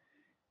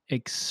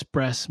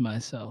express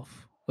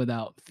myself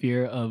without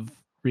fear of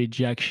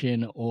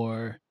rejection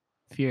or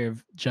fear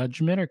of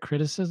judgment or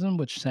criticism,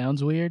 which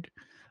sounds weird.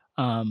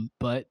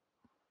 But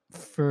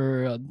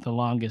for the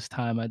longest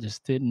time, I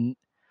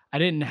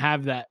didn't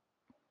have that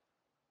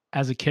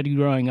as a kid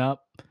growing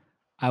up.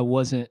 I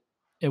wasn't,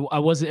 it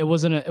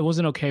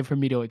wasn't okay for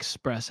me to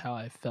express how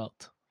I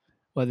felt,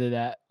 whether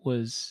that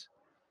was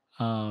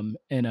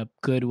in a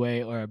good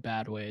way or a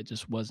bad way. It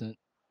just wasn't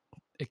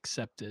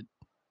accepted.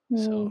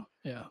 So, Mm.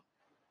 yeah.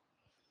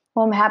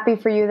 Well, I'm happy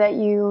for you that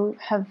you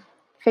have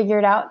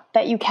figured out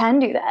that you can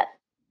do that.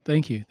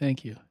 Thank you,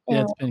 thank you. Yeah,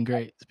 And it's been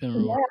great. It's been yeah.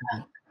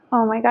 remarkable.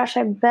 Oh my gosh,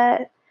 I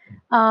bet.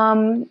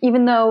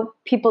 Even though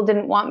people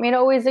didn't want me to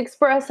always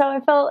express how I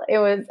felt,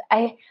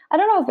 I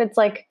don't know if it's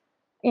like,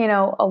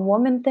 a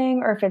woman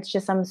thing or if it's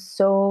just I'm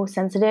so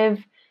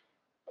sensitive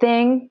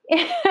thing.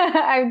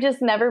 I've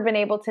just never been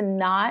able to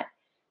not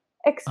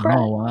express.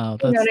 Oh, wow,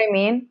 You know what I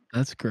mean?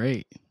 that's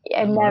great.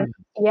 I I love never, it.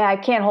 yeah, I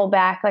can't hold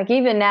back. Like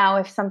even now,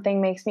 if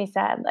something makes me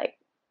sad, like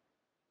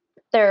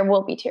there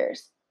will be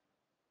tears,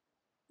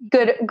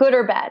 good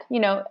or bad.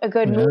 A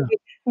good Yeah.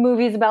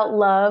 movies about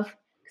love.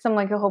 Because I'm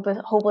like a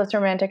hopeless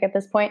romantic at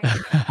this point.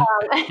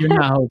 You're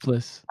not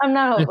hopeless. I'm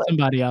not There's hopeless.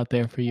 somebody out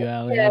there for you,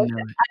 Allie, I Yes, know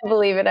it. I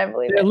believe it. I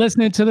believe They're it.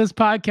 listening to this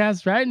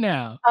podcast right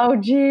now. Oh,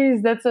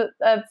 geez, that's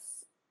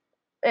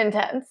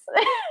intense.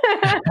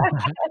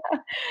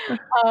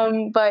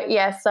 But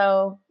yeah,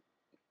 so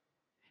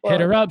Hit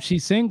what her was up,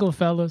 she's single,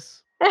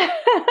 fellas.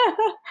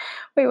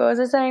 Wait, what was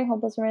I saying?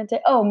 Hopeless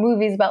romantic. Oh,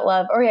 movies about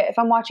love. Or yeah, if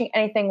I'm watching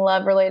anything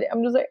love related,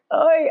 I'm just like,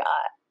 oh my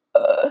god.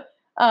 But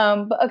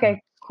Mm.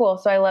 okay, cool.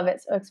 So I love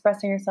it. So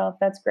expressing yourself,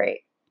 that's great.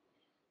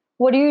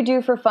 What do you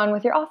do for fun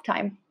with your off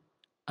time?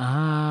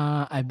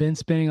 I've been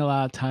spending a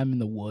lot of time in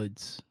the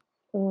woods,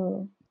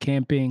 Ooh,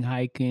 camping,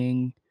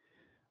 hiking,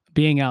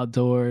 being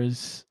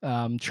outdoors.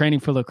 Training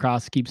for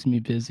lacrosse keeps me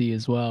busy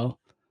as well.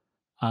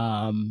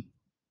 Um,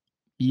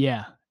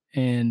 yeah,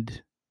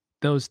 and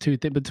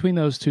between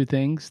those 2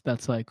 things,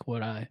 that's like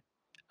what I'm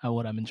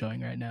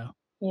enjoying right now.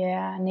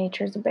 yeah,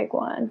 nature's a big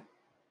one.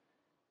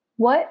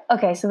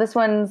 Okay, so this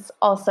one's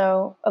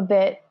also a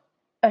bit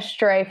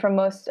astray from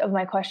most of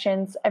my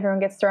questions. Everyone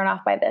gets thrown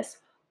off by this.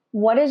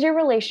 What is your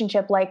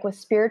relationship like with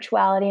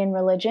spirituality and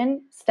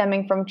religion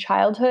stemming from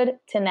childhood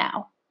to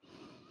now?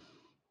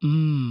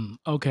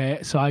 Okay.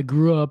 So I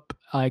grew up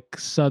like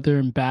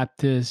Southern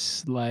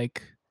Baptist,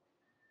 like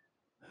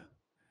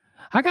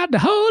I got the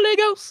Holy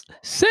Ghost,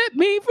 set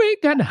me free.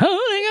 Got the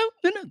Holy Ghost,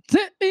 and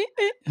set me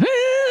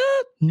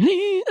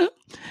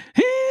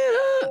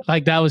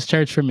like that was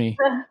church for me.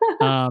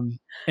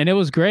 And it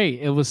was great.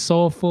 It was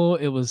soulful.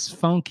 It was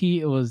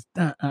funky. It was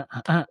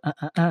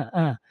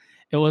It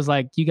was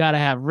like you gotta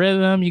have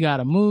rhythm. You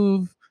gotta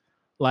move.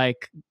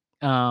 Like,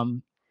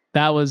 um,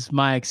 that was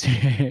my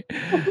experience.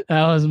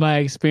 That was my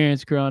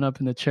experience growing up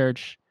in the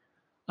church.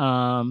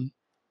 Um,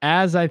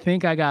 as I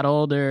think I got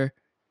older,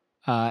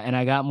 and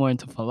I got more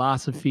into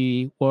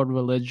philosophy, world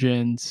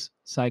religions,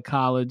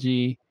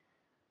 psychology,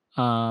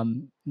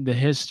 the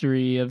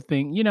history of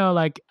things.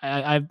 Like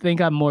I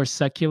think I'm more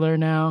secular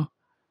now,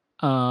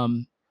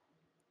 um,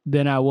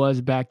 than I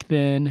was back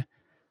then.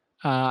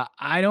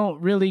 I don't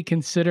really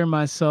consider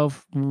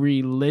myself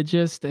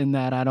religious in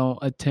that I don't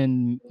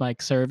attend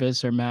like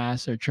service or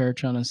mass or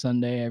church on a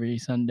Sunday every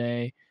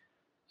Sunday.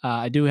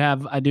 I do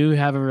have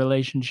a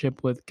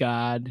relationship with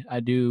God. I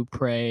do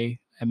pray.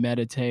 I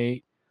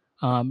meditate.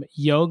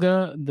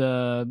 Yoga,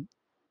 the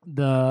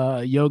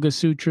Yoga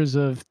Sutras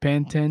of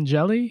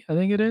Patanjali, I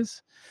think it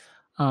is.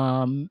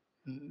 Um,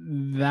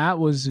 that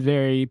was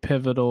very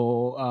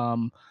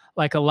pivotal.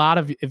 Like a lot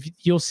of, if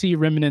you'll see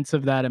remnants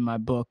of that in my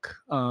book.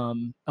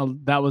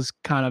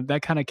 That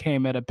kind of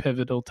came at a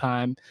pivotal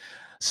time.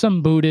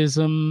 Some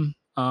Buddhism,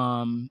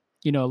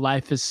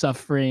 life is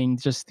suffering,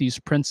 just these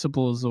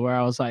principles where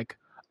I was like,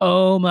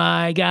 oh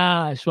my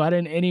gosh, why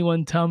didn't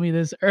anyone tell me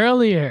this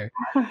earlier?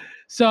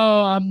 So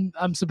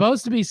I'm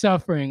supposed to be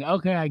suffering.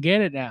 Okay, I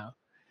get it now.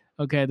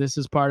 Okay, this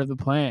is part of the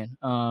plan.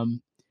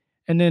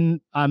 And then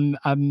I'm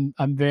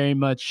very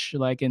much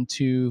like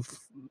into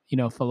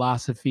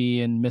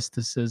philosophy and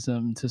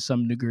mysticism to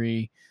some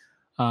degree.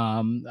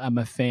 I'm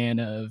a fan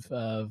of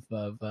a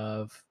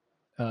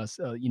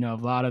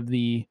lot of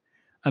the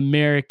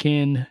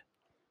American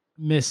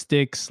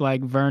mystics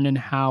like Vernon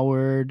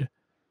Howard.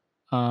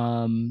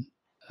 I'm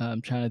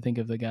trying to think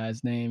of the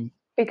guy's name.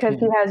 Because he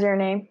Can't. has your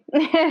name.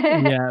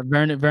 Yeah,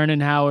 Vernon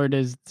Howard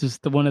is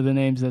just one of the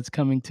names that's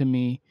coming to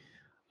me.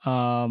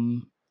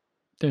 Um,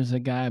 there's a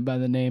guy by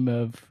the name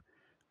of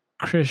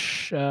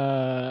Krish,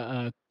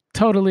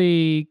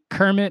 totally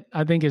Kermit.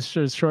 I think it's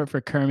just short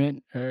for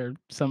Kermit or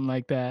something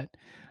like that.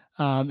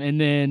 And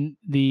then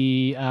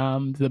the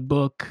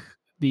book,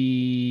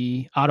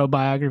 the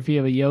autobiography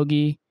of a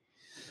yogi.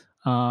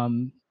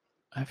 Um,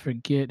 I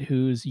forget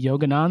who's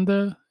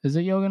Yogananda. Is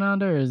it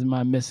Yogananda or is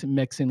my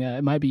mixing that?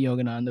 It might be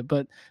Yogananda.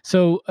 But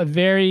so a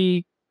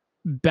very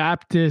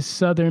Baptist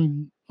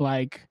Southern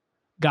like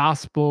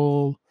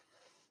gospel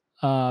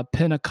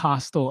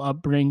Pentecostal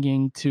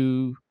upbringing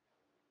to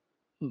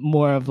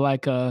more of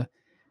like a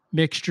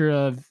mixture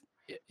of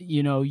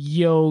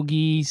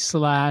yogi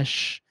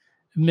slash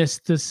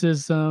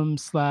mysticism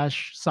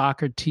slash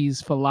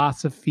Socrates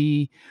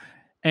philosophy,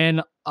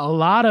 and a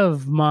lot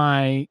of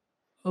my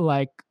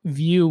like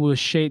view was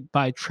shaped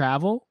by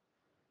travel.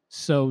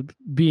 So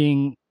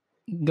being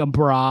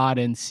abroad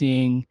and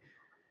seeing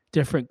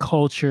different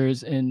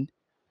cultures and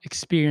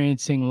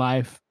experiencing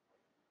life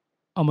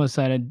almost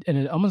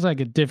almost like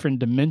a different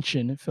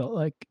dimension. It felt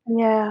like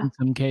Yeah. in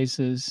some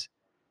cases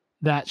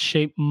that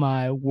shaped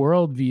my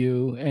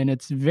worldview, and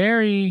it's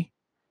very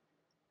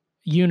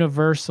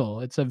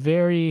universal. It's a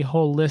very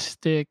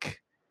holistic.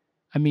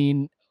 I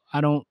mean,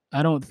 I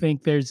don't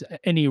think there's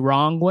any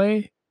wrong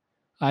way.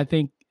 I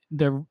think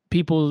the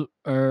people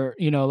are,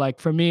 like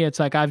for me, it's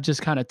like I've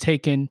just kind of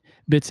taken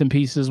bits and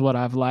pieces what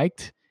I've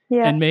liked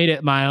Yeah. and made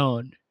it my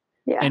own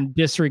Yeah. and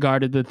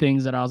disregarded the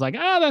things that I was like,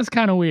 that's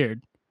kind of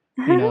weird,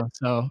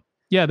 So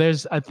yeah,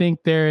 I think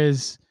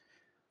there's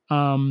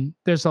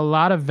a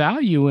lot of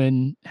value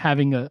in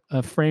having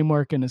a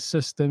framework and a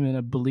system and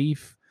a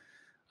belief,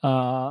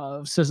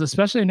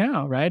 especially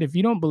now, right? If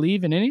you don't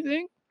believe in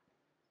anything,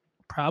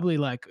 probably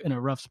like in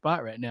a rough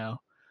spot right now.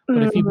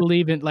 But if you Mm,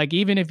 believe in, like,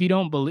 even if you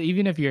don't believe,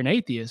 even if you're an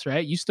atheist,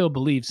 right, you still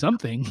believe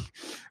something,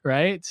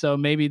 right? So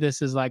maybe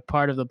this is like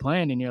part of the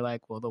plan, and you're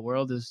like, well, the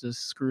world is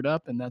just screwed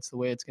up, and that's the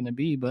way it's going to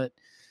be. But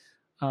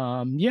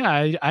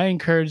yeah, I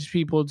encourage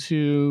people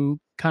to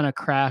kind of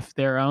craft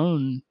their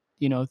own,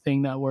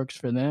 thing that works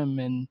for them.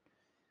 And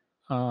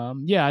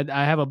yeah,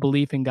 I have a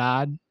belief in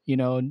God,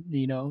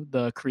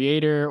 the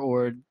creator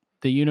or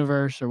the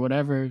universe or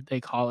whatever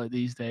they call it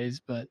these days.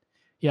 But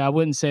yeah, I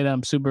wouldn't say that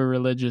I'm super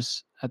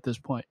religious at this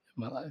point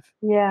in my life.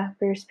 yeah,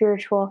 very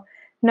spiritual.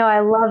 No, I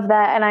love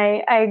that, and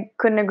I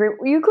couldn't agree.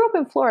 You grew up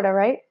in Florida,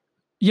 right?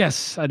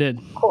 Yes, I did.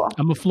 Cool.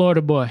 I'm a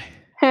Florida boy.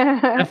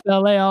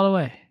 FLA all the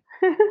way.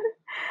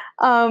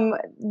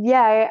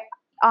 Yeah,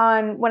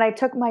 on when I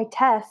took my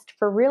test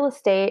for real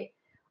estate,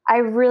 I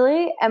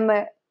really am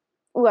I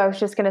was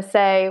just gonna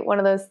say one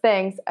of those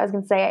things. I was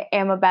gonna say I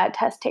am a bad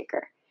test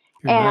taker,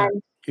 You're not.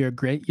 and You're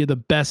the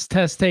best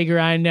test taker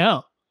I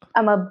know.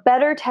 I'm a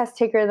better test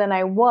taker than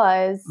I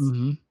was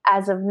Hmm.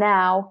 as of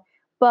now.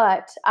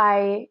 But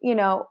I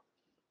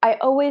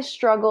always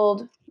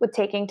struggled with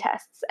taking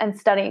tests and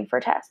studying for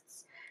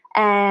tests.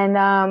 And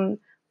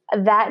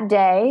that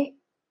day,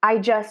 I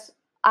just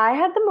I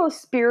had the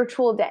most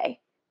spiritual day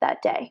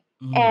that day,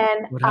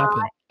 and What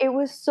happened? it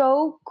was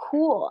so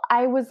cool.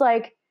 I was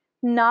like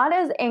not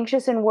as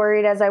anxious and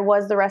worried as I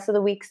was the rest of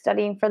the week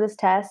studying for this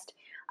test.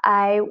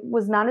 I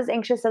was not as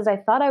anxious as I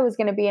thought I was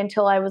going to be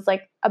until I was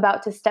like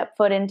about to step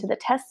foot into the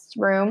test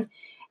room,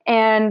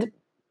 and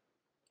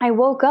I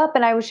woke up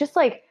and I was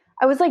like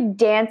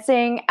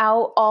dancing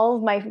out all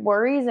of my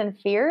worries and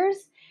fears.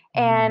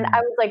 And I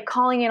Mm, was like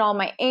calling in all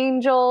my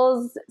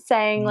angels,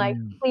 saying like,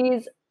 mm.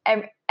 please,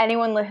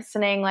 anyone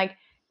listening, like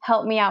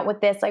help me out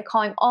with this. Like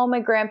calling all my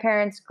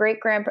grandparents,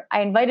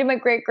 I invited my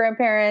great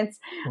grandparents.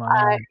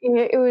 Wow.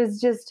 It was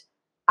just,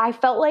 I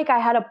felt like I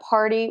had a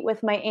party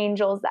with my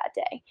angels that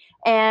day.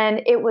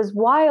 And it was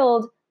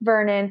wild,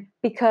 Vernon,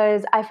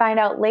 because I find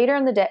out later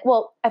in the day,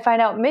 well, I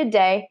find out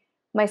midday,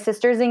 my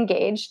sister's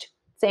engaged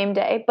same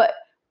day. But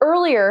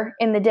earlier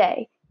in the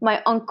day,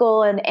 my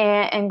uncle and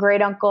aunt and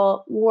great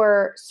uncle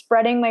were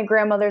spreading my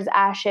grandmother's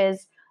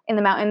ashes in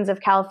the mountains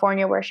of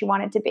California where she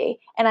wanted to be.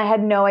 And I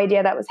had no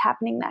idea that was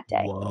happening that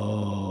day.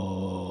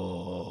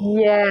 Whoa.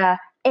 Yeah.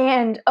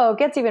 And oh, it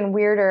gets even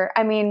weirder.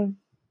 I mean,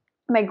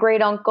 my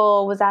great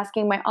uncle was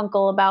asking my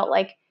uncle about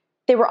like,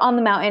 they were on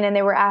the mountain and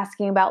they were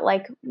asking about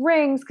like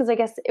rings because I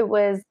guess it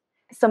was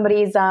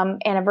somebody's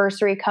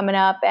anniversary coming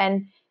up,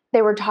 and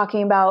they were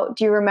talking about,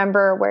 do you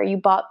remember where you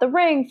bought the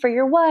ring for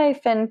your wife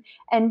and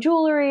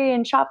jewelry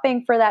and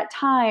shopping for that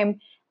time?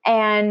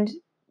 And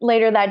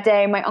later that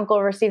day, my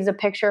uncle receives a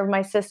picture of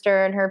my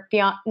sister and her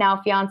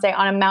now fiance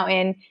on a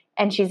mountain,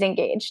 and she's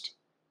engaged.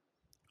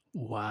 It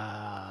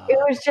Wow.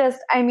 was just,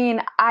 I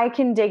mean, I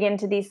can dig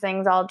into these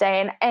things all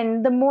day,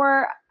 and the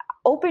more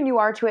open you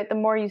are to it, the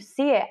more you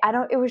see it. I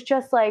don't It was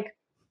just like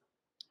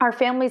our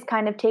family's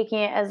kind of taking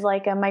it as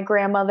like my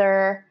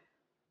grandmother,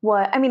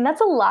 what I mean,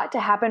 that's a lot to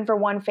happen for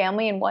one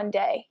family in one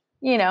day,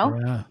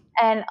 Yeah.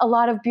 and a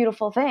lot of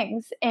beautiful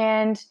things.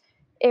 And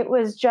it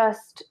was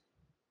just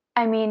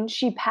I mean,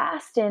 she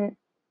passed in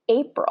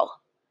April.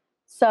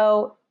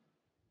 So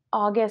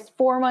August,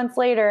 4 months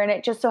later, and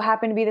it just so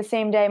happened to be the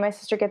same day my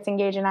sister gets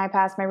engaged and I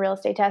pass my real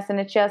estate test. And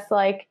it's just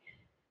like,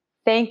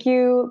 thank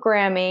you,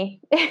 Grammy.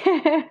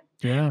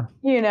 Yeah.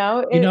 You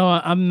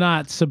know, I'm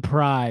not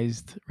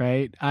surprised,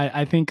 right?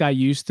 I think I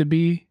used to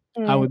be.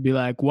 I would be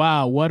like,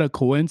 wow, what a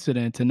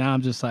coincidence. And now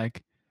I'm just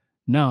like,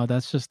 no,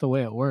 that's just the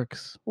way it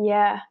works.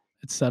 yeah.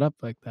 It's set up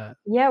like that.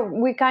 Yeah.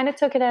 We kind of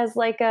took it as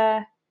like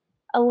a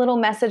little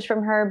message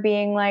from her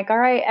being like, all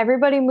right,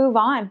 everybody move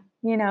on,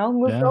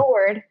 move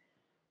forward.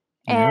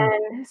 Yeah.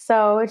 And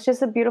so it's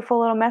just a beautiful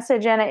little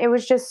message. And it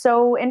was just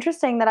so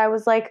interesting that I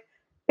was like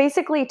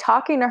basically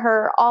talking to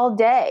her all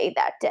day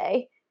that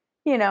day.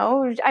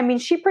 I mean,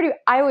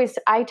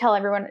 I tell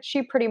everyone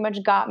she pretty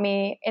much got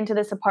me into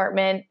this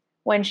apartment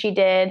when she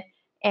did.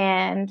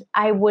 And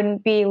I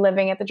wouldn't be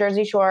living at the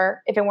Jersey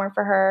Shore if it weren't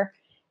for her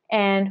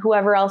and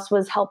whoever else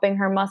was helping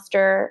her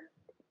muster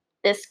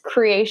this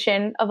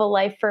creation of a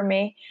life for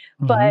me.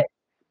 Mhm.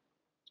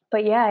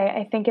 But yeah,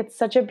 I think it's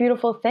such a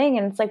beautiful thing.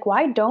 And it's like,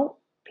 why don't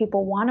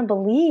people want to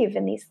believe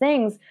in these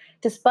things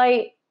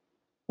despite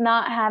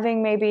not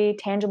having maybe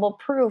tangible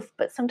proof?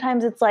 But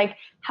sometimes it's like,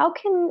 how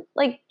can,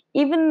 like,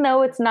 even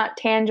though it's not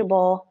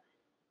tangible,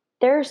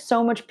 there's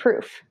so much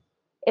proof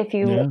if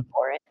you look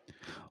for it.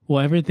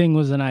 Well, everything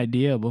was an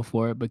idea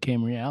before it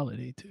became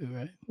reality too,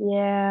 right?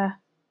 Yeah.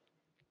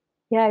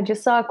 Yeah. I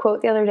just saw a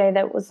quote the other day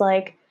that was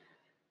like,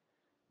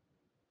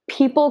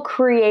 people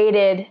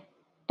created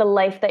the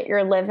life that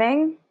you're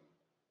living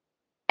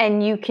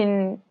and you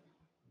can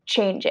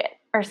change it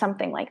or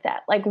something like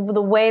that. Like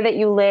the way that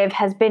you live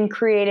has been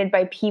created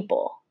by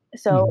people.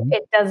 So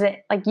it doesn't,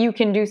 like, you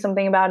can do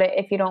something about it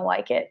if you don't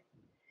like it.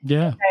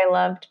 Yeah. Which I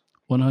loved.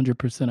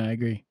 100%. I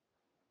agree.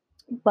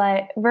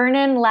 But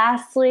Vernon,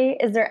 lastly,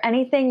 is there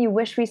anything you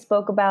wish we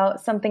spoke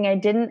about, something I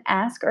didn't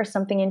ask or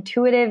something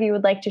intuitive you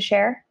would like to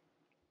share?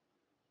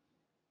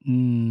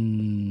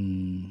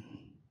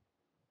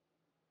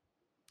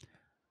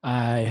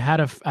 I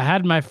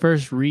had my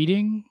first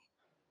reading.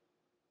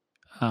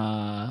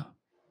 What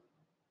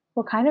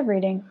kind of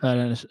reading?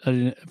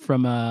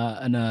 From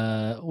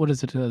what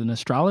is it? An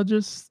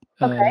astrologist.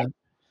 Okay.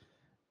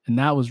 And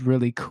that was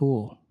really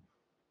cool.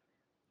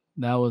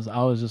 I was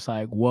just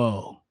like,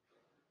 whoa,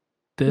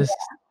 this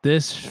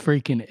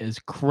freaking is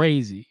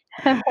crazy.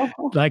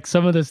 Like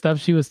some of the stuff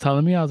she was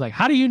telling me, I was like,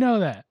 how do you know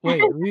that?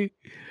 Wait,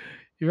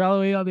 you're all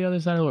the way on the other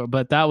side of the world.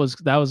 But that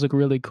was a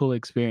really cool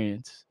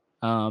experience.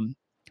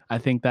 I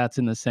think that's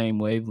in the same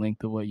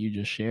wavelength of what you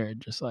just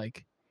shared, just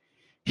like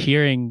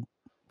hearing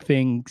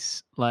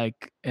things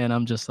like, and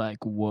I'm just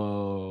like,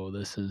 whoa,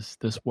 this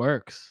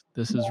works.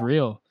 This is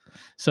real.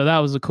 So that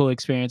was a cool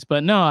experience.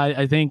 But no,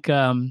 I think,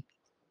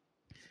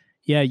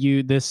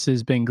 this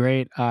has been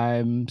great.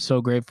 I'm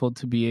so grateful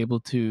to be able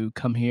to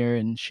come here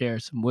and share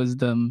some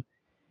wisdom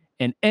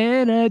and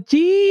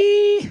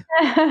energy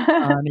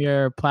on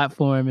your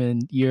platform.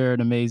 And you're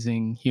an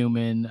amazing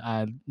human.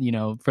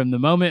 From the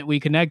moment we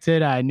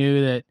connected, I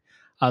knew that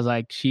I was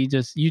like, you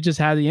just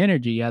had the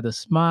energy, you had the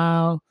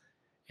smile.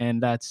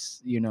 And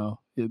that's,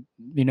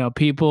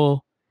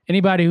 people,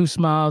 anybody who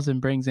smiles and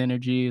brings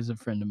energy is a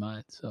friend of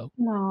mine. So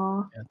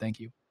thank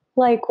you.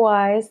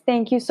 Likewise.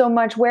 Thank you so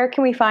much. Where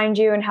can we find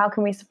you and how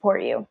can we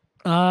support you?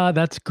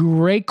 That's a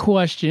great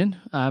question.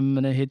 I'm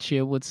going to hit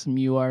you with some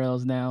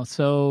URLs now.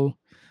 So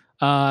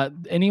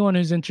anyone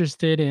who's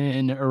interested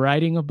in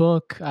writing a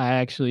book, I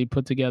actually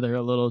put together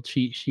a little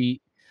cheat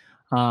sheet.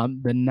 The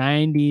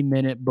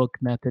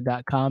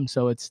 90minutebookmethod.com.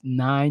 So it's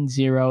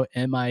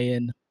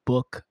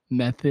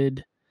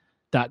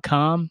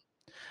 90minbookmethod.com.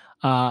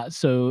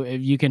 So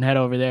if you can head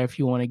over there if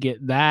you want to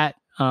get that.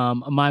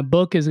 My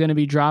book is going to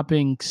be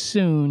dropping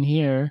soon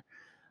here.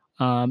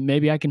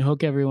 Maybe I can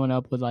hook everyone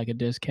up with like a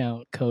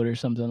discount code or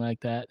something like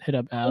that. Hit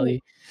up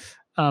Allie.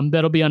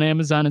 That'll be on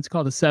Amazon. It's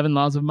called The 7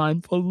 Laws of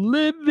Mindful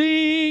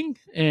Living.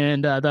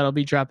 And that'll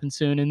be dropping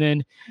soon. And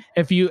then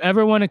if you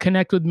ever want to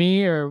connect with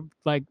me or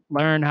like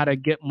learn how to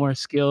get more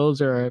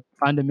skills or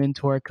find a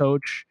mentor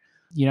coach,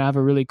 I have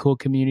a really cool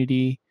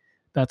community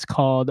that's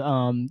called,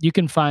 you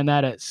can find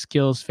that at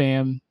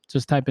SkillsFam.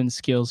 Just type in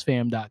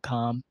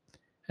skillsfam.com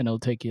and it'll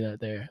take you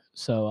there.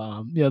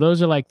 So,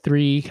 those are like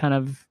 3 kind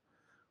of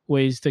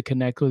ways to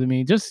connect with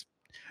me. Just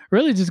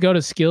go to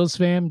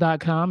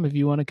skillsfam.com if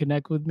you want to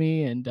connect with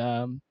me,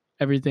 and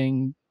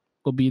everything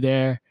will be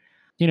there.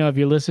 If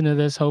you're listening to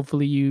this,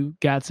 hopefully you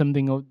got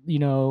something,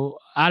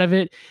 out of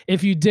it.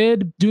 If you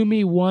did, do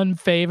me one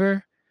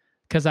favor,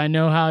 because I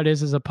know how it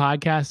is as a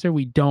podcaster.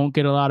 We don't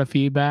get a lot of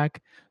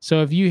feedback.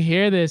 So if you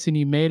hear this and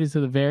you made it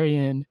to the very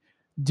end,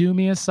 do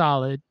me a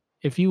solid,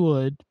 if you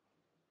would.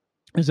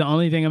 It's the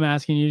only thing I'm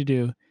asking you to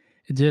do,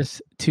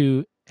 just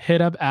to hit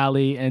up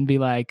Allie and be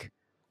like,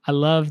 I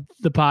love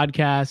the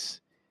podcast.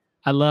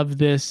 I love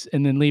this,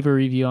 and then leave a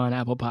review on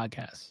Apple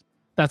Podcasts.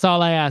 That's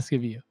all I ask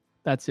of you.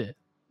 That's it.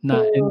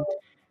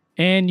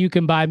 And you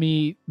can buy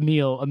me a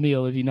meal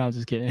if you know. I'm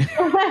just kidding.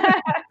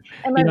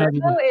 And my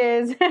Venmo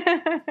is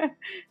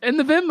in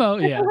the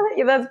Venmo. Yeah,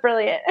 that's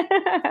brilliant.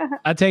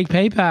 I take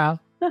PayPal.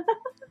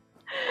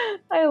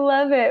 I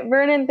love it.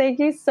 Vernon, thank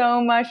you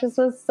so much. This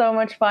was so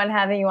much fun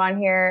having you on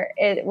here.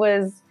 It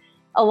was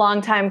a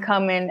long time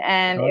coming,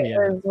 and Oh it yeah.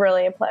 was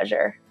really a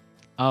pleasure.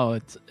 Oh,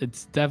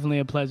 it's definitely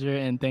a pleasure,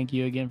 and thank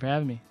you again for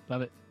having me.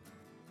 Love it.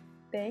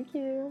 Thank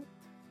you.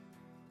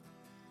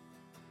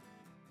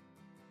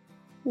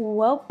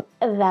 Well,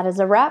 that is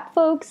a wrap,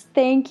 folks.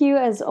 Thank you,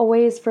 as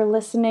always, for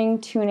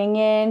listening, tuning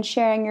in,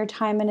 sharing your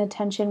time and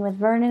attention with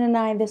Vernon and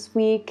I this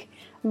week.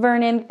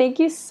 Vernon, thank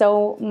you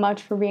so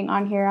much for being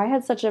on here. I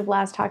had such a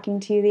blast talking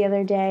to you the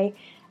other day.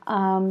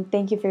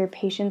 Thank you for your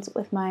patience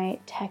with my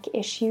tech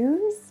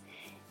issues.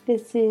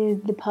 This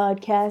is the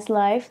podcast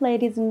life,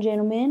 ladies and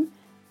gentlemen.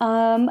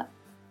 Well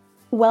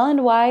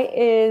and Why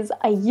is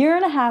a year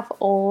and a half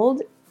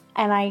old,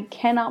 and I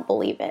cannot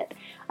believe it.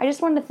 I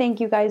just wanted to thank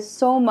you guys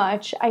so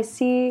much. I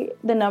see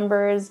the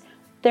numbers.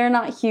 They're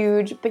not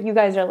huge, but you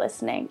guys are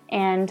listening.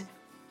 And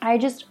I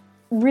just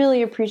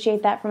really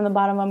appreciate that from the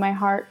bottom of my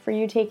heart for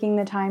you taking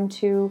the time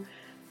to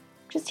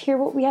just hear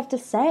what we have to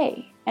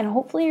say. And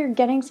hopefully you're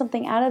getting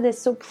something out of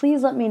this. So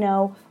please let me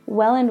know,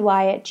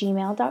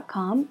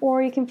 wellandwhy@gmail.com,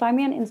 or you can find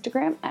me on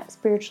Instagram at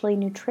Spiritually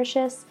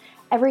Nutritious.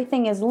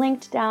 Everything is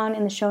linked down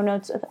in the show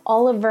notes with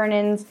all of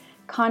Vernon's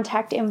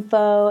contact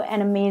info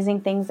and amazing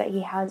things that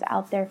he has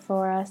out there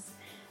for us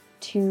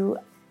to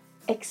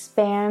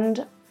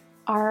expand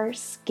our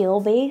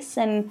skill base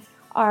and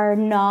our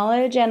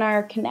knowledge and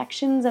our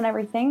connections and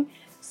everything.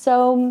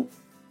 So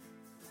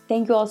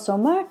thank you all so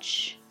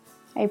much.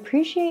 I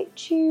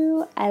appreciate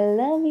you. I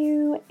love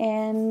you.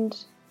 And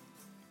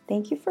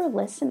thank you for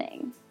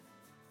listening.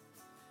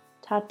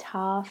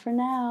 Ta-ta for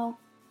now.